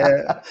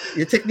 Yeah.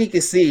 Your technique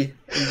is C. You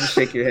just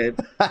shake your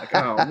head. Like,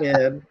 oh,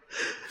 man.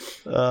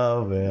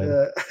 Oh,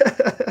 man.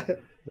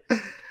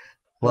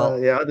 Well,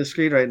 on the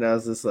screen right now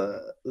is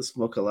this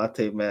mocha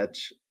latte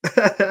match.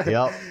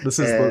 Yep, this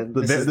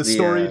is the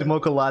storied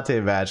mocha latte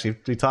match.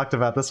 We talked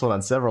about this one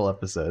on several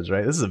episodes,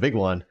 right? This is a big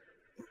one.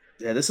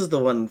 Yeah, this is the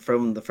one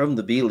from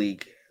the B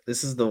League.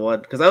 This is the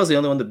one because I was the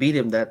only one to beat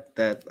him.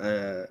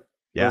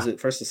 Was it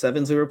first to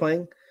sevens we were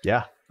playing?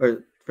 Yeah,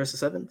 or first to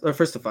sevens or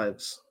first to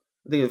fives?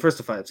 I think it was first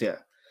to fives. Yeah.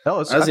 Oh, I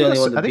was the only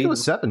one. I think it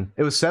was 7.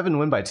 It was 7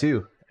 win by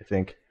 2. I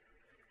think.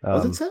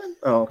 Was it 7?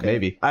 Oh, okay.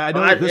 Maybe. I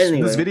know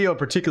this video in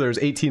particular is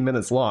 18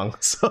 minutes long.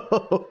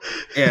 So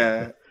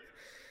yeah,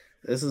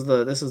 this is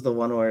the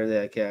one where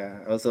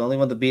I was the only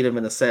one to beat him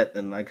in a set,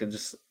 and I could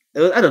just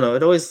I don't know.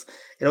 It always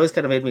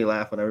kind of made me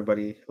laugh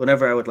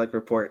whenever I would like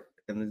report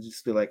and then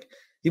just be like,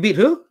 "You beat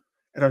who?"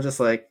 And I'm just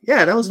like,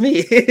 "Yeah, that was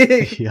me."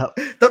 Yep.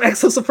 Don't act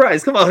so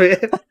surprised. Come on,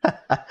 man.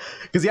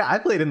 Because I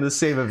played in the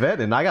same event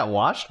and I got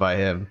washed by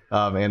him,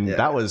 and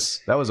that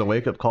was a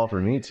wake up call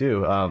for me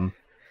too.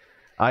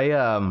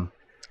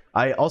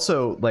 I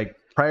also, like,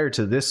 prior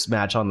to this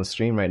match on the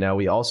stream right now,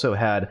 we also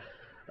had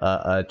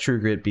a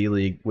True Grit B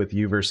League with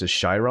you versus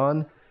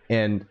Chiron,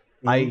 and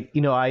I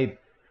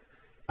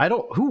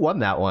don't, who won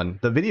that one?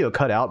 The video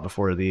cut out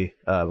before the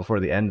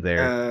end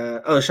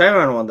there.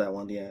 Chiron won that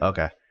one. Yeah.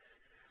 Okay,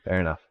 fair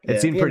enough.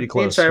 It seemed pretty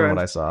close from what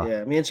I saw.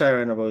 Yeah, me and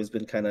Chiron have always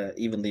been kind of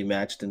evenly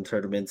matched in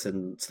tournaments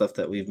and stuff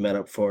that we've met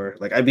up for.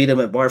 Like, I beat him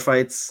at bar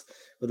fights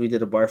when we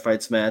did a bar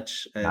fights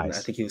match, and nice.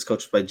 I think he was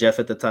coached by Jeff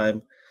at the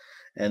time.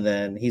 And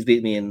then he's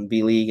beat me in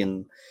B League,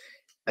 and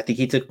I think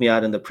he took me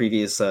out in the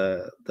previous,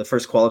 the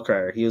first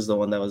qualifier. He was the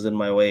one that was in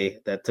my way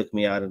that took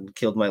me out and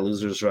killed my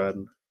losers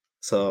run.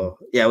 So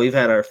yeah, we've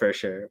had our fair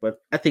share,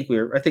 but I think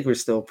we're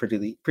still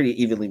pretty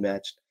evenly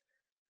matched.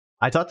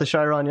 I talked to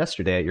Chiron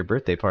yesterday at your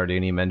birthday party,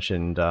 and he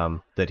mentioned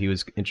that he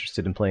was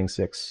interested in playing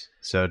 6.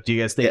 So do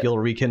you guys think you'll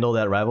rekindle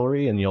that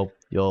rivalry and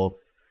you'll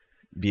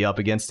be up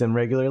against him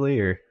regularly,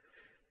 or?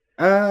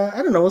 I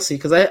don't know. We'll see.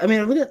 Because I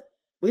mean,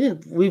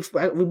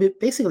 we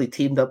basically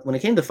teamed up when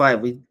it came to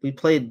 5. We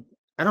played.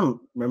 I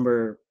don't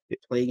remember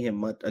playing him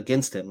much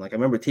against him. Like, I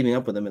remember teaming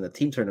up with him in a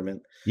team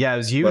tournament. Yeah, it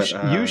was you,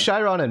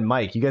 Chiron, and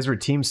Mike. You guys were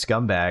Team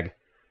Scumbag.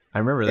 I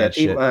remember that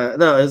shit.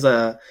 No, it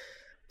was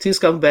Two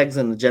Scumbags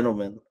and a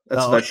Gentleman.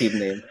 That's Oh. our team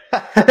name.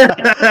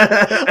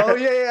 Oh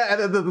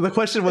yeah. And the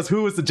question was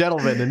who was the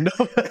gentleman, and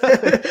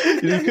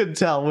you couldn't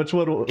tell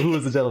who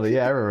was the gentleman.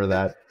 Yeah, I remember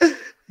that.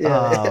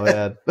 Yeah. Oh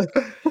man.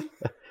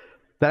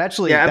 That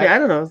actually, Yeah, I mean, I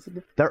don't know.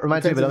 That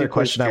reminds me of Depends if another you play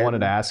question I wanted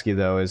to ask you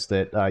though. Is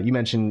that you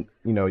mentioned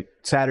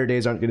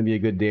Saturdays aren't going to be a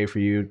good day for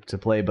you to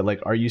play, but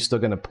like, are you still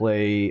going to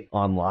play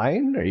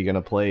online? Are you going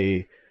to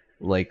play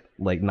like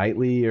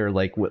nightly, or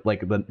like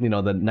the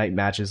the night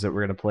matches that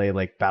we're going to play,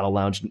 like Battle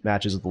Lounge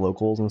matches with the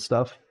locals and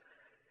stuff?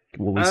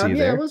 Will we see you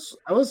there?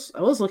 I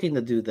was looking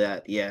to do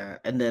that. Yeah,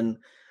 and then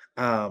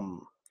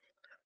um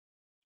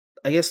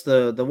I guess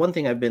the one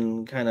thing I've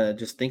been kind of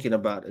just thinking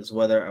about is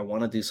whether I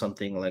want to do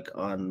something like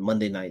on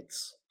Monday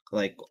nights.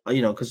 Like,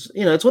 because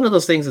it's one of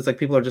those things. It's like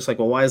people are just like,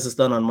 well, why is this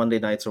done on Monday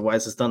nights, or why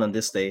is this done on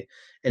this day?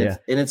 And Yeah.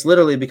 it's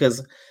literally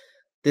because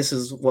this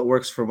is what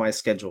works for my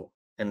schedule.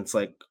 And it's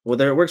like,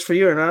 whether it works for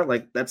you or not,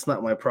 like that's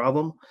not my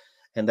problem.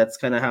 And that's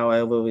kind of how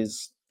I've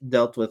always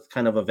dealt with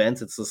kind of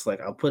events. It's just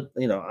like I'll put,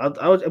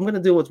 I'm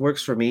gonna do what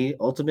works for me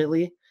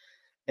ultimately.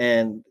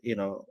 And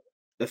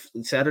if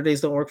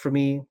Saturdays don't work for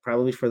me,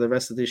 probably for the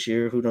rest of this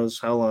year, who knows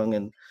how long.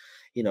 And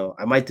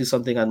I might do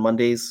something on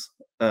Mondays,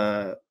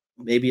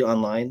 maybe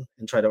online,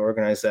 and try to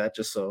organize that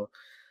just so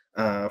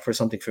for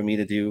something for me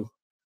to do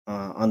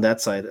on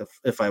that side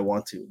if I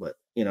want to. But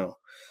I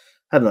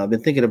don't know. I've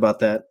been thinking about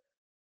that.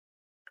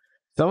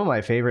 Some of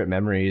my favorite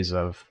memories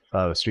of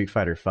Street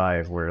Fighter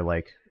V were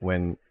like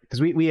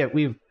because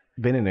we've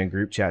been in a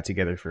group chat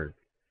together for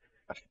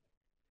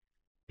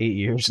 8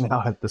 years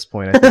now at this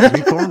point. I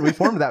think we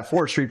formed that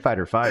for Street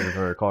Fighter V, if I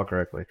recall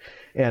correctly,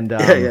 and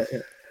Yeah.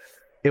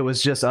 it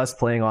was just us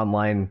playing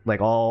online, like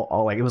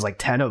all like it was like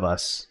 10 of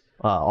us,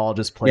 all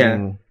just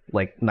playing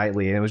like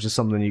nightly, and it was just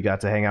something you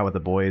got to hang out with the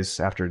boys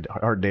after a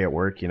hard day at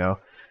work,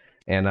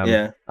 And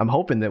I'm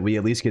hoping that we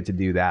at least get to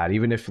do that,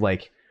 even if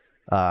like,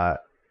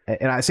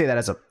 and I say that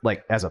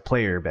as a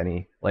player,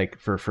 Benny, like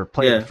for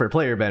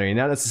player Benny,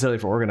 not necessarily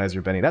for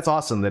organizer Benny. That's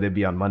awesome that it'd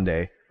be on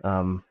Monday.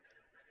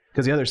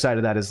 Because the other side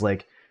of that is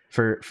like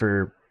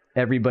for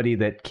everybody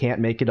that can't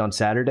make it on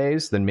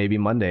Saturdays, then maybe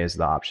Monday is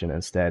the option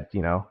instead,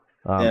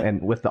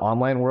 And with the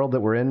online world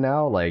that we're in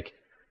now, like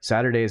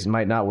Saturdays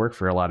might not work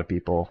for a lot of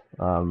people.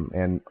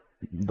 And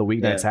the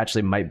weeknights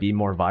actually might be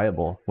more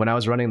viable. When I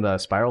was running the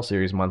Spiral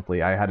series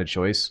monthly, I had a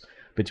choice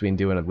between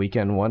doing a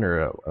weekend one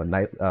or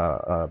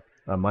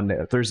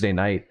a Thursday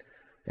night.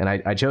 And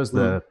I chose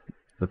the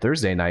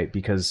Thursday night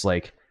because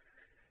like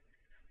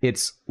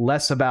it's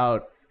less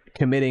about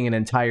committing an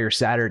entire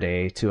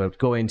Saturday to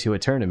going to a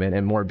tournament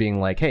and more being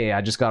like, hey, I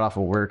just got off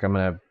of work, I'm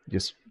gonna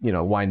just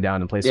wind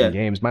down and play some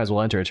games, might as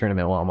well enter a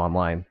tournament while I'm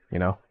online.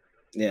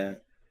 Yeah.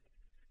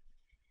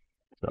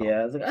 So.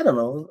 Yeah, I don't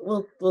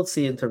know, we'll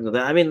see in terms of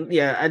that. I mean,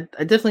 I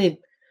definitely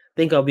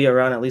think I'll be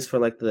around at least for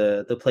like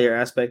the player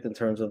aspect in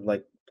terms of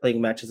like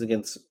playing matches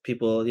against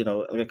people.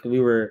 Like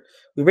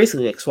we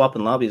basically like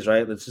swapping lobbies,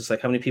 right? It's just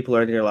like how many people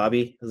are in your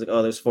lobby. It's like,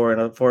 oh, there's four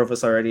of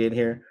us already in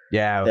here.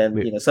 Yeah,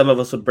 then some of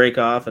us would break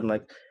off and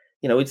like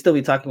we'd still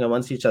be talking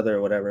amongst each other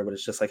or whatever, but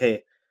it's just like,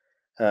 hey,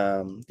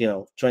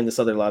 join this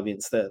other lobby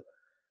instead.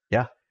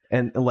 Yeah.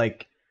 And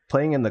like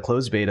playing in the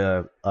closed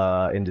beta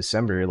in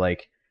December,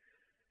 like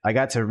I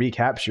got to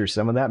recapture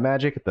some of that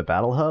magic at the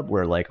Battle Hub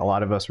where like a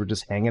lot of us were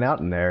just hanging out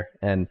in there.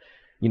 And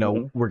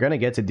we're gonna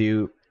get to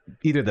do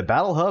either the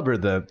Battle Hub or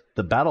the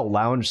Battle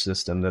Lounge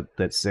system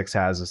that Six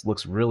has. This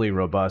looks really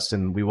robust,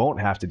 and we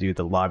won't have to do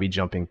the lobby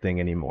jumping thing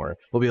anymore.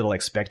 We'll be able to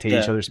like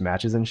spectate each other's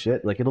matches and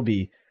shit. Like it'll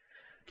be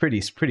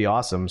pretty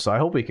awesome. So I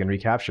hope we can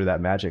recapture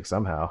that magic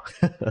somehow.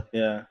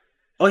 Yeah.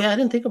 Oh yeah, I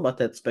didn't think about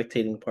that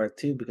spectating part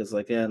too, because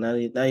like now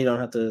you don't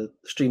have to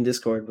stream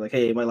Discord. Like,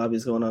 hey, my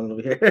lobby's going on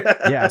over here.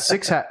 Yeah,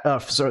 Street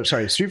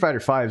Fighter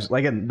V's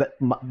like again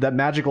that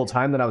magical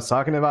time that I was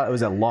talking about. It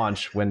was at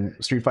launch when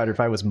Street Fighter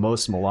V was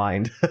most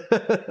maligned.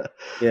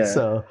 Yeah.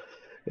 So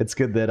it's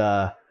good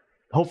that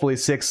hopefully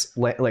Six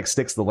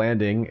sticks the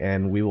landing,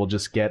 and we will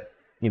just get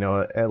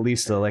at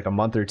least like a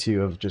month or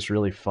two of just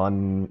really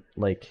fun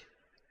like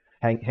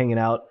hanging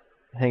out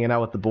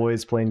with the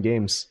boys playing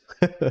games.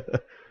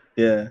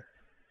 Yeah.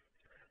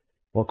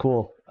 Well,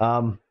 cool.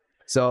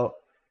 So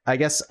I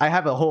guess I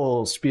have a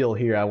whole spiel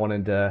here I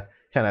wanted to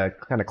kind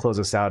of close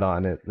us out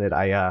on it. That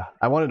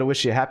I wanted to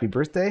wish you a happy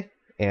birthday,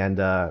 and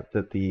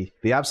that the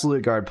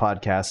Absolute Guard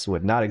podcast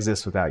would not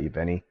exist without you,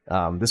 Benny.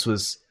 This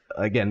was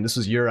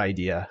your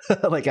idea,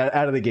 like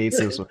out of the gates.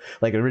 It was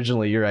like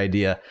originally your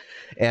idea,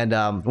 and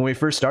when we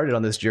first started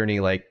on this journey,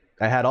 like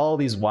I had all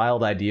these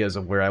wild ideas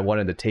of where I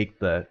wanted to take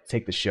the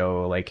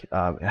show, like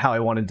how I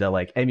wanted to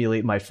like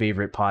emulate my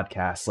favorite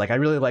podcasts. Like I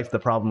really liked the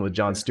Problem with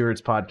Jon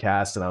Stewart's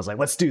podcast, and I was like,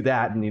 let's do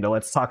that, and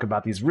let's talk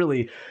about these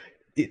really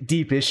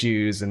deep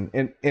issues.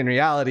 And in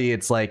reality,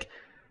 it's like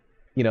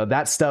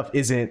that stuff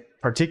isn't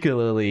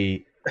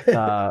particularly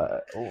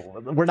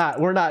we're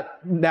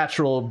not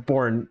natural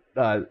born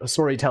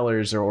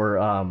storytellers or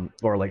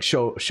like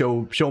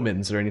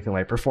showmans or anything,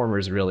 like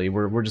performers. Really,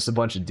 we're just a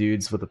bunch of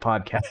dudes with a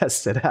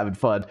podcast and having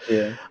fun.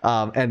 Yeah.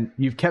 And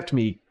you've kept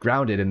me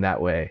grounded in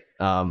that way.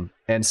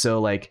 And so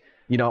like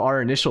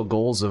our initial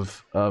goals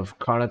of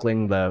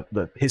chronicling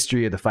the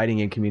history of the fighting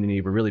game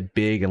community were really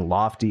big and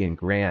lofty and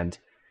grand.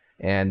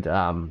 And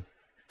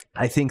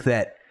I think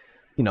that,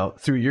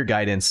 through your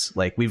guidance,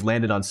 like we've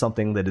landed on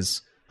something that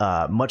is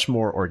much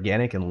more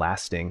organic and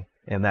lasting.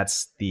 And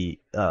that's the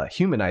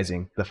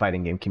humanizing the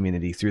fighting game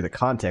community through the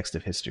context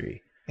of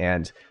history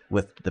and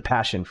with the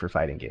passion for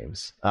fighting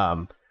games.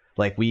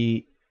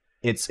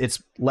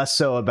 It's less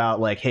so about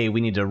like, hey,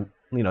 we need to,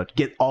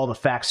 get all the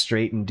facts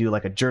straight and do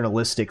like a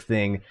journalistic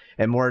thing,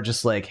 and more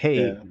just like,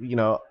 hey,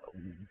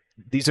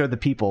 these are the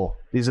people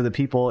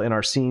in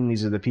our scene.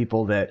 These are the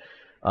people that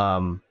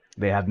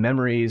they have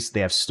memories,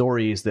 they have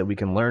stories that we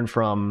can learn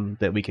from,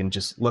 that we can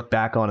just look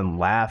back on and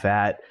laugh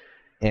at.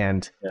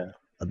 And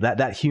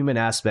that human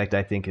aspect,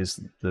 I think, is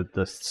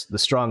the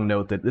strong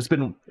note that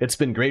it's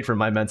been great for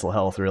my mental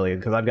health, really,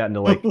 because I've gotten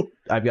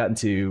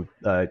to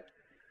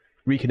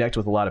reconnect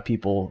with a lot of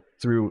people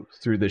through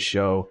this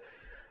show.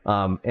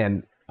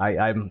 And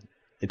I'm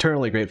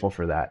eternally grateful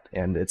for that.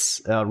 And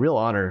it's a real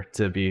honor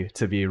to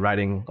be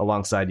riding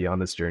alongside you on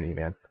this journey,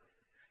 man.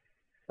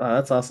 Oh,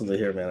 that's awesome to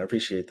hear, man. I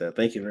appreciate that.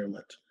 Thank you very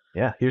much.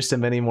 Yeah. Here's to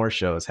many more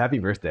shows. Happy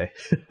birthday.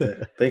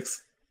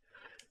 Thanks.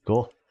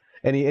 Cool.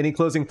 Any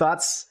closing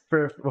thoughts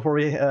before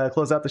we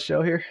close out the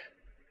show here?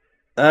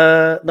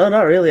 No,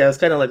 not really. I was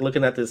kind of like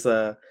looking at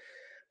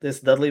this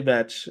Dudley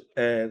match,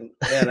 and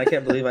man, I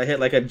can't believe I hit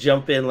like a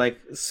jump in like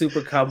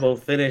super combo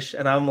finish,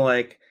 and I'm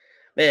like,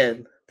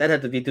 man, that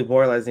had to be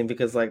demoralizing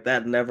because like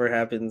that never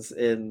happens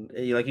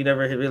you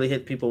never really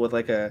hit people with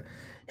like a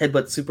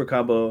headbutt super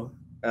combo.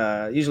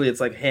 Usually it's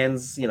like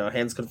hands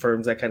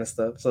confirms, that kind of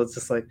stuff. So it's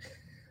just like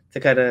to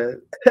kind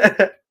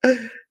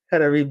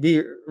of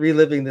be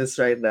reliving this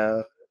right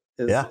now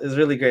is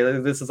really great.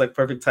 Like, this is like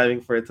perfect timing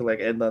for it to like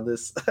end on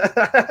this.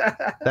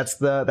 That's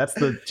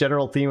the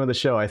general theme of the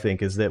show, I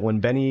think, is that when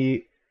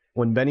Benny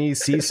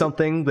sees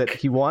something that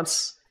he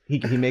wants, he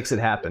makes it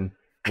happen.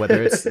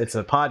 Whether it's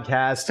a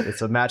podcast,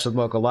 it's a match with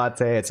Mocha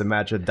Latte, it's a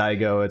match with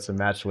Daigo, it's a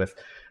match with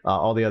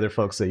all the other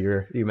folks that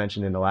you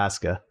mentioned in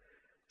Alaska.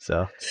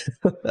 So,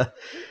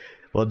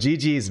 well,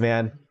 GG's,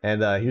 man,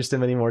 and here's to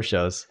many more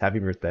shows. Happy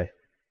birthday!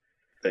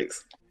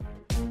 Thanks.